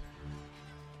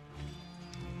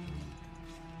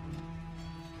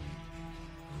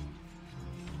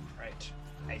 Right.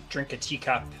 I drink a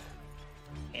teacup,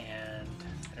 and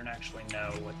I don't actually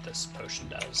know what this potion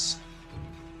does.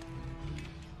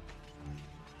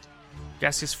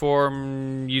 Gaseous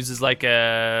form uses like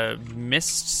a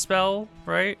mist spell,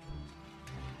 right?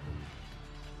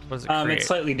 What does it create? It's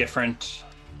slightly different.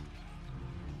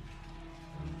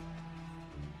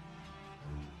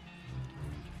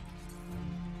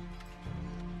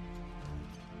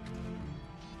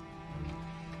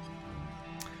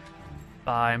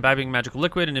 By imbibing magical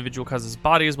liquid, an individual causes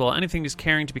bodies while anything is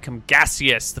carrying to become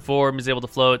gaseous. The form is able to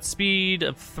flow at speed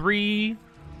of 3.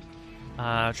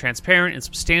 Transparent,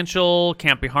 insubstantial,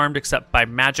 can't be harmed except by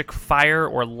magic, fire,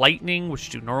 or lightning,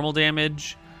 which do normal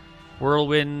damage.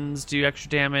 Whirlwinds do extra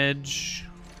damage.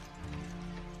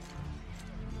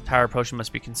 Tower potion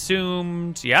must be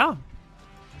consumed. Yeah.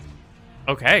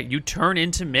 Okay, you turn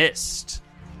into mist.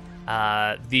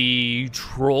 The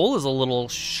troll is a little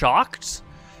shocked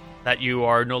that you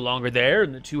are no longer there,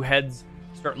 and the two heads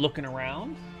start looking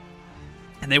around.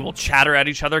 And they will chatter at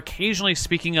each other, occasionally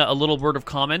speaking a little word of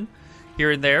common here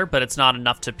and there, but it's not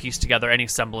enough to piece together any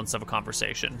semblance of a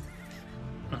conversation.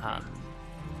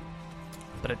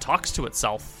 But it talks to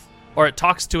itself. Or it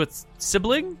talks to its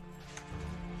sibling?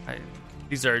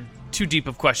 These are too deep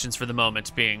of questions for the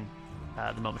moment, being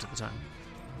the moment of the time.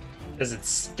 Does it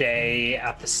stay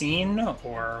at the scene,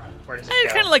 or where does it It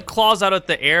go? kind of like claws out at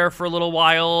the air for a little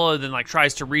while, and then like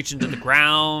tries to reach into the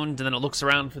ground, and then it looks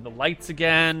around for the lights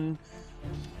again.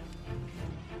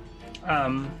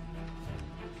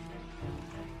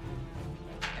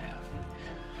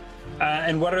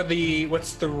 And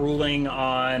what's the ruling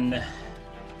on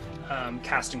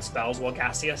casting spells while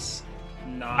gaseous?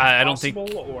 Not I don't think,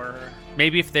 or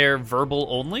maybe if they're verbal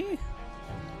only,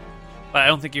 but I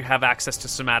don't think you have access to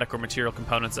somatic or material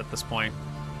components at this point.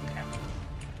 okay.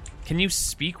 Can you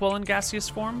speak while in gaseous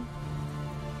form?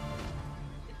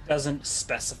 It doesn't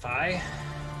specify.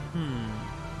 Yeah,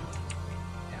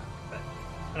 but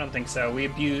I don't think so. We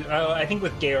abuse. Oh, I think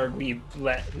with Georg we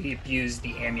abuse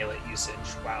the amulet usage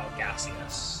while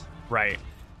gaseous. Right.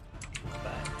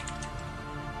 But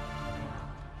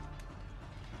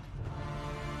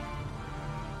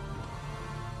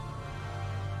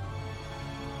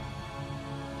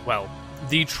Well,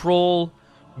 the troll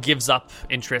gives up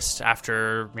interest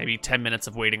after maybe 10 minutes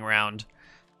of waiting around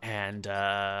and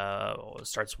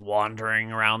starts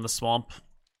wandering around the swamp.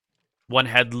 One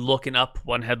head looking up,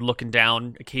 one head looking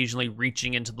down, occasionally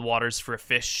reaching into the waters for a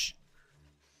fish.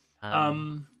 All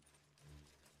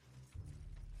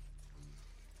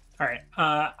right.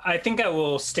 I think I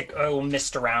will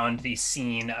mist around the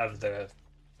scene of the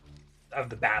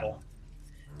battle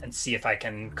and see if I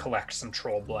can collect some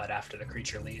troll blood after the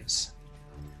creature leaves.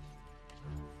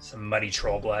 Some muddy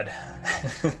troll blood.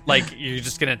 Like, you're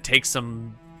just going to take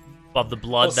some of the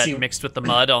blood mixed with the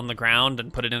mud on the ground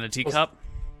and put it in a teacup?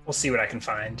 We'll see what I can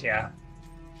find, yeah.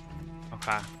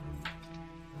 Okay.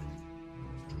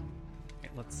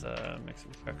 Let's make some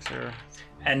checks here.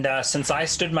 And since I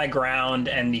stood my ground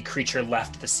and the creature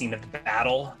left the scene of the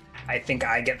battle, I think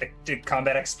I get the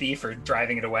combat XP for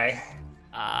driving it away.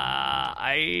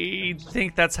 I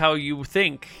think that's how you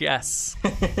think, yes.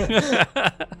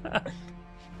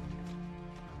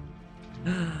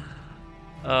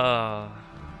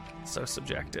 So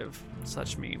subjective.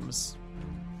 Such memes.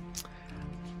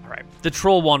 Alright. The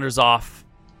troll wanders off.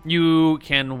 You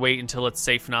can wait until it's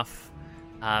safe enough.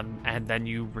 And then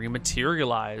you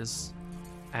rematerialize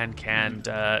and can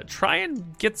try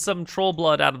and get some troll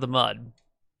blood out of the mud,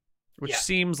 which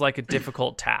seems like a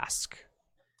difficult task.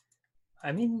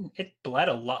 I mean, it bled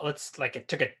a lot. It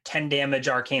took a 10 damage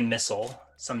arcane missile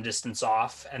some distance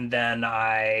off, and then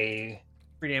 3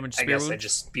 damage spear I guess wound? I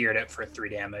just speared it for 3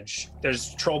 damage.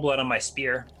 There's troll blood on my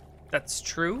spear. That's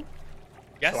true.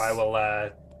 Yes. So I will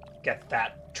get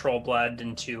that troll blood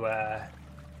into...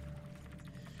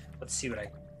 let's see what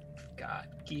I got.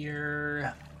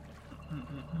 Gear...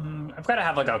 I've got to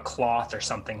have like a cloth or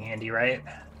something handy, right?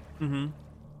 Mm-hmm.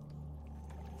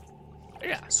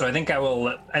 Yeah. So I think I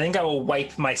will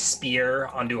wipe my spear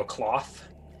onto a cloth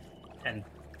and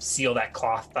seal that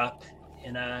cloth up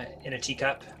in a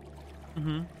teacup.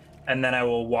 Mm-hmm. And then I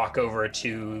will walk over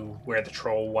to where the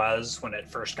troll was when it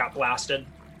first got blasted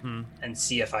and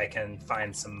see if I can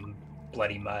find some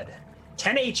bloody mud.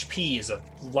 10 HP is a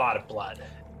lot of blood.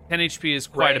 10 HP is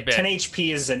quite a bit. 10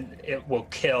 HP it will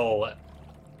kill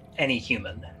any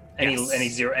human,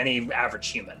 any average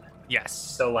human. Yes.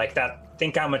 So like that,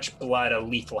 think how much blood a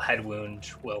lethal head wound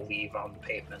will leave on the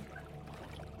pavement.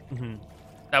 Mm-hmm.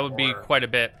 That would be quite a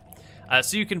bit.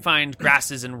 So you can find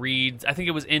grasses and reeds. I think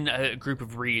it was in a group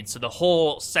of reeds. So the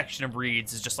whole section of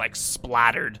reeds is just like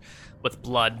splattered with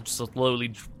blood,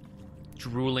 slowly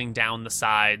drooling down the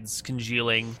sides,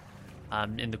 congealing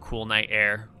in the cool night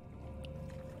air.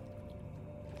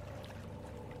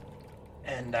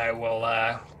 And I will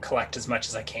collect as much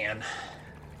as I can,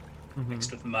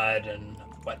 mixed with mud and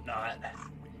whatnot.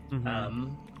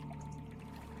 Mm-hmm.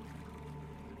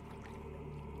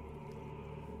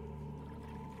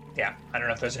 Yeah, I don't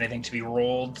know if there's anything to be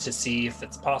rolled to see if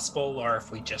it's possible, or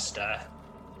if we just I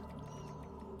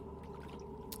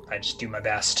just do my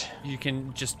best. You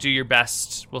can just do your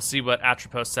best. We'll see what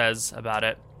Atropos says about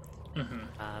it.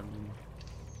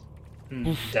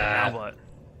 Now what?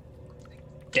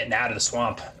 Getting out of the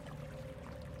swamp.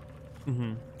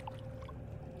 Mm-hmm.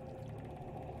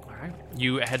 All right.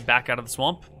 You head back out of the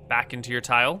swamp, back into your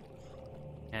tile,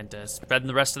 and spend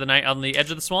the rest of the night on the edge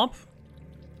of the swamp?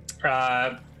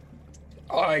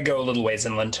 I go a little ways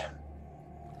inland.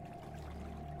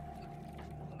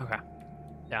 Okay.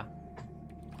 Yeah.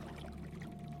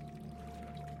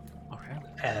 Okay.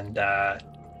 And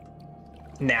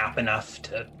nap enough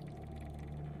to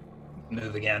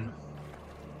move again.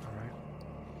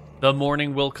 The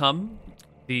morning will come.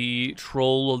 The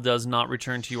troll does not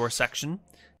return to your section.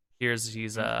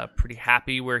 He's pretty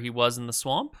happy where he was in the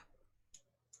swamp.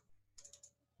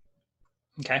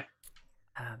 Okay.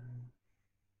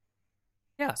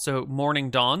 Yeah, so morning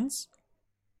dawns.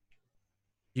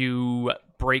 You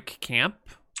break camp,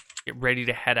 get ready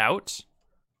to head out.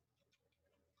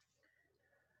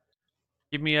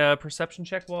 Give me a perception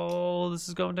check while this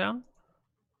is going down.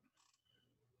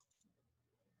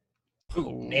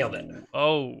 Ooh, nailed it.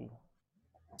 Oh,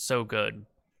 so good.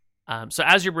 So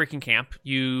as you're breaking camp,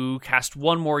 you cast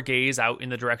one more gaze out in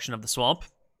the direction of the swamp,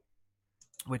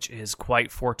 which is quite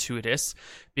fortuitous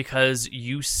because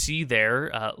you see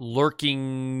there,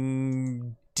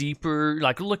 lurking deeper,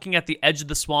 like looking at the edge of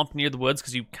the swamp near the woods,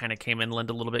 because you kind of came inland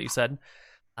a little bit, you said,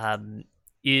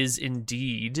 is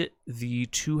indeed the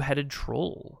two-headed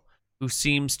troll, who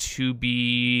seems to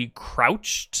be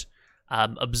crouched,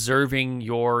 observing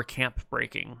your camp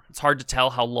breaking. It's hard to tell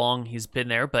how long he's been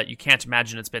there, but you can't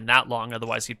imagine it's been that long.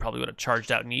 Otherwise, he probably would have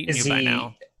charged out and eaten you by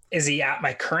now. Is he at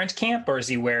my current camp, or is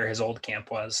he where his old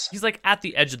camp was? He's like at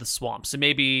the edge of the swamp, so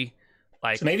maybe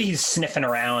Like, so maybe he's sniffing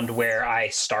around where I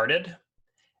started,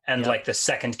 and like the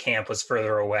second camp was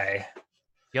further away.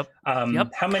 Yep.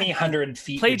 How many hundred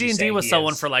feet? Play D&D with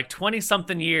someone for like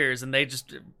 20-something years, and they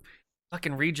just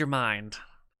fucking read your mind.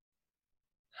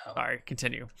 Oh. Sorry,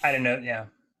 continue. I don't know. Yeah.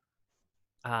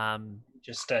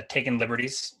 Just taking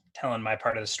liberties, telling my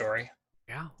part of the story.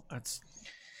 Yeah, that's.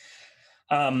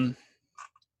 How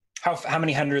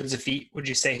many hundreds of feet would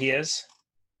you say he is?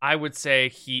 I would say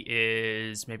he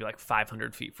is maybe like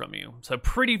 500 feet from you. So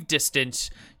pretty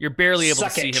distant. You're barely able to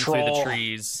see him through the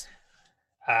trees.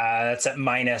 That's at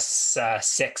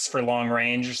 -6 for long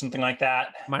range or something like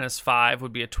that. -5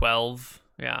 would be a 12.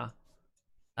 Yeah.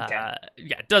 Okay.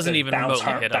 Yeah, it doesn't even remotely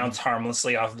hit him. Bounce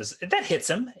harmlessly off of his... That hits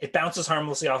him. It bounces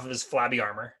harmlessly off of his flabby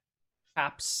armor.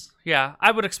 Perhaps. Yeah,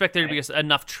 I would expect there to be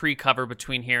enough tree cover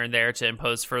between here and there to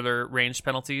impose further ranged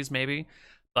penalties, maybe.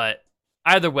 But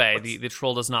either way, the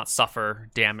troll does not suffer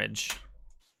damage.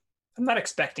 I'm not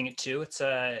expecting it to. It's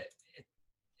the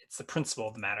principle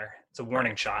of the matter. It's a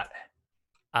warning shot.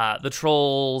 The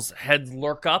troll's head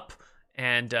lurk up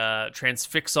and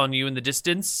transfix on you in the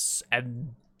distance,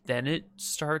 and then it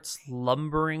starts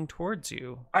lumbering towards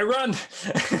you. I run!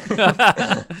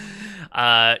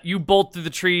 You bolt through the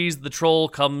trees. The troll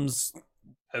comes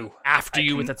after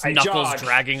you with its knuckles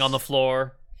dragging on the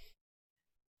floor.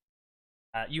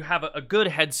 You have a good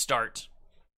head start.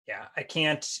 Yeah, I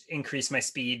can't increase my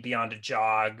speed beyond a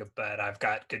jog, but I've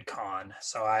got good con.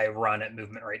 So I run at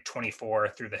movement rate 24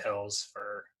 through the hills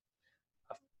for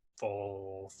a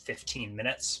full 15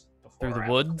 minutes. Through the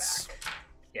woods?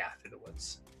 Yeah, through the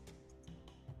woods.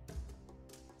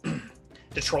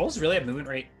 Do trolls really have movement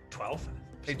rate 12?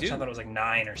 They do. I thought it was like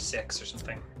 9 or 6 or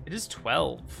something. It is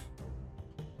 12.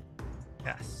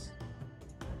 Yes.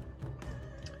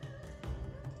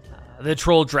 The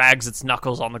troll drags its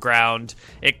knuckles on the ground.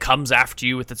 It comes after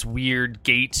you with its weird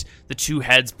gait, the two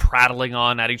heads prattling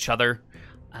on at each other.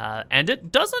 And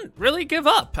it doesn't really give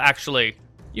up, actually.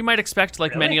 You might expect,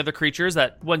 like many other creatures,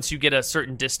 that once you get a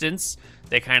certain distance,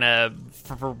 they kind of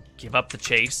give up the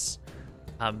chase.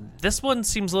 This one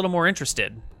seems a little more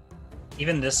interested.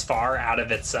 Even this far out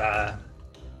of its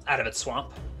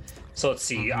swamp. So let's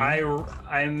see. Mm-hmm.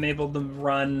 I'm able to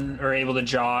run or able to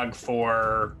jog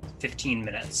for 15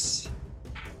 minutes.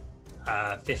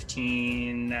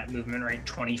 15 at movement rate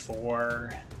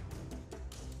 24.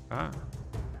 How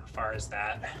far is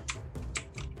that?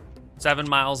 7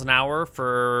 miles an hour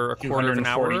for a quarter of an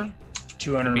hour.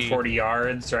 240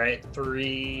 yards, right?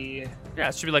 3. Yeah,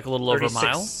 it should be like a little over a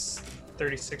mile.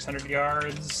 3,600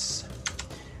 yards.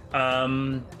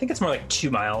 I think it's more like 2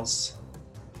 miles.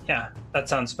 Yeah, that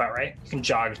sounds about right. You can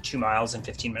jog 2 miles in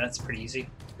 15 minutes. Pretty easy.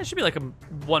 It should be like a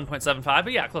 1.75,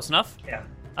 but yeah, close enough. Yeah.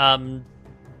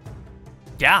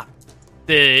 Yeah.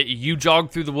 You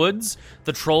jog through the woods.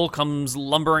 The troll comes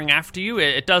lumbering after you.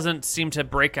 It doesn't seem to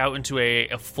break out into a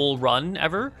full run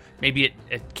ever. Maybe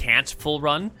it can't full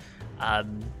run.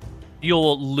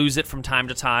 You'll lose it from time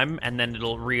to time, and then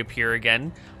it'll reappear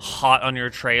again, hot on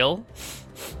your trail,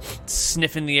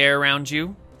 sniffing the air around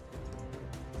you.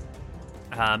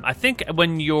 I think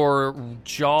when your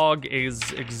jog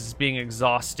is being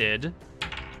exhausted,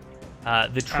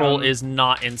 the troll is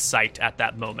not in sight at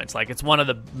that moment. Like, it's one of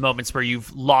the moments where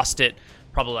you've lost it.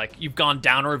 Probably like you've gone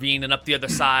down a ravine and up the other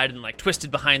side and like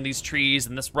twisted behind these trees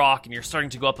and this rock, and you're starting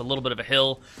to go up a little bit of a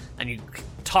hill, and you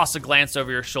toss a glance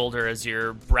over your shoulder as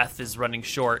your breath is running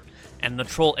short, and the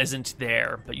troll isn't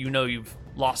there, but you know you've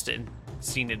lost it and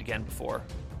seen it again before.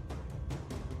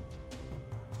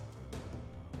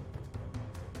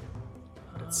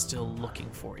 But it's still looking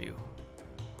for you.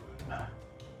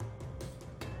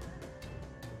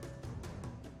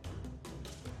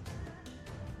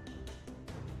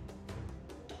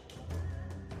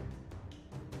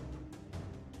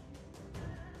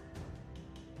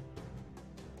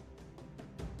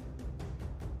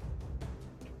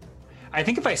 I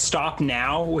think if I stop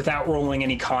now without rolling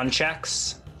any con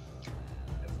checks,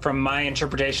 from my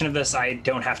interpretation of this, I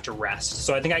don't have to rest.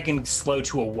 So I think I can slow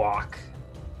to a walk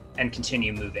and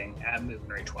continue moving at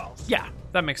movement rate 12. Yeah,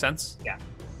 that makes sense.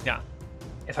 Yeah.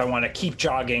 If I want to keep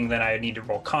jogging, then I would need to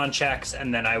roll con checks,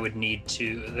 and then you need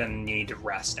to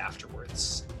rest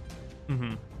afterwards.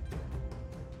 Mm-hmm.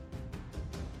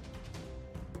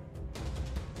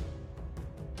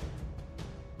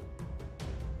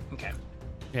 Okay.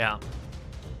 Yeah.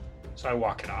 So I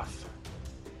walk it off.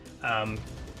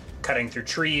 Cutting through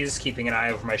trees, keeping an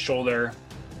eye over my shoulder.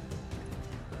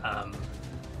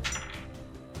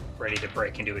 Ready to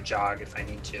break into a jog if I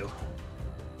need to.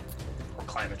 Or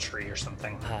climb a tree or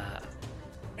something.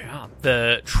 Yeah.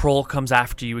 The troll comes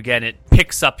after you again. It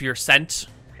picks up your scent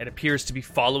It appears to be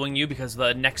following you because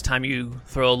the next time you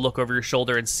throw a look over your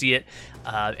shoulder and see it,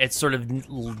 it's sort of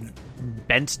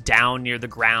bent down near the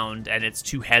ground, and its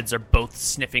two heads are both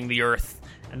sniffing the earth,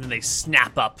 and then they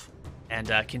snap up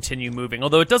and continue moving.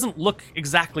 Although it doesn't look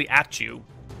exactly at you,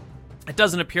 it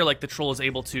doesn't appear like the troll is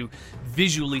able to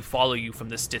visually follow you from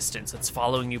this distance. It's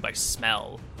following you by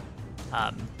smell.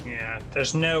 Yeah,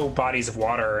 there's no bodies of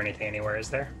water or anything anywhere, is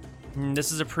there?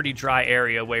 This is a pretty dry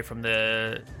area away from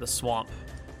the swamp.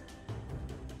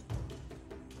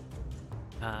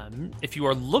 If you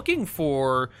are looking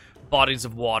for bodies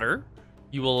of water,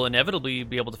 you will inevitably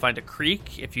be able to find a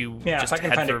creek if you just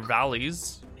head through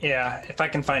valleys. Yeah, if I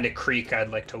can find a creek, I'd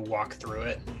like to walk through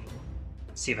it and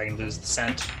see if I can lose the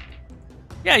scent.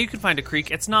 Yeah, you can find a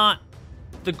creek. It's not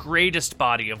the greatest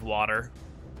body of water.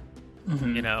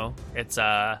 Mm-hmm. You know, it's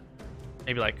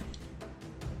maybe like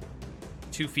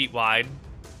 2 feet wide,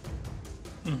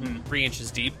 3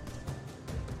 inches deep.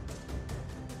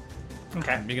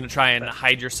 Okay. You're gonna try and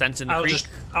hide your scent in the creek?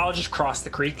 I'll just cross the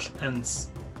creek and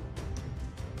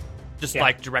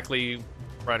like directly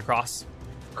right across.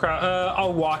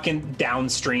 I'll walk in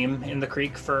downstream in the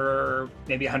creek for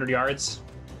maybe 100 yards,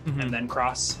 and then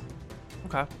cross.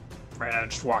 Okay. Right, I'll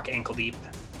just walk ankle deep.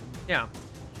 Yeah.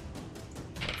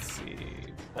 Let's see.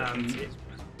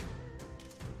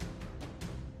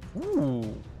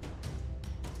 Ooh.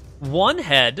 One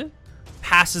head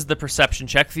passes the perception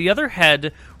check. The other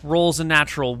head rolls a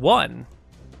natural 1.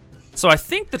 So I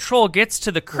think the troll gets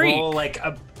to the creek.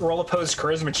 Roll opposed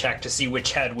charisma check to see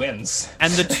which head wins.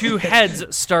 And the two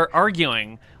heads start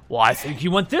arguing. Well, I think he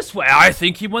went this way. I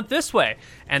think he went this way.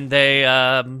 And they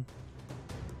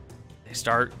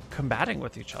start combating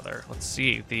with each other. Let's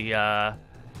see. The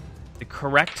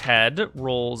correct head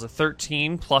rolls a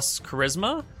 13 plus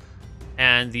charisma,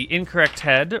 and the incorrect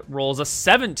head rolls a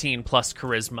 17 plus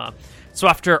charisma. So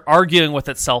after arguing with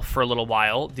itself for a little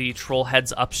while, the troll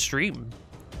heads upstream,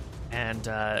 and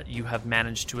you have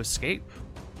managed to escape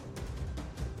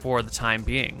for the time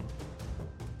being.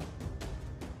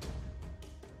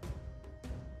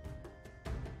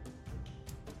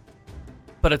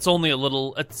 But it's only a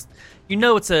little... It's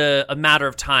a matter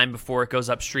of time before it goes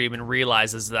upstream and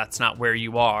realizes that's not where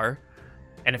you are.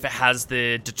 And if it has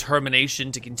the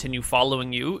determination to continue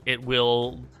following you, you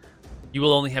will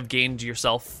only have gained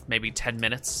yourself maybe 10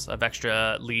 minutes of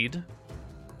extra lead.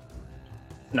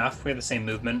 Enough. We have the same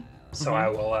movement, so I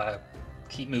will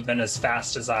keep moving as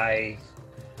fast as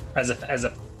as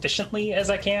efficiently as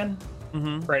I can.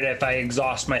 Right, if I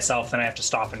exhaust myself, then I have to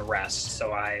stop and rest.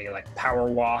 So I power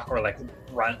walk or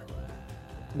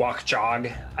jog.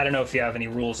 I don't know if you have any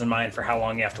rules in mind for how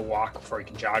long you have to walk before you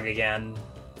can jog again.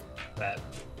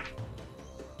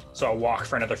 So I'll walk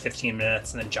for another 15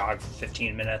 minutes and then jog for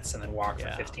 15 minutes and then walk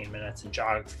for 15 minutes and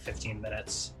jog for 15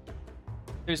 minutes.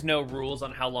 There's no rules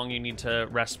on how long you need to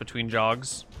rest between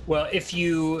jogs? Well,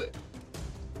 the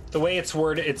way it's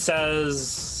worded, it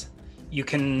says you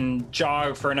can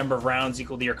jog for a number of rounds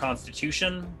equal to your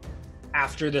constitution.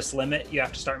 After this limit, you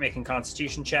have to start making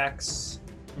constitution checks.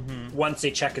 Once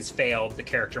a check has failed, the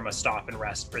character must stop and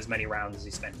rest for as many rounds as he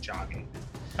spent jogging.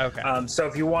 Okay. So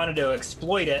if you wanted to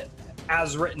exploit it,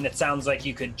 as written, it sounds like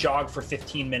you could jog for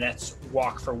 15 minutes,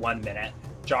 walk for 1 minute,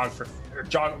 jog for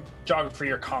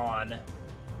your con,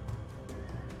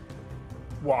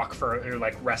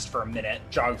 rest for a minute,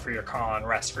 jog for your con,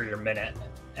 rest for your minute,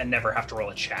 and never have to roll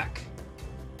a check.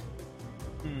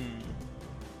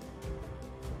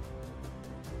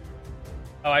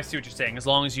 Oh, I see what you're saying. As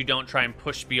long as you don't try and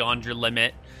push beyond your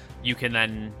limit, you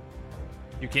can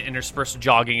intersperse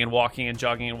jogging and walking and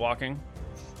jogging and walking.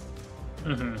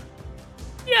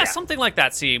 Yeah, something like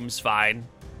that seems fine.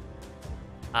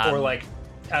 Or I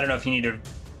don't know if you need to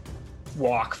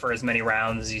walk for as many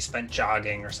rounds as you spent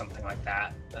jogging or something like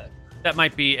that. But that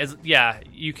might be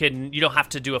you don't have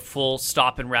to do a full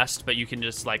stop and rest, but you can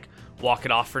just walk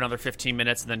it off for another 15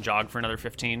 minutes and then jog for another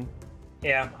 15.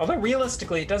 Yeah, although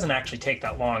realistically, it doesn't actually take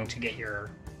that long to get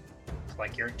your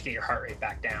heart rate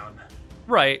back down.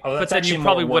 Right, but then you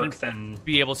probably wouldn't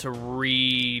be able to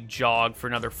re-jog for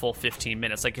another full 15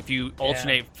 minutes. Like if you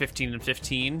alternate 15 and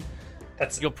 15,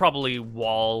 you'll probably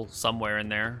wall somewhere in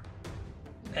there.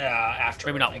 After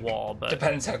maybe not wall, but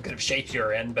depends how good of shape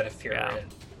you're in. But if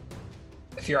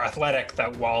you're athletic,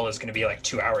 that wall is going to be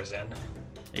 2 hours in.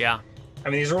 Yeah, I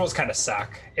mean these rules kind of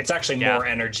suck. It's actually more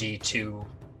energy to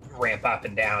ramp up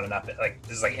and down and up.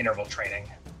 This is interval training.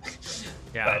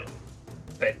 Yeah.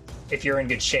 But if you're in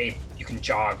good shape, you can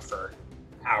jog for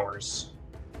hours.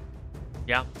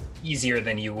 Yeah. Easier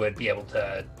than you would be able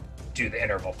to do the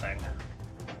interval thing.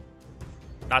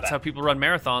 That's how people run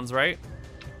marathons, right?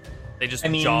 They just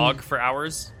jog for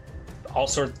hours.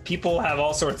 People have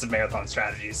all sorts of marathon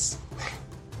strategies.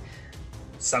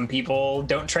 Some people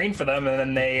don't train for them, and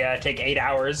then they take 8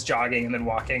 hours jogging and then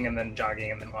walking and then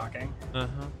jogging and then walking.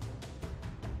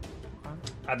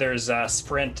 Others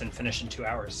sprint and finish in 2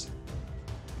 hours.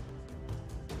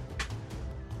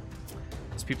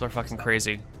 These people are fucking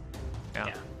crazy.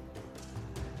 Yeah.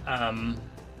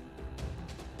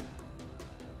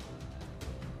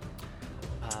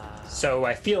 So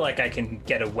I feel like I can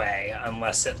get away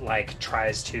unless it like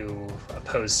tries to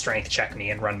oppose strength check me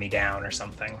and run me down or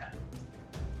something.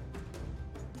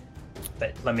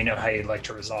 But let me know how you'd like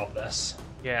to resolve this.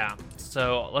 Yeah.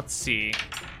 So let's see.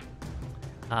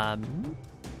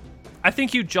 I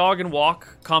think you jog and walk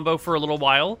combo for a little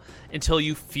while until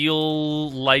you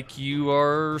feel like you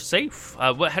are safe.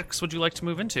 What hex would you like to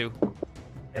move into?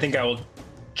 I think I will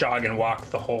jog and walk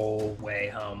the whole way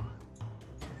home.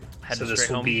 So this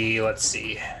will be, let's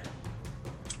see.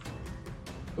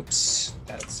 Oops,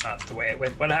 that's not the way it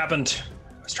went. What happened?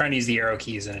 I was trying to use the arrow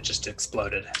keys and it just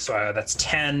exploded. So that's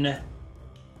 10.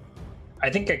 I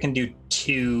think I can do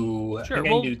 2. Sure,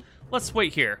 well, let's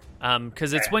wait here.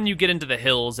 Because it's when you get into the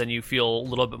hills and you feel a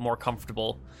little bit more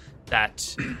comfortable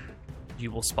that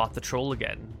you will spot the troll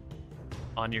again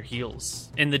on your heels.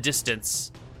 In the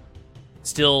distance,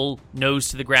 still nose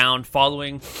to the ground,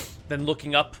 following, then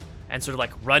looking up, and sort of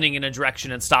like running in a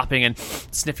direction and stopping and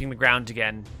sniffing the ground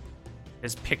again,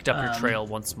 has picked up your trail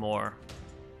once more.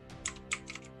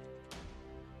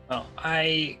 Well,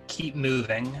 I keep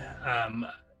moving.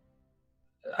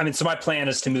 So my plan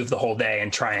is to move the whole day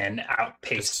and try and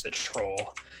outpace the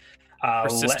troll.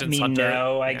 Let me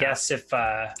know, I guess, if...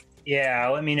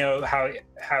 let me know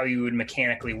how you would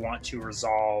mechanically want to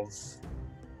resolve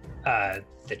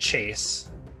the chase.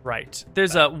 Right.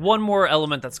 There's one more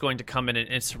element that's going to come in and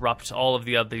interrupt all of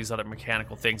these other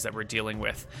mechanical things that we're dealing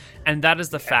with, and that is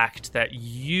the fact that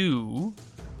you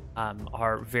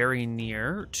are very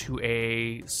near to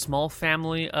a small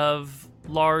family of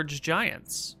large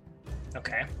giants.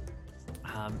 Okay.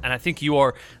 And I think you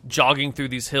are jogging through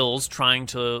these hills trying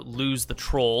to lose the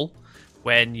troll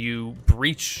when you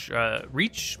reach a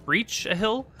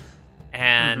hill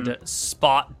and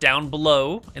spot down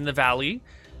below in the valley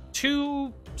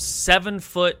 2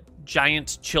 7-foot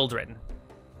giant children,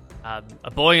 a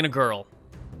boy and a girl,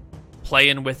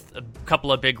 playing with a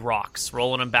couple of big rocks,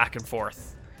 rolling them back and forth.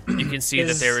 You can see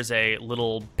that there is a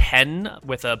little pen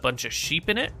with a bunch of sheep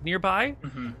in it nearby,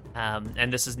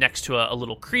 and this is next to a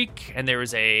little creek, and there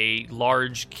is a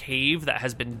large cave that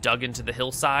has been dug into the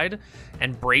hillside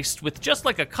and braced with just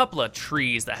like a couple of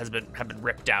trees that have been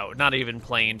ripped out, not even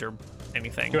planed or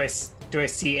anything. Do I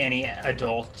see any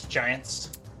adult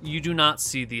giants? You do not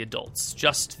see the adults,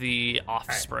 just the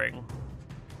offspring. Right.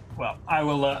 Well, I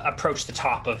will approach the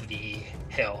top of the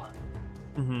hill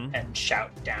and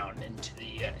shout down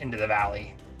into the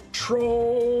valley.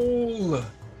 Troll!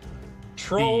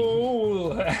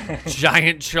 Troll!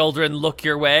 Giant children look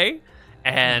your way,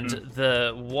 and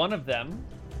the one of them,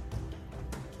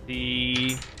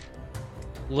 the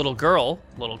little girl,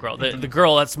 the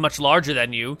girl that's much larger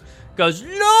than you, goes,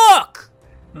 "Look!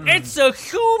 It's a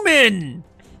human!"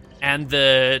 And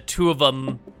the two of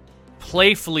them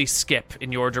playfully skip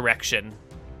in your direction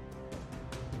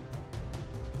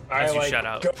as you shout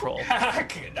out, "Troll!"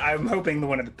 I'm hoping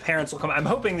one of the parents will come. I'm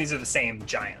hoping these are the same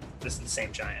giant. This is the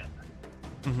same giant.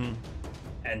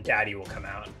 And Daddy will come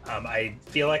out. I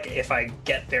feel like if I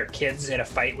get their kids in a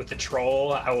fight with the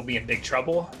troll, I will be in big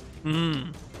trouble.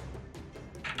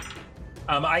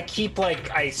 I keep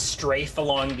I strafe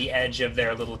along the edge of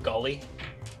their little gully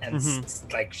and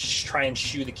try and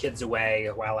shoo the kids away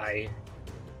while I...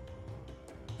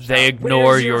 They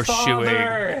ignore your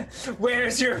shooing.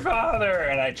 Where's your father?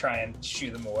 And I try and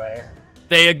shoo them away.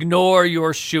 They ignore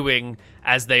your shooing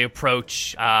as they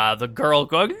approach the girl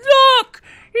going, "Look!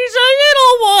 He's a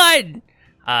little one!"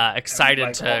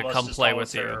 Excited to come play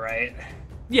with you. Right?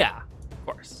 Yeah, of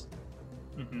course.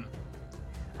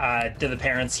 Do the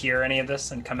parents hear any of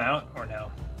this and come out, or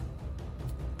no?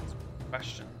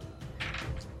 Question.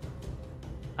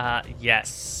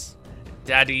 Yes.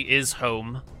 Daddy is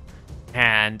home,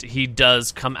 and he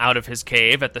does come out of his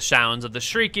cave at the sounds of the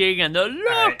shrieking and the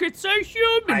 "Look, it's a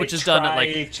human!" which is done at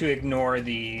I try to ignore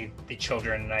the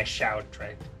children, and I shout,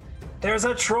 right? "There's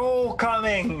a troll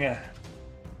coming!"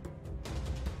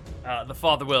 The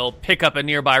father will pick up a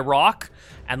nearby rock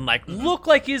and look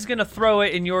like he's gonna throw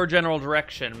it in your general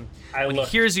direction. When he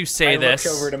hears you say this, I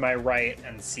look over to my right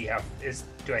and see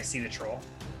do I see the troll?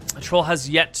 The troll has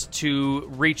yet to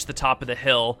reach the top of the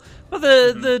hill, but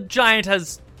the giant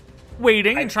has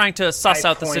waiting and trying to suss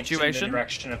out the situation. In the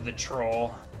direction of the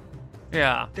troll.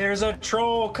 Yeah. There's a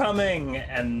troll coming!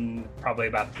 And probably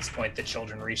about this point, the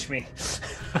children reach me.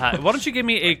 Why don't you give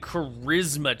me a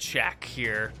charisma check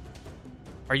here?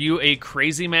 Are you a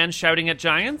crazy man shouting at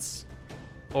giants?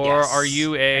 Or Yes. are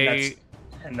you a...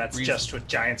 And that's just what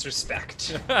giants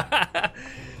respect.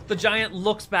 The giant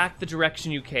looks back the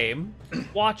direction you came,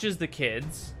 watches the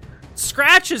kids,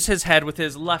 scratches his head with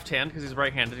his left hand, because he's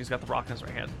right-handed, he's got the rock in his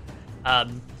right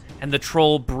hand, and the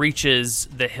troll breaches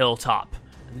the hilltop.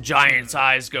 The giant's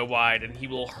eyes go wide, and he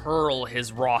will hurl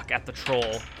his rock at the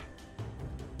troll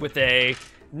with a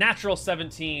natural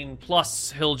 17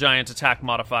 plus hill giant attack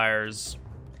modifiers,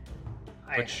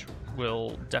 which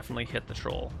will definitely hit the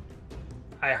troll.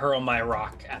 I hurl my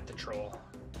rock at the troll.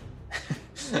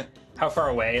 How far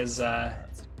away is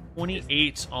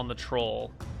 28 on the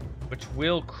troll, which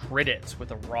will crit it with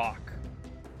a rock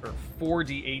for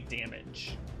 4d8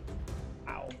 damage.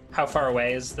 Ow. How far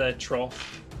away is the troll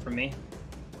from me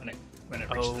when it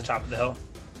reaches the top of the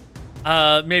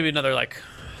hill? Maybe another like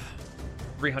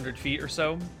 300 feet or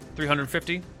so,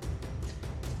 350.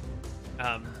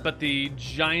 But the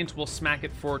giant will smack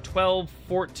it for 12,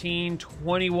 14,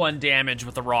 21 damage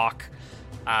with the rock.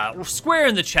 Square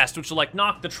in the chest, which will like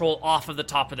knock the troll off of the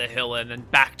top of the hill and then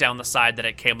back down the side that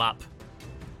it came up.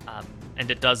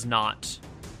 And it does not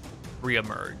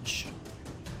reemerge.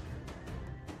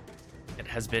 It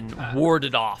has been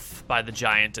warded off by the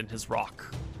giant and his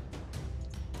rock.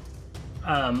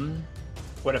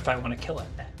 What if I want to kill it?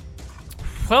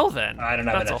 Well then, I don't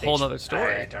have that's a enough whole other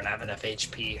story. I don't have enough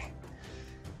HP.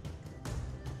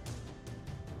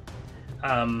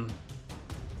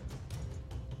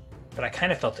 But I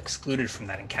kind of felt excluded from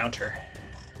that encounter.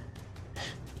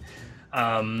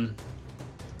 I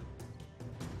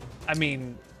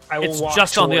mean, it's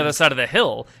just on the other side of the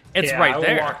hill. It's right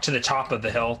there. I will walk to the top of the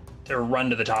hill, or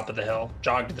run to the top of the hill,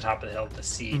 jog to the top of the hill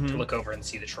to look over and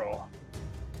see the troll.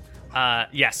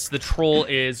 Yes, the troll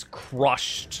is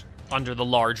crushed under the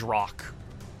large rock.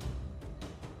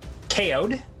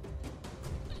 KO'd?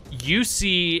 You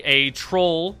see a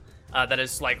troll that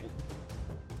is like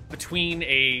between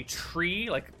a tree,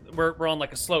 like we're on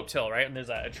like a sloped hill, right? And there's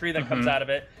a tree that comes out of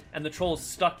it, and the troll is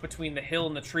stuck between the hill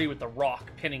and the tree with the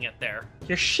rock pinning it there.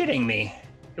 You're shitting me.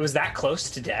 It was that close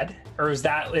to dead? Or is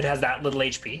that it has that little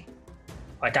HP?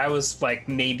 Like I was like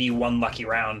maybe one lucky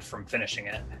round from finishing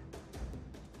it.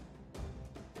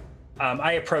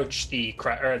 I approach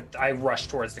I rush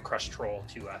towards the crushed troll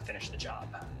to finish the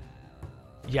job.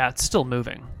 Yeah, it's still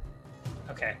moving.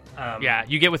 Okay. Yeah,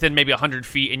 you get within maybe 100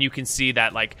 feet, and you can see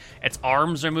that like its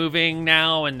arms are moving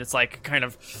now, and it's like kind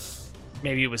of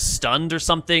maybe it was stunned or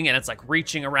something, and it's like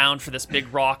reaching around for this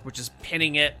big rock, which is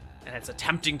pinning it, and it's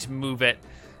attempting to move it.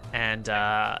 And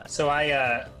so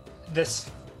I this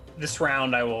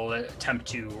round I will attempt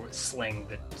to sling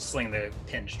the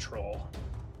pinned troll.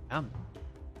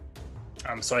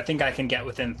 So I think I can get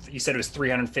within. You said it was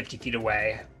 350 feet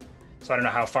away. So I don't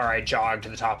know how far I jog to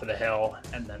the top of the hill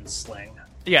and then sling.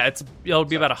 Yeah, it'll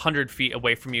be about 100 feet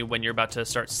away from you when you're about to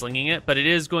start slinging it, but it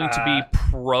is going to be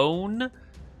prone,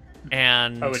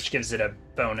 and which gives it a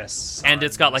bonus. And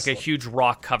it's got like a huge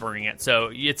rock covering it,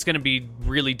 so it's going to be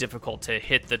really difficult to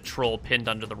hit the troll pinned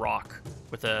under the rock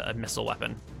with a missile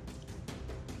weapon.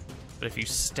 But if you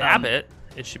stab it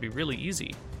should be really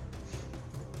easy.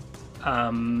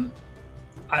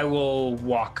 I will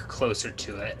walk closer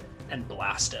to it and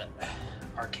blast it.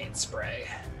 Arcane spray.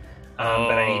 But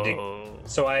I need to.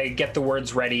 So I get the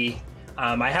words ready.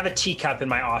 I have a teacup in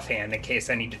my offhand in case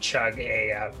I need to chug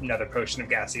another potion of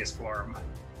gaseous form.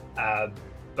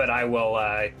 But I will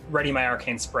ready my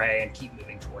arcane spray and keep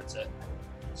moving towards it.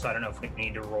 So I don't know if we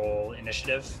need to roll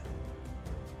initiative.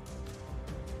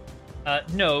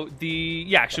 No,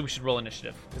 actually we should roll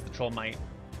initiative because the troll might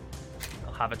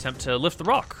have attempt to lift the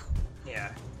rock.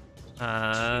 Yeah.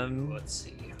 Let's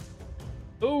see.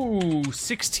 Ooh,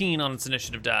 16 on its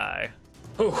initiative die.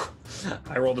 Ooh,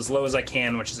 I rolled as low as I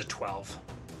can, which is a 12.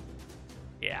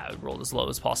 Yeah, I rolled as low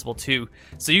as possible too.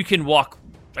 So you can walk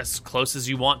as close as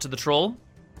you want to the troll.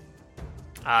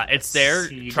 It's there,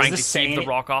 trying to keep the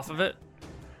rock off of it.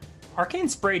 Arcane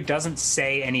Spray doesn't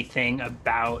say anything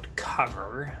about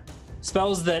cover.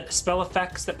 Spell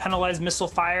effects that penalize missile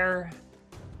fire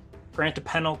grant a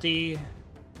penalty.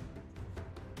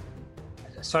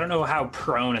 So I don't know how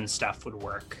prone and stuff would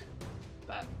work,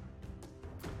 but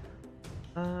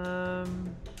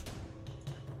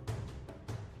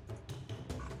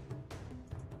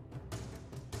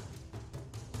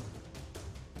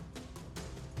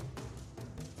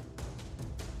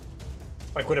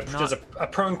Like what a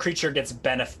prone creature gets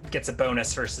a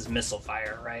bonus versus missile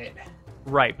fire, right?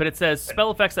 Right, but it says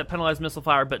spell effects that penalize missile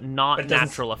fire, but not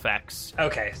natural effects.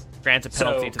 Okay. Grant a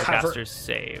penalty to the caster's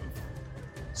save.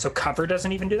 So cover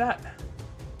doesn't even do that?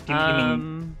 You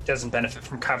mean doesn't benefit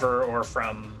from cover or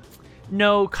from...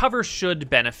 No, cover should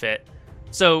benefit.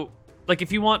 So, like,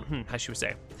 if you want... how should we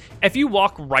say? If you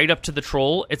walk right up to the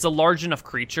troll, it's a large enough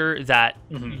creature that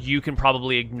you can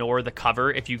probably ignore the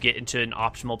cover if you get into an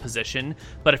optimal position.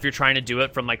 But if you're trying to do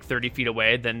it from, like, 30 feet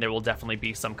away, then there will definitely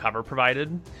be some cover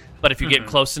provided. But if you get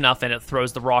close enough and it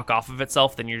throws the rock off of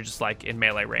itself, then you're just, like, in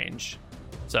melee range.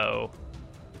 So,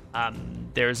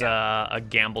 there's a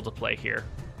gamble to play here.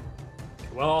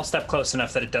 Well, I'll step close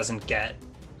enough that it doesn't get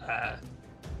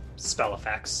spell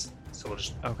effects. So we'll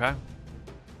just... Okay.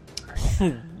 All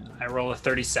right. I roll a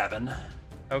 37.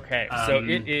 Okay, so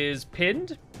it is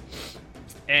pinned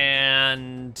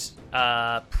and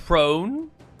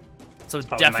prone. So it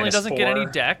definitely doesn't get any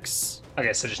dex.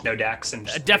 Okay, so just no dex. And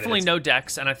just definitely no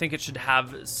dex, and I think it should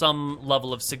have some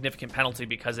level of significant penalty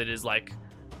because it is, like,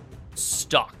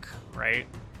 stuck, right?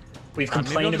 We've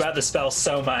complained about the spell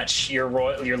so much. You're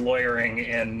lawyering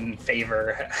in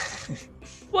favor.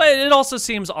 Well, it also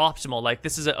seems optimal. Like,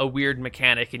 this is a weird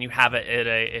mechanic, and you have it at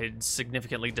a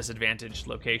significantly disadvantaged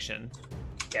location.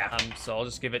 Yeah. So I'll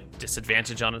just give it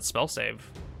disadvantage on its spell save,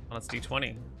 on its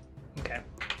d20. Okay.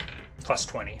 Plus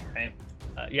 20, right?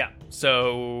 Yeah.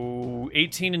 So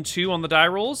 18 and 2 on the die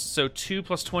rolls. So 2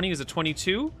 plus 20 is a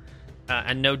 22,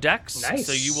 and no dex. Nice.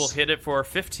 So you will hit it for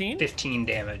 15. 15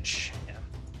 damage. Yeah.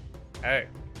 All right.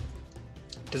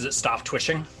 Does it stop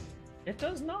twitching? It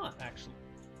does not, actually.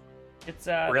 It's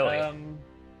at... Really?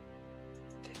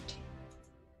 15.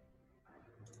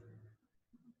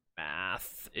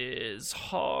 Math is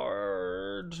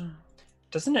hard.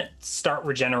 Doesn't it start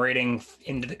regenerating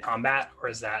into the combat, or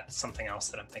is that something else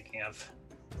that I'm thinking of?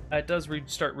 It does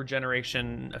start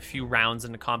regeneration a few rounds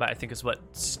into combat, I think is what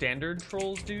standard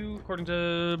trolls do, according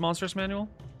to Monsters Manual.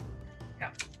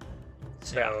 Yeah.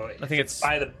 So I think it's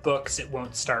by the books, it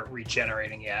won't start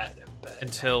regenerating yet. But...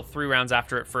 until 3 rounds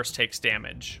after it first takes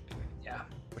damage. Yeah.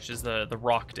 Which is the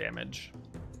rock damage.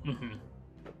 Mm-hmm.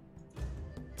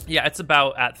 Yeah, it's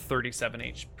about at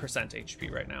 37%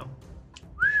 HP right now.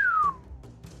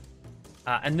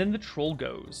 And then the troll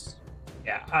goes.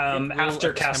 Yeah.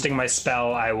 After casting my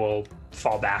spell, I will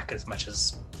fall back as much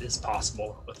as is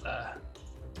possible with a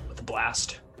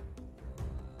blast.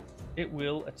 It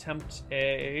will attempt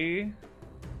a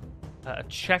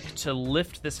check to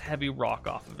lift this heavy rock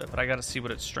off of it, but I gotta see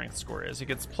what its strength score is. It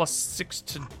gets plus 6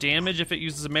 to damage if it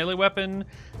uses a melee weapon,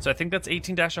 so I think that's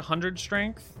 18-100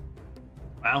 strength.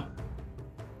 Wow.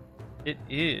 It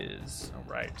is. All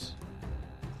right.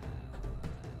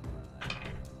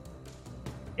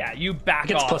 Yeah, you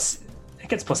back off. It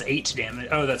gets plus 8 damage.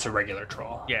 Oh, that's a regular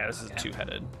troll. Yeah, this is a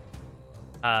two-headed.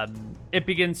 It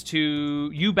begins to...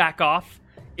 You back off.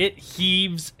 It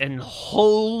heaves and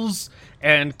hulls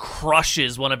and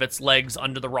crushes one of its legs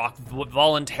under the rock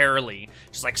voluntarily,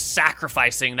 just like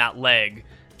sacrificing that leg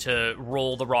to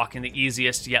roll the rock in the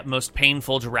easiest yet most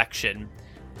painful direction.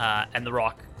 And the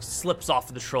rock slips off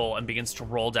of the troll and begins to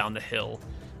roll down the hill.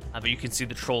 But you can see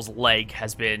the troll's leg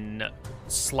has been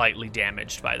slightly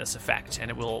damaged by this effect, and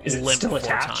it will Is it limp still for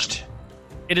attached? a time.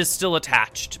 It is still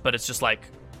attached, but it's just like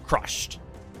crushed.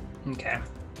 Okay.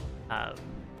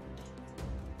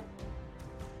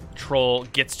 Troll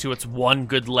gets to its one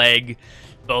good leg,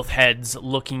 both heads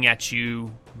looking at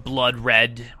you, blood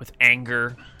red with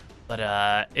anger,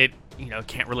 but it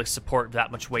can't really support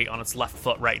that much weight on its left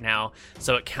foot right now,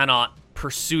 so it cannot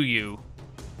pursue you,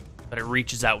 but it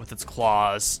reaches out with its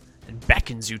claws and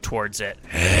beckons you towards it.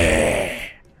 I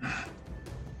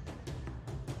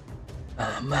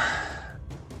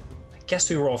guess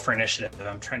we roll for initiative.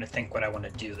 I'm trying to think what I want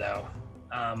to do, though.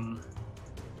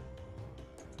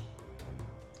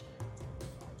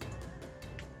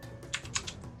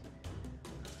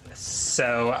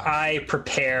 So I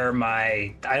prepare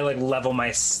I level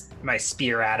my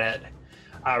spear at it,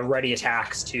 ready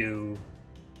attacks to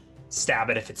stab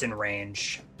it if it's in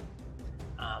range.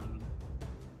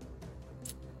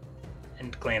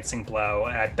 And glancing blow.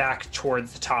 And I back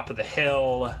towards the top of the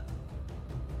hill.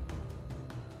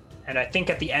 And I think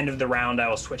at the end of the round, I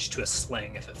will switch to a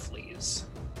sling if it flees.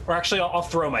 Or actually, I'll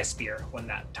throw my spear when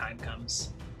that time comes,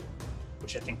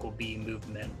 which I think will be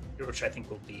movement, which I think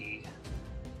will be...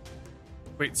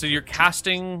 Wait, so you're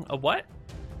casting a what?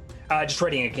 Just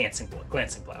readying a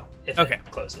glancing blow if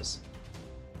it closes.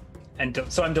 And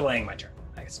so I'm delaying my turn,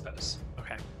 I suppose.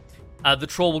 Okay. The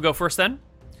troll will go first then,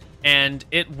 and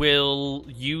it will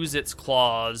use its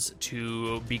claws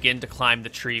to begin to climb the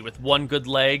tree with one good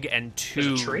leg and two...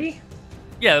 There's a tree?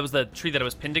 Yeah, that was the tree that it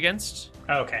was pinned against.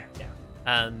 Oh, okay,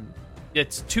 yeah.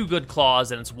 It's 2 good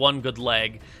claws and it's 1 good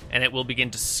leg, and it will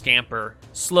begin to scamper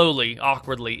slowly,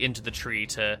 awkwardly into the tree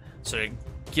to sort of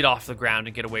get off the ground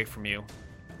and get away from you.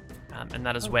 And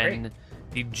that is when great.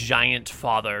 the giant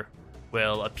father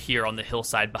will appear on the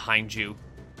hillside behind you.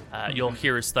 You'll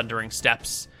hear his thundering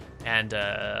steps and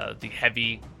the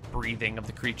heavy breathing of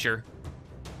the creature.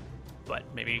 But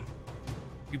maybe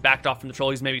you backed off from the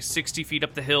troll. He's maybe 60 feet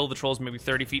up the hill. The troll's maybe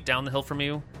 30 feet down the hill from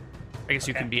you. I guess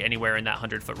you can be anywhere in that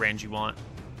 100-foot range you want.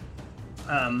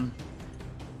 I'll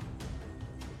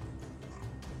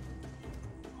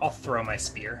throw my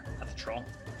spear at the troll.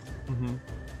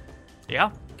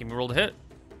 Yeah, give me a roll to hit.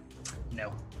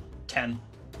 No. 10.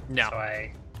 No. So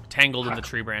I... Tangled in the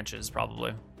tree branches,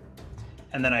 probably.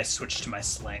 And then I switch to my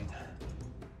sling.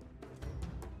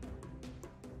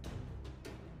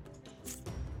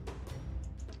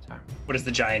 What does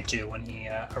the giant do when he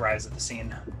arrives at the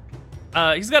scene?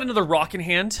 He's got another rock in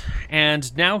hand,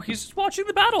 and now he's just watching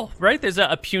the battle, right? There's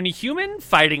a puny human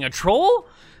fighting a troll.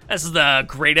 This is the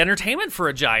great entertainment for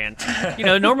a giant. You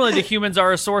know, normally the humans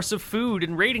are a source of food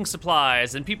and raiding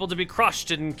supplies and people to be crushed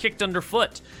and kicked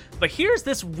underfoot. But here's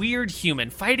this weird human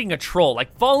fighting a troll,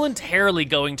 like voluntarily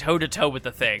going toe-to-toe with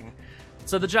the thing.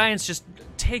 So the giant's just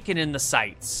taking in the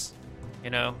sights,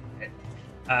 you know?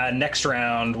 Next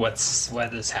round, what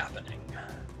is happening?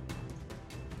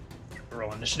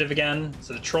 Roll initiative again.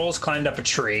 So the troll's climbed up a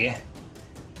tree.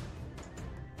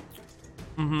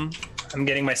 I'm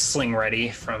getting my sling ready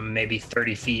from maybe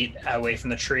 30 feet away from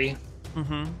the tree.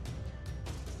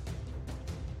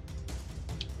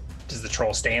 Does the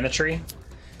troll stay in the tree?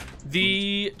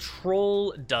 The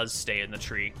troll does stay in the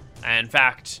tree. In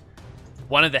fact,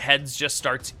 one of the heads just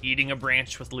starts eating a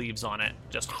branch with leaves on it.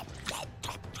 Just...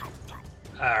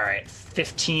 All right,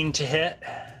 15 to hit.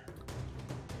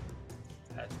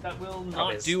 That will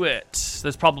not do it.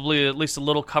 There's probably at least a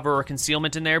little cover or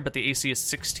concealment in there, but the AC is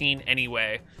 16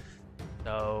 anyway.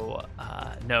 So,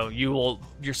 no, your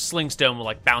sling stone will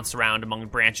like bounce around among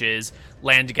branches,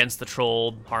 land against the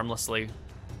troll harmlessly.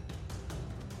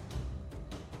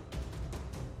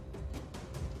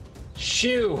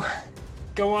 Shoo!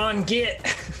 Go on, get!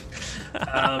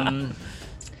 I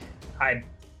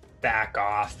back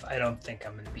off. I don't think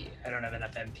I don't have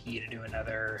enough MP to do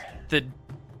another. The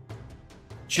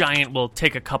giant will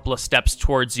take a couple of steps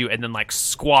towards you and then like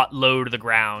squat low to the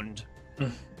ground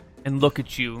and look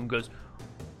at you and goes,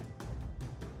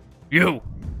 "You!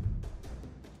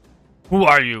 Who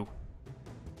are you?"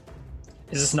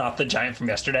 Is this not the giant from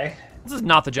yesterday? This is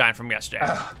not the giant from yesterday.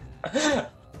 Oh.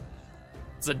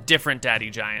 It's a different daddy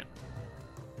giant.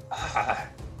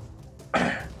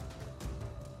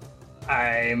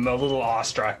 I'm a little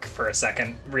awestruck for a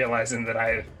second, realizing that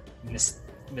I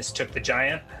mistook the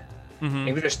giant.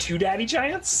 Maybe there's 2 daddy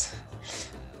giants?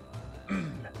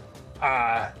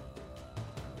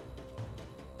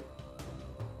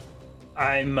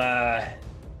 I'm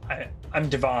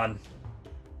Divan.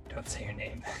 Don't say your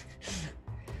name.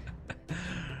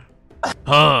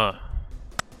 Huh.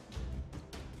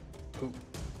 Ooh.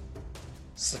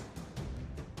 So,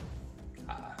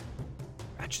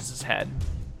 Scratches his head.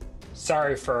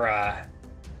 sorry for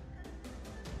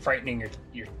frightening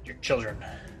your children.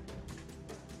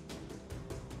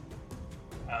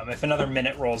 If another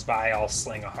minute rolls by, I'll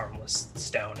sling a harmless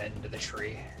stone into the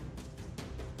tree.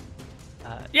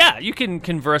 Yeah, you can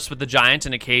converse with the giant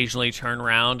and occasionally turn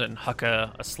around and huck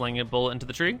a sling bullet into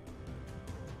the tree.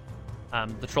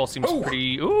 The troll seems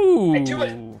pretty... Ooh! I do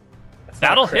it.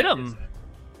 That'll hit him. Is it?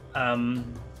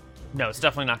 No, it's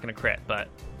definitely not going to crit, but...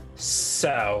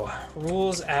 So,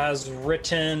 rules as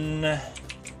written...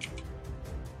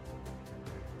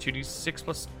 2d6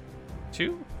 plus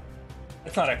 2?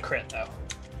 It's not a crit, though.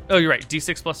 Oh, you're right.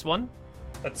 D6 plus 1?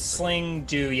 But sling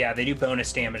they do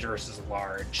bonus damage versus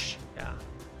large. Yeah.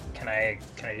 Can I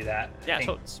do that? Yeah,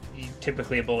 so it's...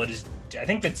 Typically a bullet is... I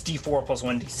think that's D4 plus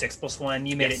 1, D6 plus 1.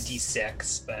 You made Yes. it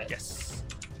D6, but... Yes.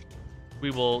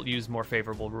 We will use more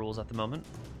favorable rules at the moment.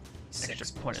 6 Extra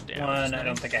plus point of damage. 1. I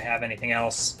don't think I have anything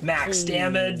else. Max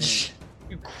damage!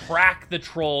 You crack the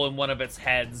troll in one of its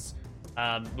heads,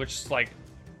 which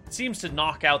seems to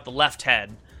knock out the left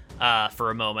head for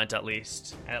a moment at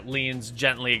least. And it leans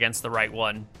gently against the right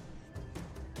one.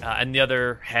 And the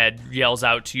other head yells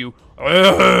out to you,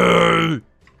 "Hey!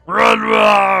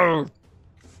 Run!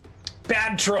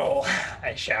 Bad troll!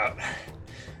 I shout.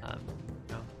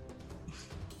 No.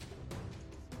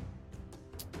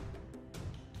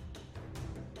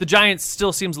 The giant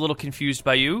still seems a little confused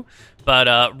by you,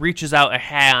 but reaches out a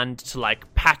hand to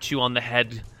pat you on the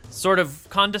head, sort of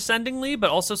condescendingly,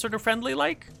 but also sort of friendly,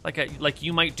 like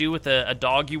you might do with a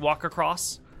dog you walk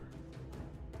across.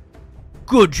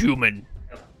 "Good human.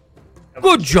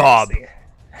 Good job.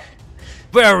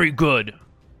 Very good,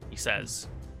 he says.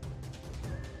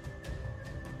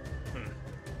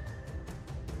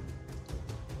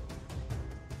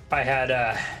 If I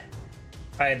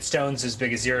had stones as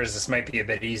big as yours, this might be a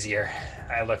bit easier.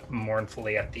 I look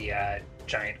mournfully at the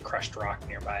giant crushed rock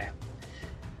nearby,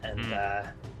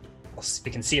 and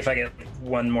we can see if I get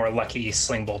one more lucky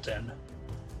sling bolt in.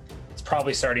 It's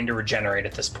probably starting to regenerate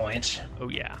at this point. Oh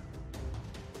yeah.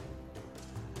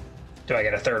 Do I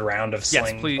get a third round of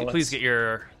sling? Yes, please get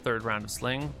your third round of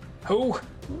sling. Ooh.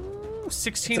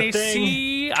 16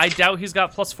 AC. I doubt he's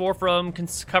got +4 from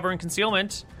cover and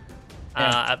concealment.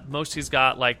 Yeah. At most, he's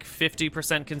got like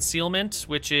 50% concealment,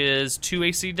 which is 2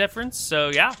 AC difference. So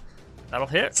yeah, that'll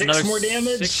hit. 6 more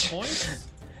damage. 6 points.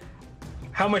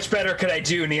 How much better could I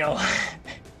do, Neil?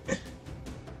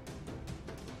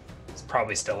 It's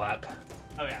probably still up.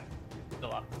 Oh yeah,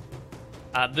 still up.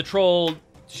 The troll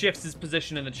shifts his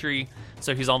position in the tree,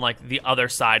 so he's on like the other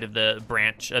side of the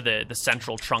branch, the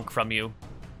central trunk from you,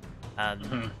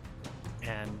 and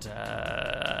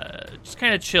just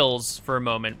kind of chills for a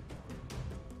moment.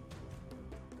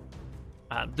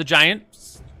 The giant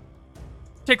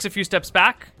takes a few steps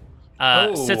back,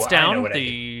 sits down.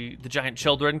 The giant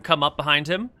children come up behind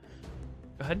him.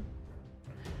 Go ahead.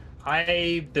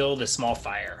 I build a small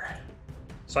fire.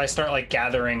 So I start like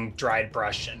gathering dried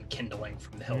brush and kindling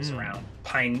from the hills around.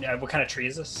 Pine, what kind of tree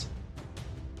is this?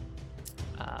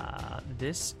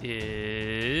 This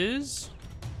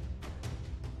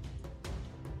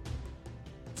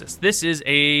is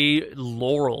a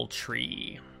laurel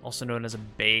tree, also known as a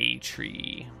bay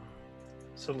tree.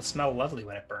 So it'll smell lovely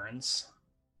when it burns.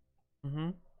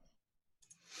 Mm-hmm.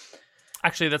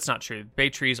 Actually, that's not true. Bay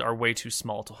trees are way too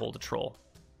small to hold a troll.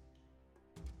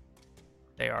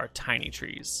 They are tiny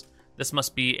trees. This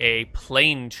must be a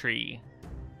plane tree.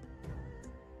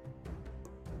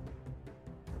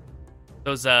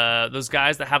 Those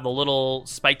guys that have the little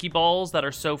spiky balls that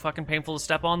are so fucking painful to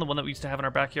step on, the one that we used to have in our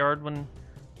backyard when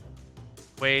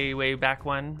way back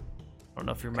when. I don't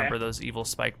know if you remember those evil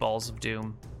spike balls of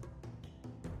doom.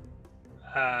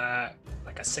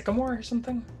 Like a sycamore or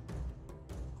something?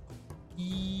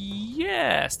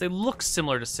 Yes, they look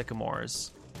similar to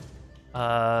sycamores.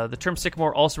 The term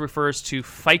sycamore also refers to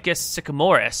Ficus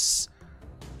sycamoris.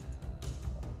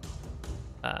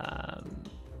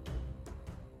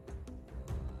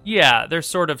 Yeah, they're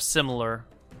sort of similar.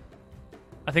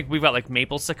 I think we've got like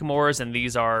maple sycamores, and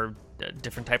these are a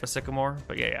different type of sycamore.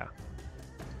 But yeah.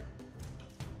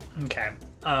 Okay.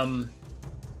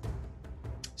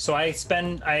 So a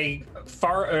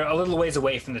little ways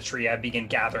away from the tree, I begin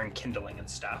gathering kindling and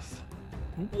stuff.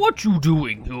 What you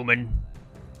doing, human?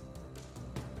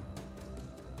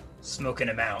 Smoking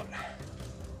him out.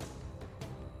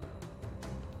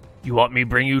 You want me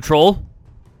bring you troll?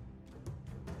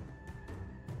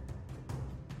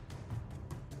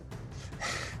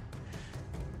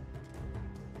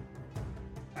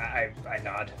 I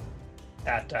nod.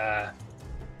 That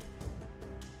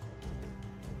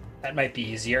might be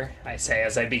easier, I say,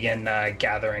 as I begin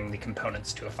gathering the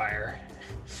components to a fire.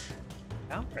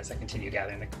 Yeah. Or as I continue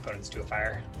gathering the components to a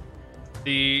fire.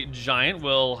 The giant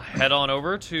will head on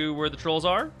over to where the trolls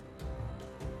are.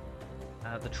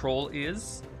 The troll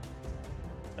is...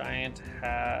 Giant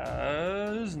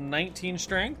has 19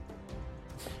 strength.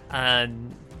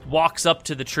 And walks up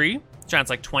to the tree. Giant's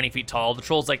like 20 feet tall. The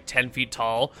troll's like 10 feet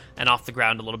tall and off the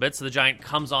ground a little bit. So the giant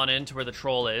comes on in to where the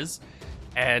troll is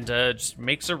and just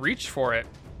makes a reach for it.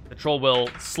 The troll will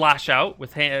slash out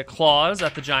with claws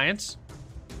at the giant.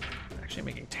 Actually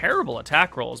making terrible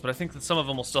attack rolls, but I think that some of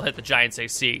them will still hit the giant's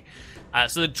AC.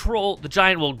 So the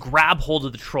giant will grab hold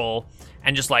of the troll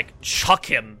and just like chuck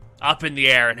him up in the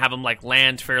air and have him like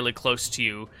land fairly close to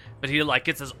you. But he like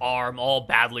gets his arm all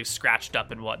badly scratched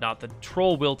up and whatnot. The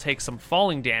troll will take some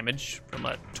falling damage from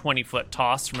a 20-foot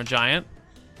toss from a giant.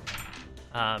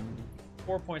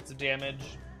 4 points of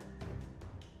damage.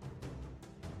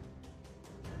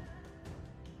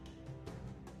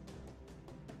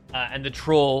 And the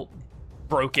troll,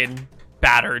 broken,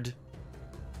 battered,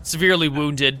 severely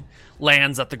wounded,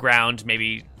 lands at the ground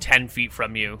maybe 10 feet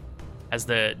from you as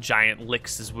the giant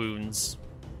licks his wounds.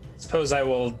 Suppose I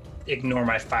will ignore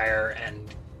my fire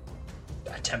and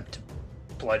attempt to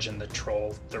bludgeon the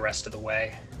troll the rest of the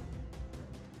way.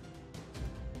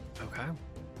 Okay.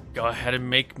 Go ahead and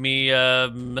make me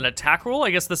an attack roll.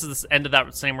 I guess this is the end of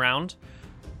that same round.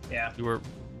 Yeah. You were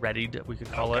readied, we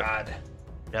could call it. God.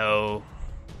 No.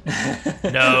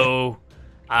 No.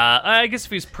 I guess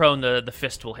if he's prone, the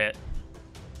fist will hit.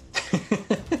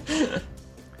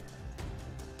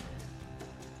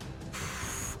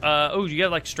 You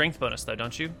get like strength bonus though,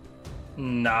 don't you?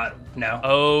 No.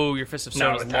 Oh, your Fist of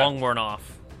Stone is with long that. worn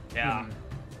off. Yeah.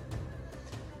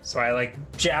 So I like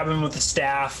jab him with the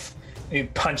staff, maybe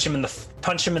punch him in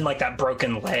like that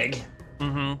broken leg,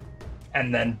 and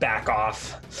then back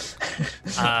off.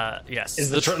 Yes.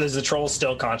 Is the troll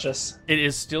still conscious? It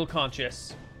is still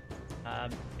conscious,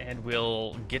 and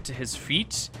will get to his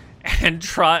feet and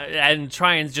try and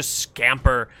just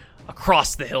scamper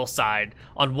across the hillside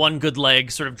on one good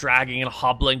leg, sort of dragging and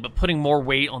hobbling, but putting more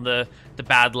weight on the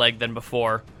bad leg than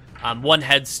before. One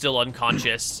head still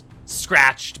unconscious,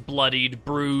 scratched, bloodied,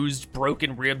 bruised,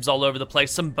 broken ribs all over the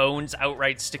place, some bones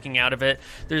outright sticking out of it.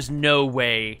 There's no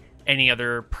way any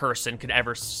other person could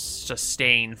ever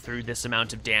sustain through this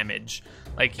amount of damage.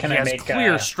 Like, he has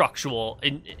clear structural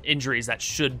injuries that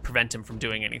should prevent him from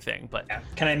doing anything. But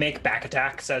can I make back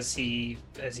attacks as he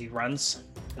runs?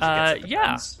 Yeah.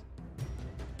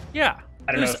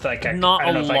 I don't know if like not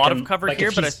a lot of cover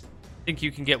here, but I think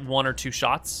you can get 1 or 2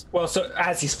 shots. Well, so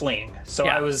as he's fleeing, so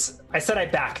Yeah. I said I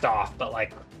backed off, but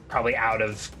like probably out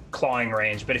of clawing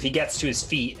range. But if he gets to his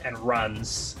feet and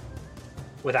runs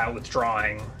without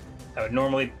withdrawing, that would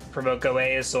normally provoke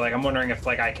OAs. So like I'm wondering if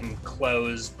like I can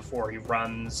close before he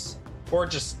runs, or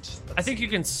just. I think you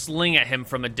can sling at him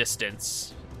from a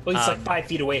distance. Well, he's like 5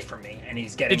 feet away from me, and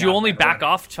he's getting. Did you only back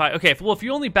running. off? Okay, well, if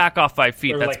you only back off 5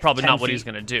 feet, Or that's like probably 10 not what feet. he's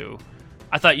going to do.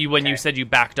 I thought when you Okay. said you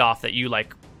backed off that you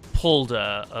like pulled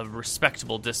a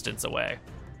respectable distance away.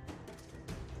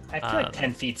 I feel like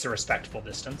 10 feet's a respectable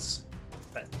distance.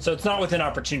 So it's not within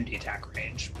opportunity attack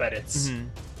range, but it's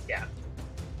yeah.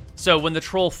 So when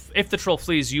if the troll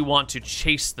flees, you want to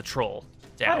chase the troll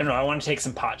down. I don't know. I want to take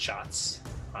some pot shots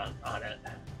on it.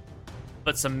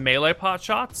 But some melee pot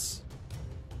shots,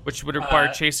 which would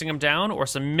require chasing him down, or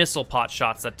some missile pot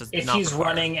shots that does If not he's require.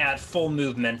 running at full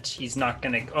movement, he's not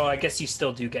gonna. Oh, I guess you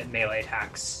still do get melee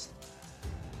attacks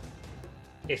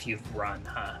if you run,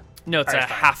 huh? No, it's Alright, a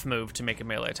fine. half move to make a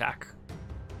melee attack.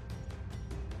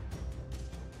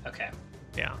 Okay,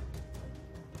 Yeah.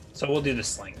 so we'll do the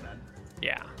sling then.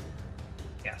 Yeah.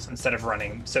 Yeah. So instead of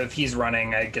running, so if he's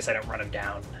running, I guess I don't run him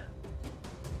down.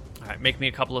 All right, make me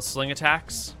a couple of sling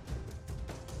attacks.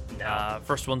 No.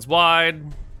 First one's wide.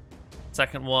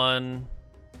 Second one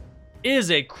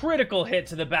is a critical hit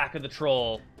to the back of the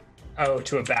troll. Oh,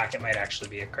 to a back, it might actually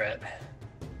be a crit.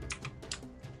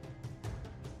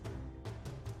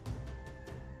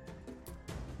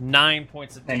 Nine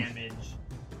points of damage,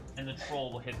 and the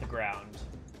troll will hit the ground.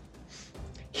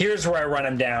 Here's where I run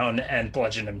him down and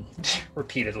bludgeon him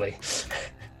repeatedly.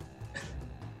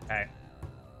 Okay.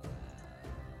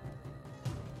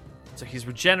 So he's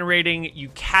regenerating. You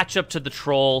catch up to the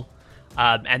troll,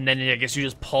 and then I guess you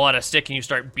just pull out a stick and you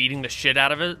start beating the shit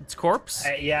out of its corpse.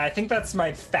 Yeah, I think that's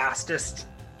my fastest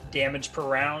damage per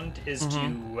round is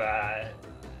to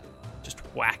Just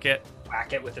whack it.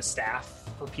 whack it with a staff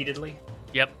repeatedly.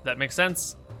 Yep, that makes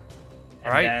sense.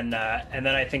 All And right. then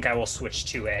I think I will switch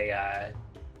to a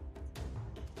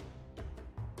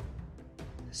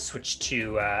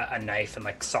knife and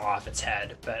like saw off its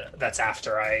head. But that's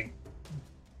after I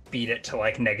beat it to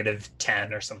like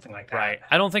 -10 or something like that. Right.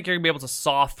 I don't think you're gonna be able to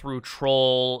saw through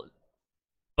troll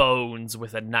bones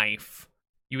with a knife.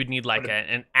 You would need like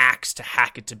an axe to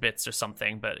hack it to bits or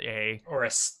something. But Or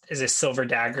is a silver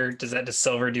dagger? Does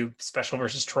silver do special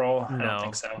versus troll? I don't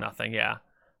think so. Nothing. Yeah.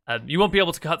 You won't be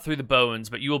able to cut through the bones,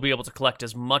 but you will be able to collect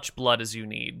as much blood as you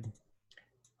need.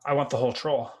 I want the whole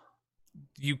troll.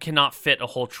 You cannot fit a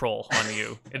whole troll on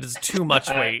you. It is too much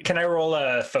weight. Can I roll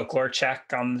a folklore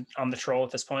check on the troll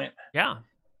at this point? Yeah.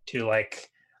 To like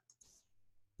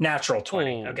natural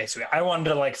 20. Oh. Okay, so I wanted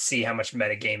to like see how much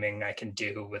metagaming I can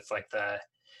do with like the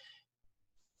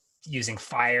using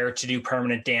fire to do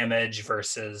permanent damage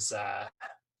versus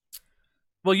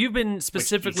Well, you've been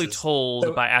specifically pieces?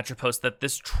 told by Atropos that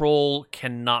this troll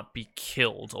cannot be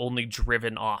killed, only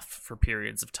driven off for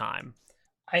periods of time.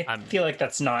 I feel like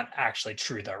that's not actually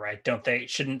true though, right?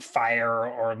 Shouldn't fire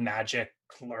or magic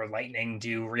or lightning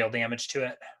do real damage to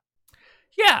it?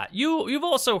 Yeah, you've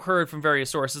also heard from various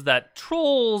sources that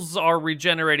trolls are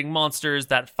regenerating monsters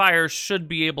that fire should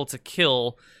be able to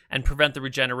kill and prevent the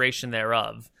regeneration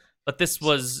thereof. But this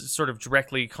was sort of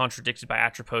directly contradicted by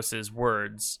Atropos's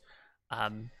words. But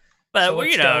So well,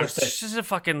 let's go with she's just a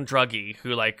fucking druggie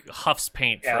who like huffs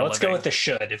paint. Yeah, for a let's go living. with the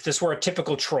should. If this were a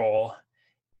typical troll,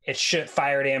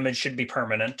 fire damage should be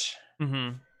permanent.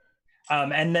 Mm-hmm.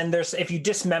 And then if you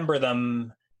dismember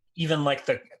them, even like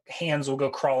the hands will go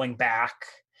crawling back.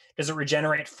 Does it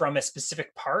regenerate from a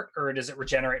specific part, or does it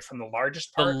regenerate from the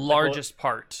largest part? The largest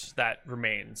part that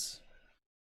remains.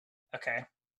 Okay.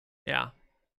 Yeah.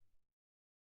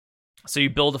 So you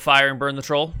build a fire and burn the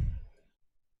troll?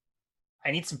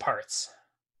 I need some parts.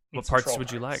 What parts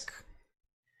would you like?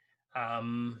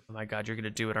 Oh my God, you're gonna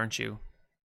do it, aren't you?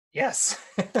 Yes.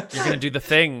 You're gonna do the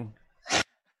thing.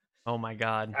 Oh my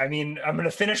God. I mean, I'm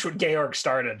gonna finish what Georg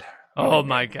started. Oh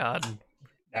my God.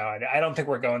 No, I don't think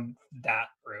we're going that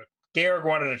route. Georg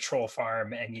wanted a troll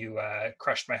farm, and you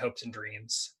crushed my hopes and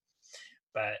dreams.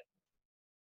 But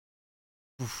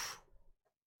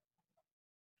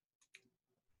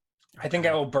I think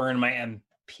I will burn my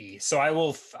MP. So I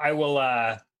will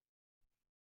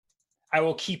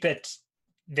keep it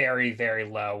very, very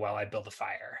low while I build a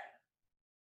fire.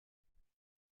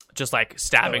 Just like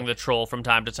stabbing the troll from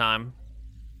time to time.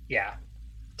 Yeah,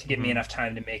 to give me enough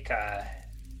time to make to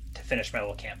finish my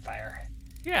little campfire.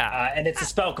 Yeah, and it's a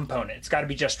spell component. It's got to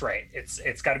be just right.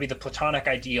 It's got to be the platonic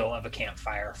ideal of a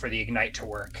campfire for the ignite to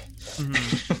work.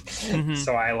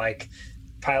 So I like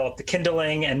pile up the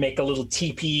kindling and make a little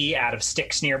teepee out of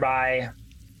sticks nearby.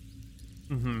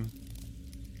 And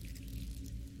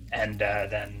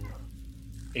then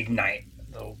ignite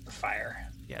the fire.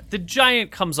 Yeah, the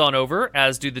giant comes on over,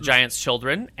 as do the giant's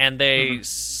children, and they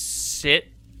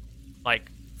sit like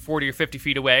 40 or 50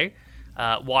 feet away,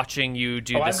 watching you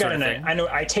do this sort of thing. I know.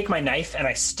 I take my knife and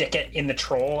I stick it in the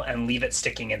troll and leave it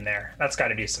sticking in there. That's got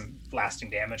to do some lasting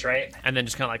damage, right? And then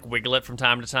just kind of like wiggle it from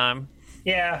time to time.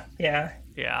 Yeah.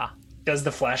 Does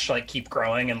the flesh like keep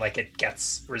growing and like it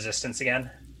gets resistance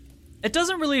again? It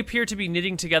doesn't really appear to be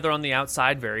knitting together on the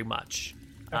outside very much.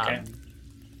 Okay.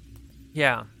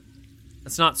 Yeah.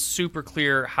 It's not super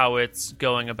clear how it's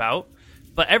going about,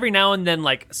 but every now and then,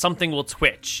 like, something will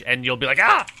twitch, and you'll be like,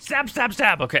 stab, stab,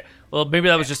 stab. Okay, well, maybe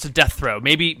that was just a death throw.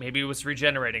 Maybe it was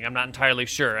regenerating. I'm not entirely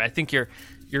sure. I think you're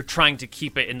trying to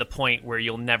keep it in the point where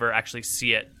you'll never actually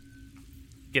see it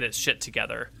get its shit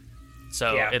together.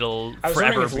 So it'll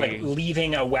forever be... like,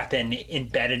 leaving a weapon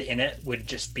embedded in it would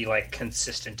just be, like,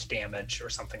 consistent damage or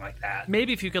something like that.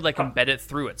 Maybe if you could, like, embed it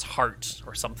through its heart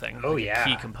or something. Oh, like yeah. A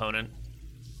key component.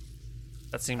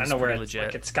 That seems I don't know pretty where legit.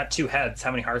 Like, it's got 2 heads.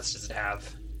 How many hearts does it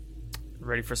have?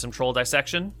 Ready for some troll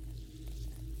dissection?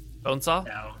 Bone saw?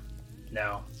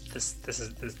 No. This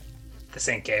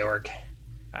ain't Georg.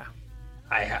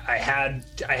 I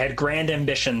had grand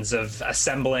ambitions of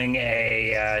assembling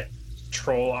a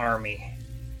troll army.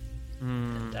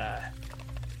 And,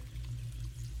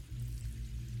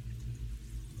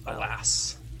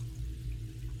 alas.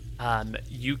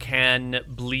 You can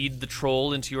bleed the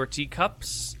troll into your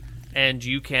teacups, and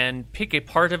you can pick a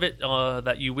part of it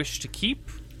that you wish to keep,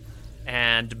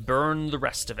 and burn the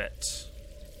rest of it.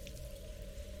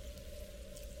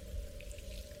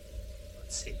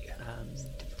 Let's see.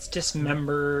 It's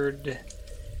dismembered.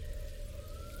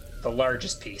 The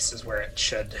largest piece is where it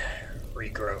should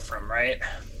regrow from, right?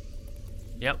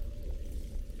 Yep.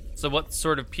 So what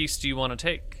sort of piece do you want to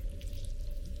take?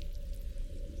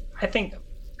 I think...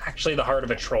 Actually, the heart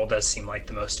of a troll does seem like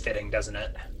the most fitting, doesn't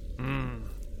it?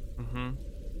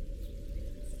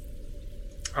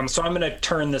 So I'm going to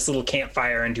turn this little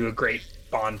campfire into a great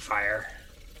bonfire.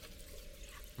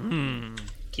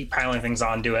 Keep piling things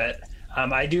onto it.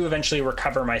 I do eventually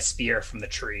recover my spear from the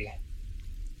tree.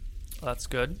 That's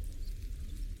good.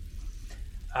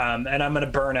 And I'm going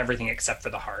to burn everything except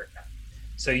for the heart.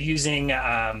 So using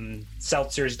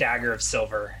Seltzer's Dagger of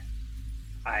Silver,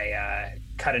 I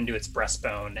cut into its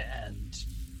breastbone and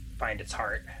find its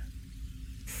heart.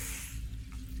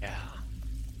 Yeah.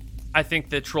 I think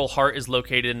the troll heart is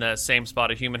located in the same spot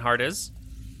a human heart is.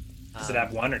 Does it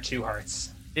have 1 or 2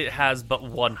 hearts? It has but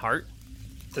 1 heart.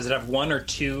 Does it have 1 or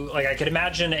 2? Like, I could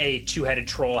imagine a 2-headed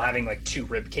troll having like 2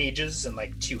 rib cages and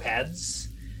like 2 heads.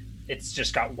 It's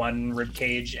just got 1 rib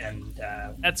cage and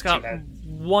it's got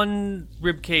 1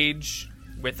 rib cage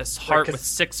with a heart with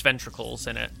 6 ventricles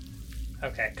in it.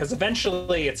 Okay, because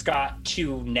eventually it's got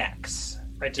 2 necks,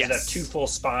 right? Does it have 2 full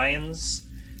spines?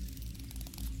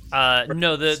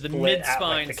 No, the mid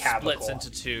spine like splits into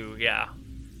 2. Yeah.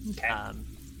 Okay.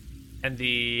 And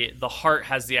the heart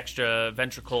has the extra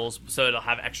ventricles, so it'll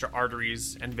have extra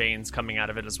arteries and veins coming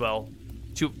out of it as well.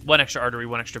 1 extra artery,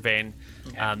 1 extra vein,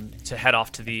 to head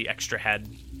off to the extra head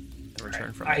and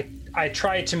return from it. I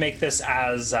tried to make this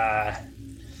as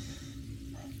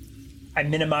I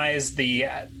minimize the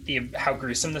how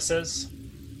gruesome this is.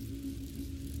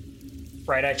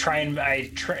 Right, I try.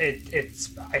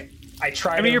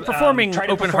 I mean, you're performing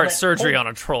open heart surgery on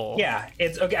a troll. Yeah,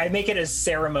 it's okay. I make it as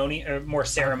more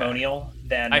ceremonial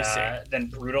than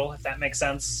brutal, if that makes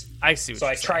sense. I see. So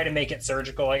I try to make it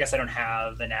surgical. I guess I don't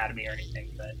have anatomy or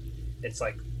anything, but it's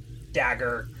like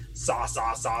dagger, saw.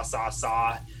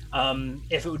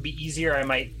 If it would be easier, I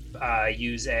might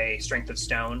use a strength of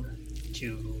stone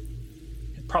to.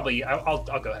 Probably, I'll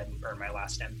go ahead and burn my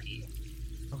last MP.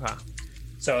 Okay.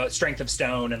 So strength of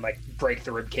stone and like break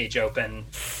the rib cage open.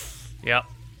 Yep.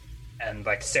 And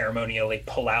like ceremonially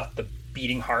pull out the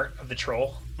beating heart of the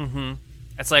troll. Mm-hmm.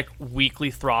 It's like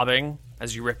weakly throbbing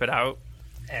as you rip it out.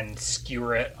 And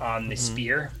skewer it on the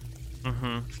spear.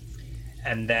 Mm-hmm.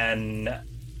 And then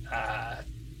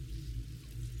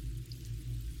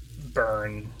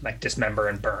burn, like dismember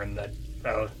and burn the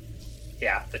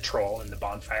troll in the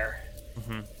bonfire.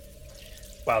 Mm-hmm.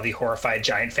 While the horrified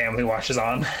giant family watches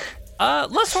on.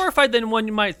 Less horrified than one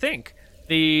you might think.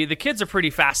 The kids are pretty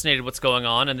fascinated what's going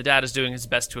on, and the dad is doing his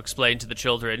best to explain to the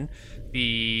children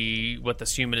what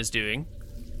this human is doing,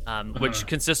 which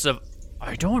consists of,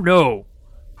 I don't know,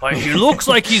 but he looks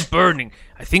like he's burning.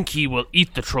 I think he will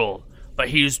eat the troll, but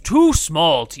he is too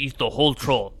small to eat the whole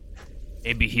troll.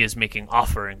 Maybe he is making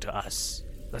offering to us.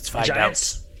 Let's find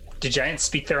out. Do giants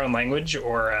speak their own language,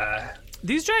 or...?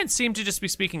 These giants seem to just be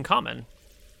speaking common.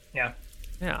 Yeah.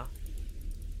 Yeah.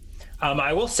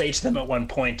 I will say to them at one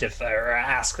point, or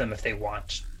ask them if they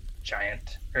want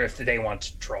giant, or if they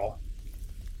want troll.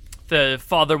 The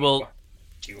father will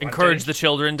encourage the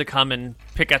children to come and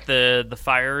pick at the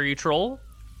fiery troll,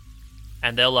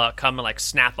 and they'll come and like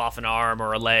snap off an arm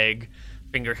or a leg,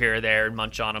 finger here or there, and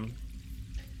munch on them.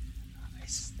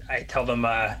 I tell them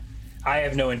I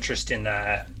have no interest in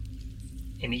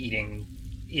eating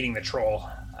the troll,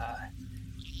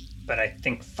 but I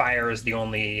think fire is the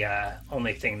only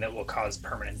thing that will cause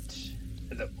permanent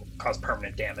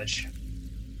damage.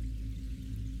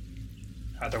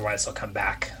 Otherwise, they'll come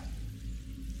back.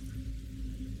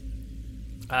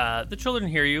 The children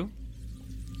hear you.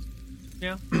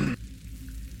 Yeah.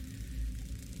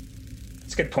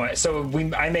 That's a good point. So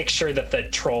I make sure that the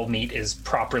troll meat is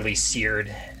properly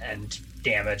seared and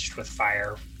damaged with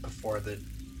fire before the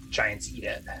giants eat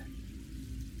it.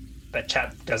 But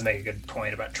Chat does make a good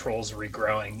point about trolls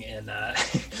regrowing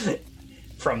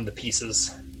from the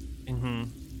pieces. Mm-hmm.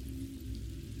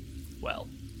 Well,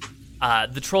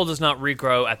 the troll does not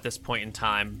regrow at this point in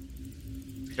time.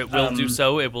 It will do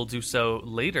so. It will do so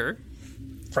later.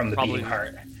 From the beating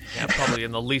heart. Yeah, probably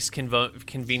in the least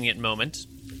convenient moment.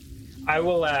 I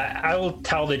will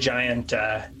tell the giant,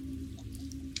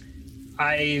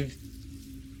 I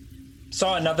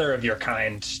saw another of your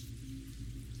kind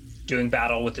doing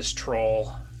battle with this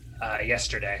troll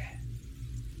yesterday.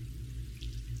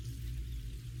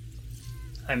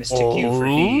 I mistook you for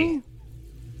he.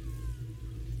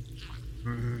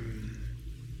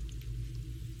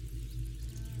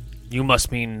 You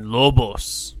must mean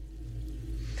Lobos.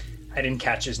 I didn't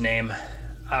catch his name.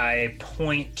 I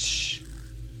point...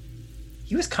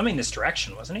 He was coming this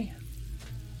direction, wasn't he?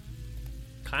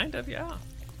 Kind of, yeah.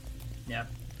 Yeah.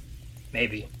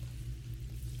 Maybe.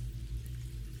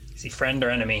 Is he friend or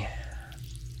enemy?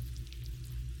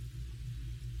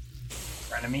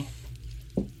 Enemy?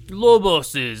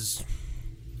 Lobos is...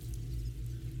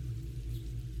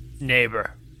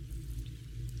 neighbor.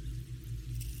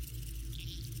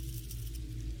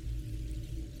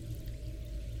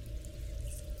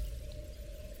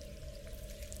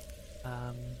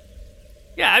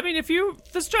 Yeah, I mean,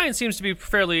 this giant seems to be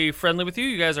fairly friendly with you.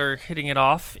 You guys are hitting it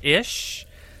off-ish.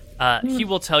 He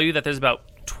will tell you that there's about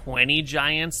 20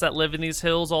 giants that live in these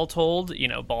hills, all told.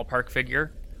 Ballpark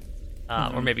figure.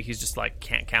 Or maybe he's just,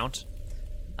 can't count.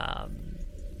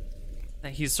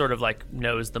 He's sort of,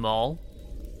 knows them all.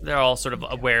 They're all sort of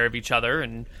aware of each other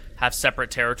and have separate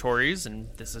territories, and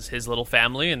this is his little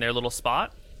family and their little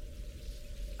spot.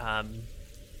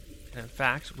 In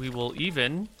fact, we will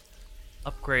even...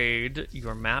 upgrade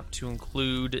your map to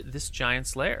include this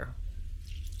giant's lair.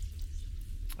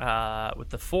 With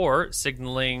the 4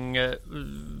 signaling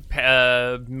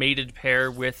mated pair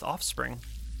with offspring.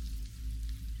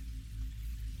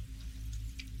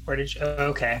 Where did you...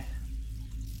 okay.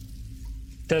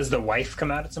 Does the wife come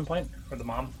out at some point? Or the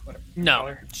mom? Whatever.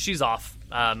 No, she's off.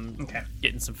 Okay.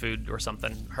 Getting some food or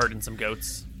something. Herding some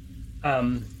goats.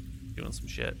 Doing some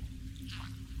shit.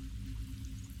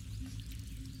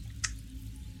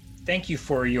 Thank you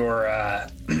for your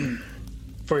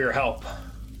help.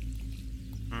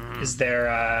 Is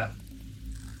there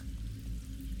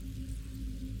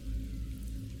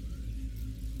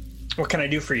what can I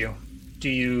do for you? Do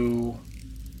you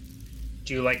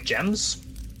like gems?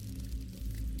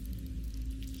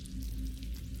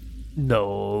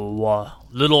 No.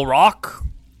 Little rock?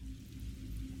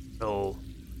 No.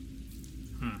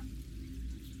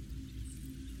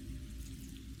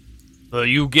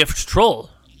 You gift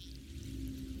troll.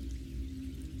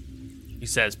 He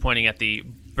says, pointing at the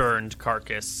burned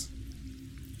carcass.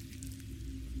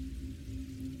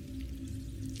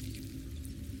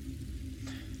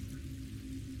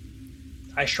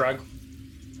 I shrug.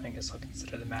 I guess I'll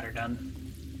consider the matter done.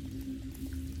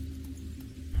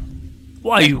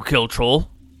 Why you kill troll?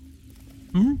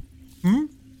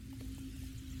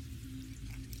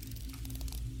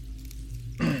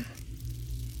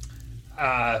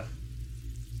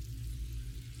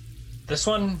 This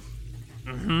one?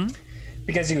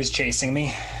 Because he was chasing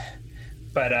me.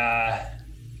 But,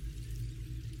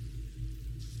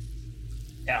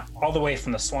 yeah, all the way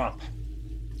from the swamp.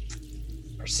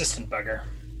 Persistent bugger.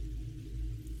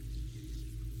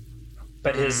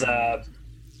 But his,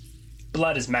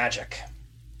 blood is magic.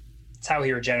 It's how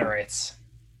he regenerates.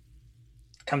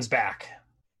 Comes back.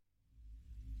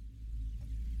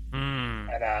 And,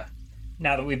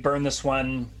 now that we burned this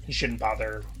one, he shouldn't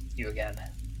bother you again.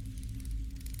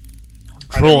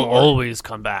 Troll always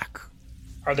come back.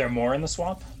 Are there more in the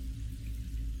swamp?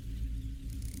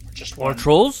 Or just one? More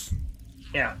trolls?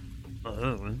 Yeah.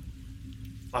 I'm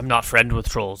not friend with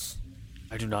trolls.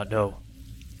 I do not know.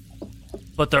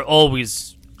 But they're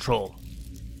always troll.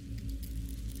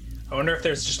 I wonder if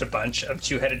there's just a bunch of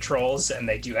two-headed trolls and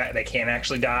they can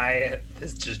actually die.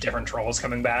 It's just different trolls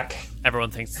coming back. Everyone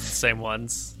thinks it's the same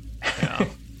ones. Yeah,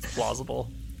 it's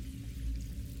plausible.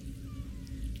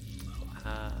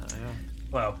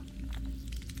 Well,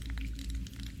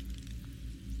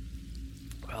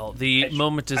 the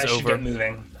moment is I over. should get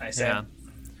moving, I say. Yeah.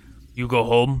 You go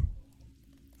home.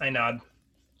 I nod.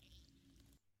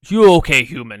 You okay,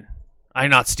 human? I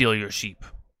not steal your sheep.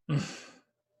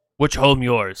 Which home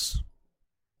yours?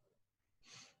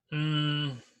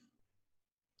 I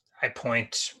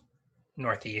point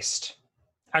northeast.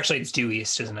 Actually, it's due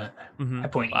east, isn't it? I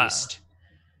point east.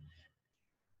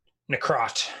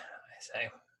 Necrot, I say.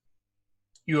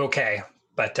 You okay?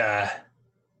 But, yeah.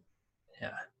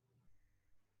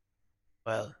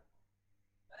 Well,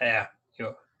 yeah.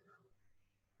 You.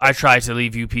 I try to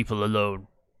leave you people alone.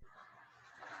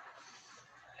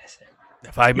 I say.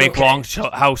 If I make okay? wrong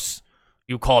house,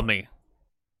 you call me.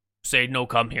 Say no,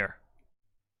 come here.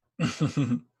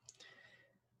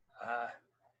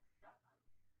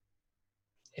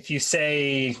 If you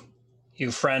say you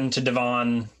friend to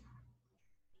Divan,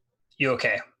 you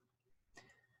okay?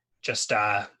 Just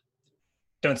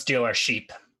don't steal our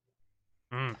sheep.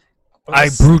 I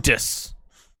Brutus.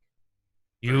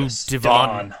 You Brutus,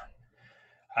 Divan.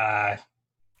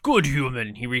 Good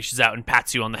human. He reaches out and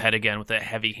pats you on the head again with a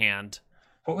heavy hand.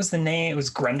 What was the name? It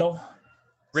was Grendel?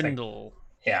 Grendel.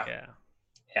 Yeah.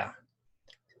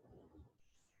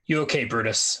 You okay,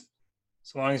 Brutus?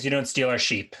 So long as you don't steal our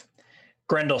sheep.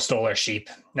 Grendel stole our sheep.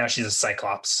 Now she's a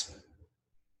cyclops.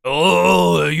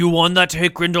 Oh, you won that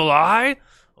take Grendel eye?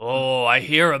 Oh, I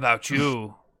hear about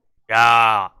you.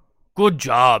 Yeah. Good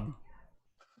job.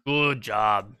 Good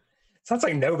job. Sounds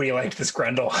like nobody liked this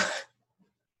Grendel.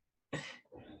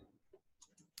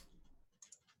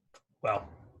 Well.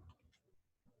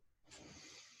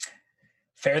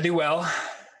 Fare thee well.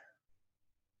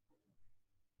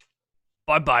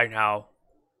 Bye-bye now.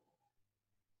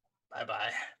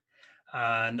 Bye-bye.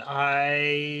 And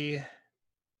I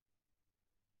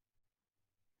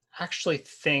actually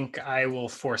think I will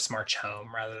force march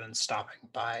home rather than stopping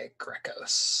by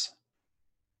Grecos.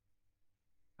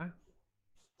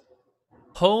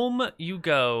 Home you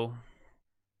go.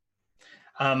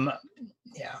 Yeah.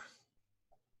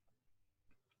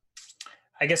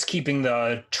 I guess keeping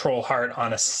the troll heart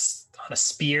on a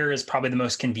spear is probably the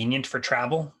most convenient for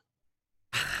travel.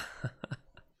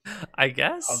 I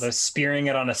guess. Although spearing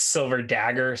it on a silver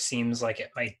dagger seems like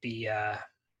it might be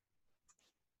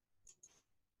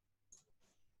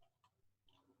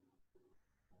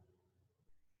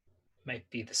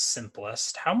the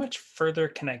simplest. How much further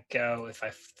can I go if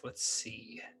let's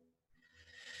see.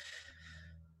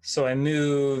 So I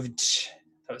moved,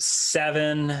 that was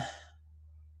 7.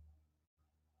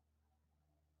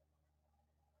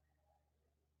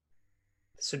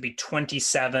 This would be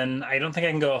 27. I don't think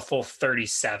I can go a full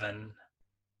 37.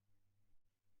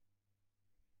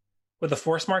 With a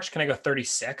force march, can I go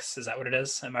 36? Is that what it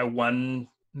is? Am I one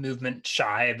movement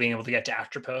shy of being able to get to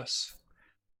Atropos?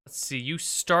 Let's see. You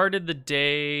started the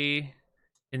day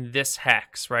in this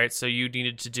hex, right? So you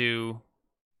needed to do...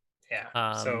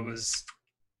 Yeah. So it was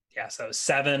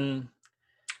 7.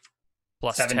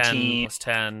 Plus 17, 10, plus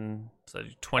 10. So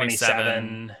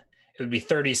 27. It would be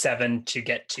 37 to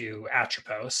get to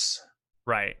Atropos.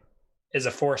 Right. Is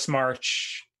a force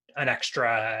march an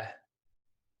extra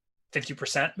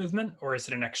 50% movement, or is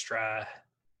it an extra?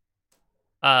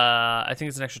 I think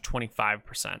it's an extra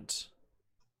 25%.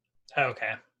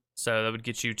 Okay. So that would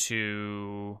get you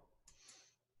to.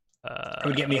 It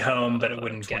would get me home, but it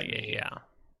wouldn't get me. Yeah.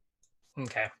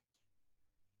 Okay.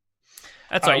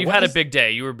 That's right. You had a big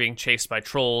day. You were being chased by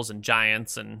trolls and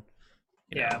giants, and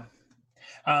yeah.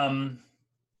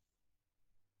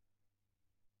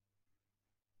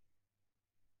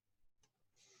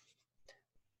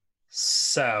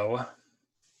 So,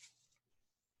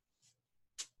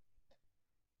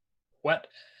 what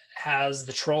has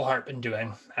the troll heart been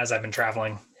doing as I've been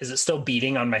traveling? Is it still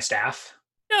beating on my staff?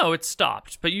 No, it's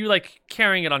stopped, but you like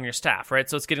carrying it on your staff, right?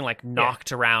 So it's getting like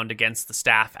knocked around against the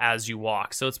staff as you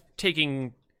walk. So it's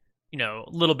taking,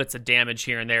 little bits of damage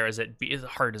here and there as the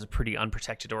heart is a pretty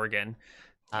unprotected organ.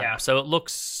 So it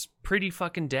looks pretty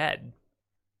fucking dead.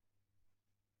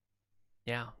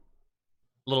 Yeah.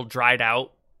 A little dried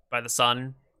out by the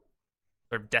sun,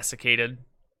 sort of desiccated.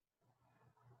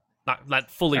 Not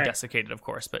fully desiccated, of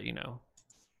course, but All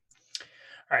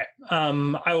right.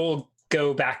 I will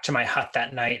go back to my hut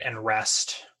that night and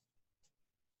rest.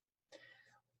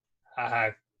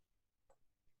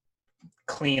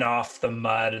 Clean off the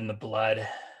mud and the blood.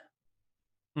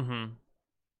 Mm-hmm.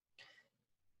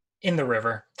 In the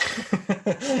river,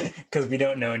 because we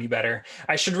don't know any better.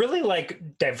 I should really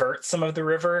divert some of the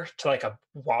river to like a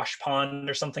wash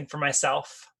pond or something for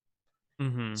myself.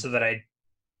 Mm-hmm. So that I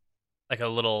like a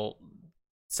little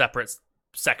separate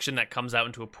section that comes out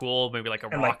into a pool, maybe like a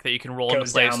rock that you can roll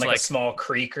into place, down like a small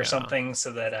creek or something,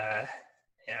 so that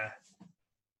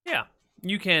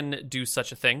you can do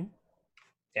such a thing.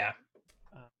 Yeah.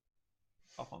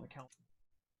 Off on the calendar.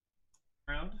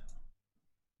 Around.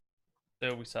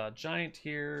 So we saw a giant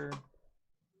here,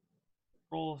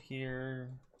 roll here.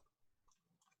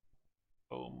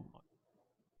 Boom.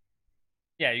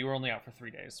 Yeah, you were only out for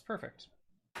 3 days. Perfect.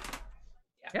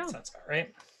 Yeah, sounds about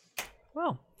right.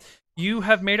 Well, you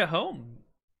have made it home.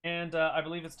 And I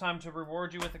believe it's time to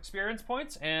reward you with experience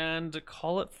points and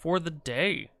call it for the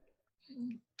day.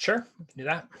 Sure, we can do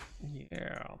that.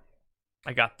 Yeah.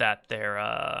 I got that there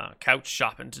couch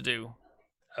shopping to do.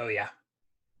 Oh, yeah.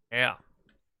 Yeah.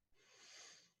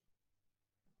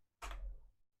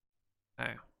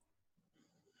 Okay.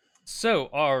 So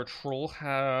our troll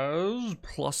has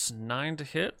 +9 to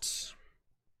hit.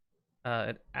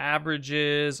 It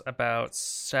averages about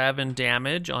 7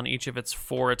 damage on each of its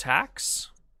 4 attacks.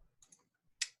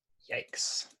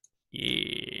 Yikes.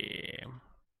 Yeah.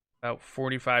 About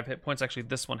 45 hit points. Actually,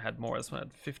 this one had more. This one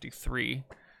had 53.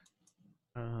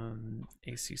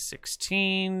 AC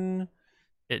 16.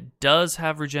 It does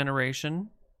have regeneration.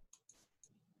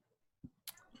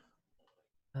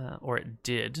 Or it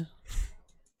did.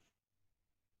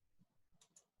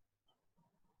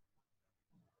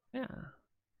 Yeah.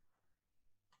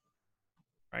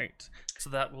 Right. So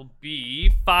that will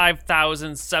be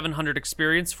 5,700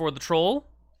 experience for the troll.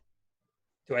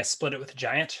 Do I split it with the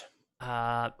giant?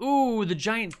 The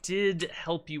giant did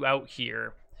help you out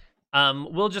here.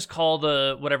 We'll just call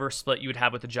the whatever split you would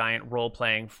have with the giant role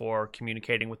playing for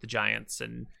communicating with the giants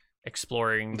and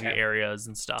exploring the areas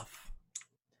and stuff.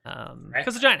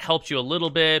 Because the giant helped you a little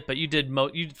bit, but you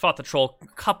fought the troll a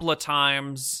couple of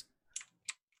times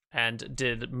and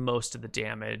did most of the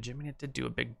damage. I mean, it did do a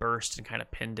big burst and kind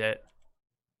of pinned it.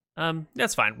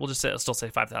 That's fine. We'll just still say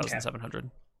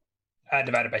 5,700.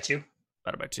 Divided by 2.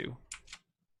 Divided by 2.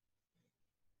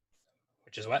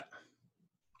 Which is what?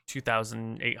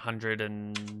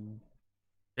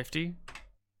 2,850.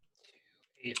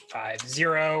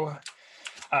 850.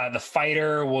 The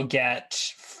fighter will get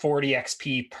 40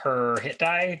 XP per hit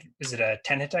die. Is it a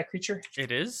 10 hit die creature?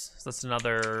 It is. So that's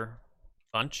another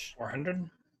bunch. 400. All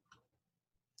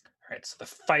right, so the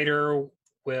fighter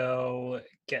will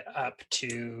get up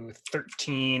to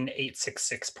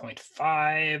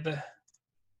 13,866.5.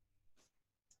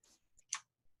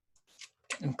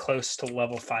 Getting close to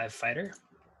level 5 fighter.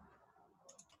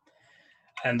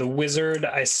 And the wizard,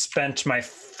 I spent my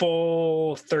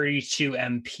full 32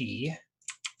 MP.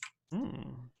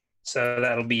 So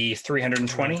that'll be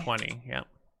 320. 320, yeah.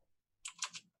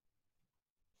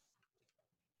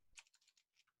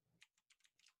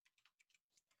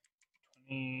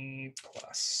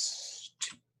 Plus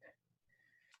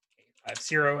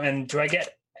 2,850. And do I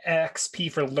get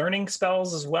XP for learning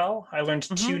spells as well? I learned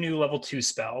 2 new level 2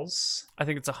 spells. I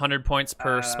think it's 100 points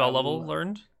per spell level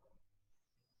learned.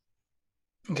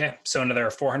 Okay, so another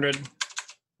 400.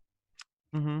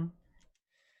 Mm-hmm.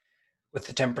 With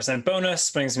the 10%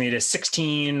 bonus, brings me to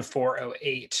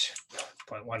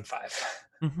 16,408.15.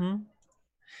 Mm-hmm.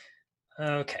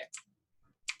 Okay.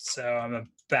 So I'm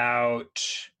about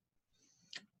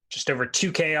just over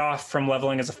 2K off from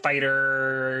leveling as a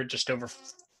fighter, just over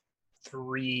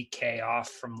 3K off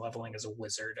from leveling as a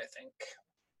wizard, I think.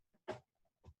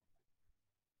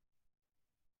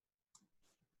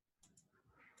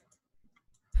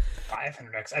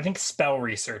 $500. I think spell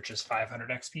research is 500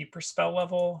 XP per spell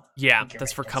level. Yeah,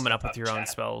 that's for coming up with your own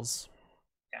spells.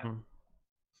 Yeah.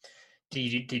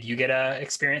 Did you get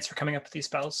experience for coming up with these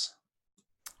spells?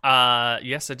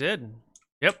 Yes, I did.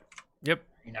 Yep.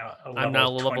 You know, I'm now a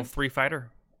level 3 fighter.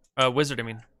 Wizard, I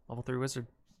mean. Level 3 wizard.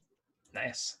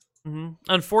 Nice. Mm-hmm.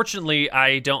 Unfortunately,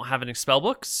 I don't have any spell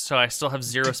books, so I still have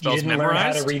 0 spells you didn't memorized.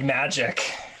 learn how to read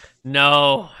magic.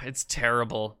 No, it's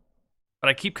terrible. But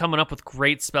I keep coming up with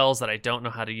great spells that I don't know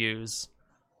how to use.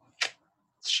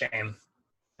 It's a shame.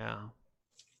 Yeah.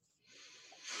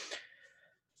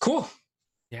 Cool.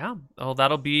 Yeah. Oh,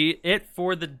 that'll be it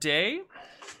for the day.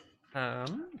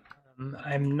 I'm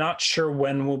not sure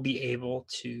when we'll be able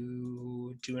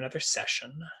to do another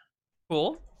session.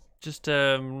 Cool. Just we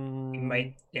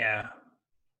might have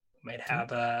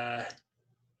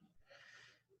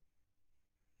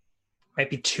might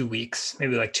be 2 weeks,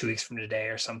 maybe like 2 weeks from today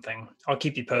or something. I'll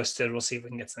keep you posted. We'll see if we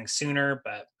can get something sooner,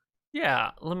 but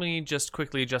yeah, let me just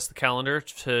quickly adjust the calendar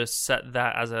to set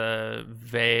that as a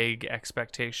vague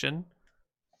expectation.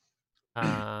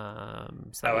 However,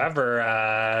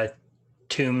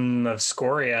 Tomb of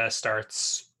Scoria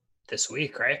starts this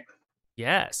week, right?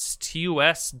 Yes,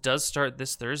 TUS does start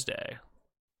this Thursday.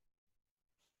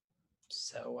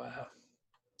 So,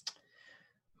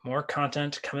 more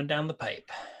content coming down the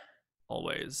pipe.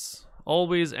 Always.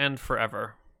 Always and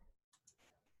forever.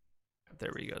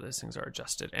 There we go. Those things are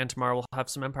adjusted. And tomorrow we'll have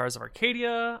some Empires of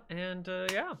Arcadia. And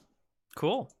yeah,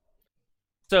 cool.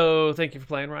 So thank you for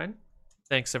playing, Ryan.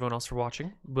 Thanks everyone else for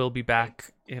watching. We'll be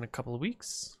back in a couple of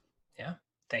weeks. Yeah,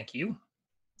 thank you.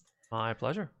 My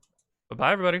pleasure.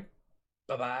 Bye-bye, everybody.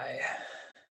 Bye-bye.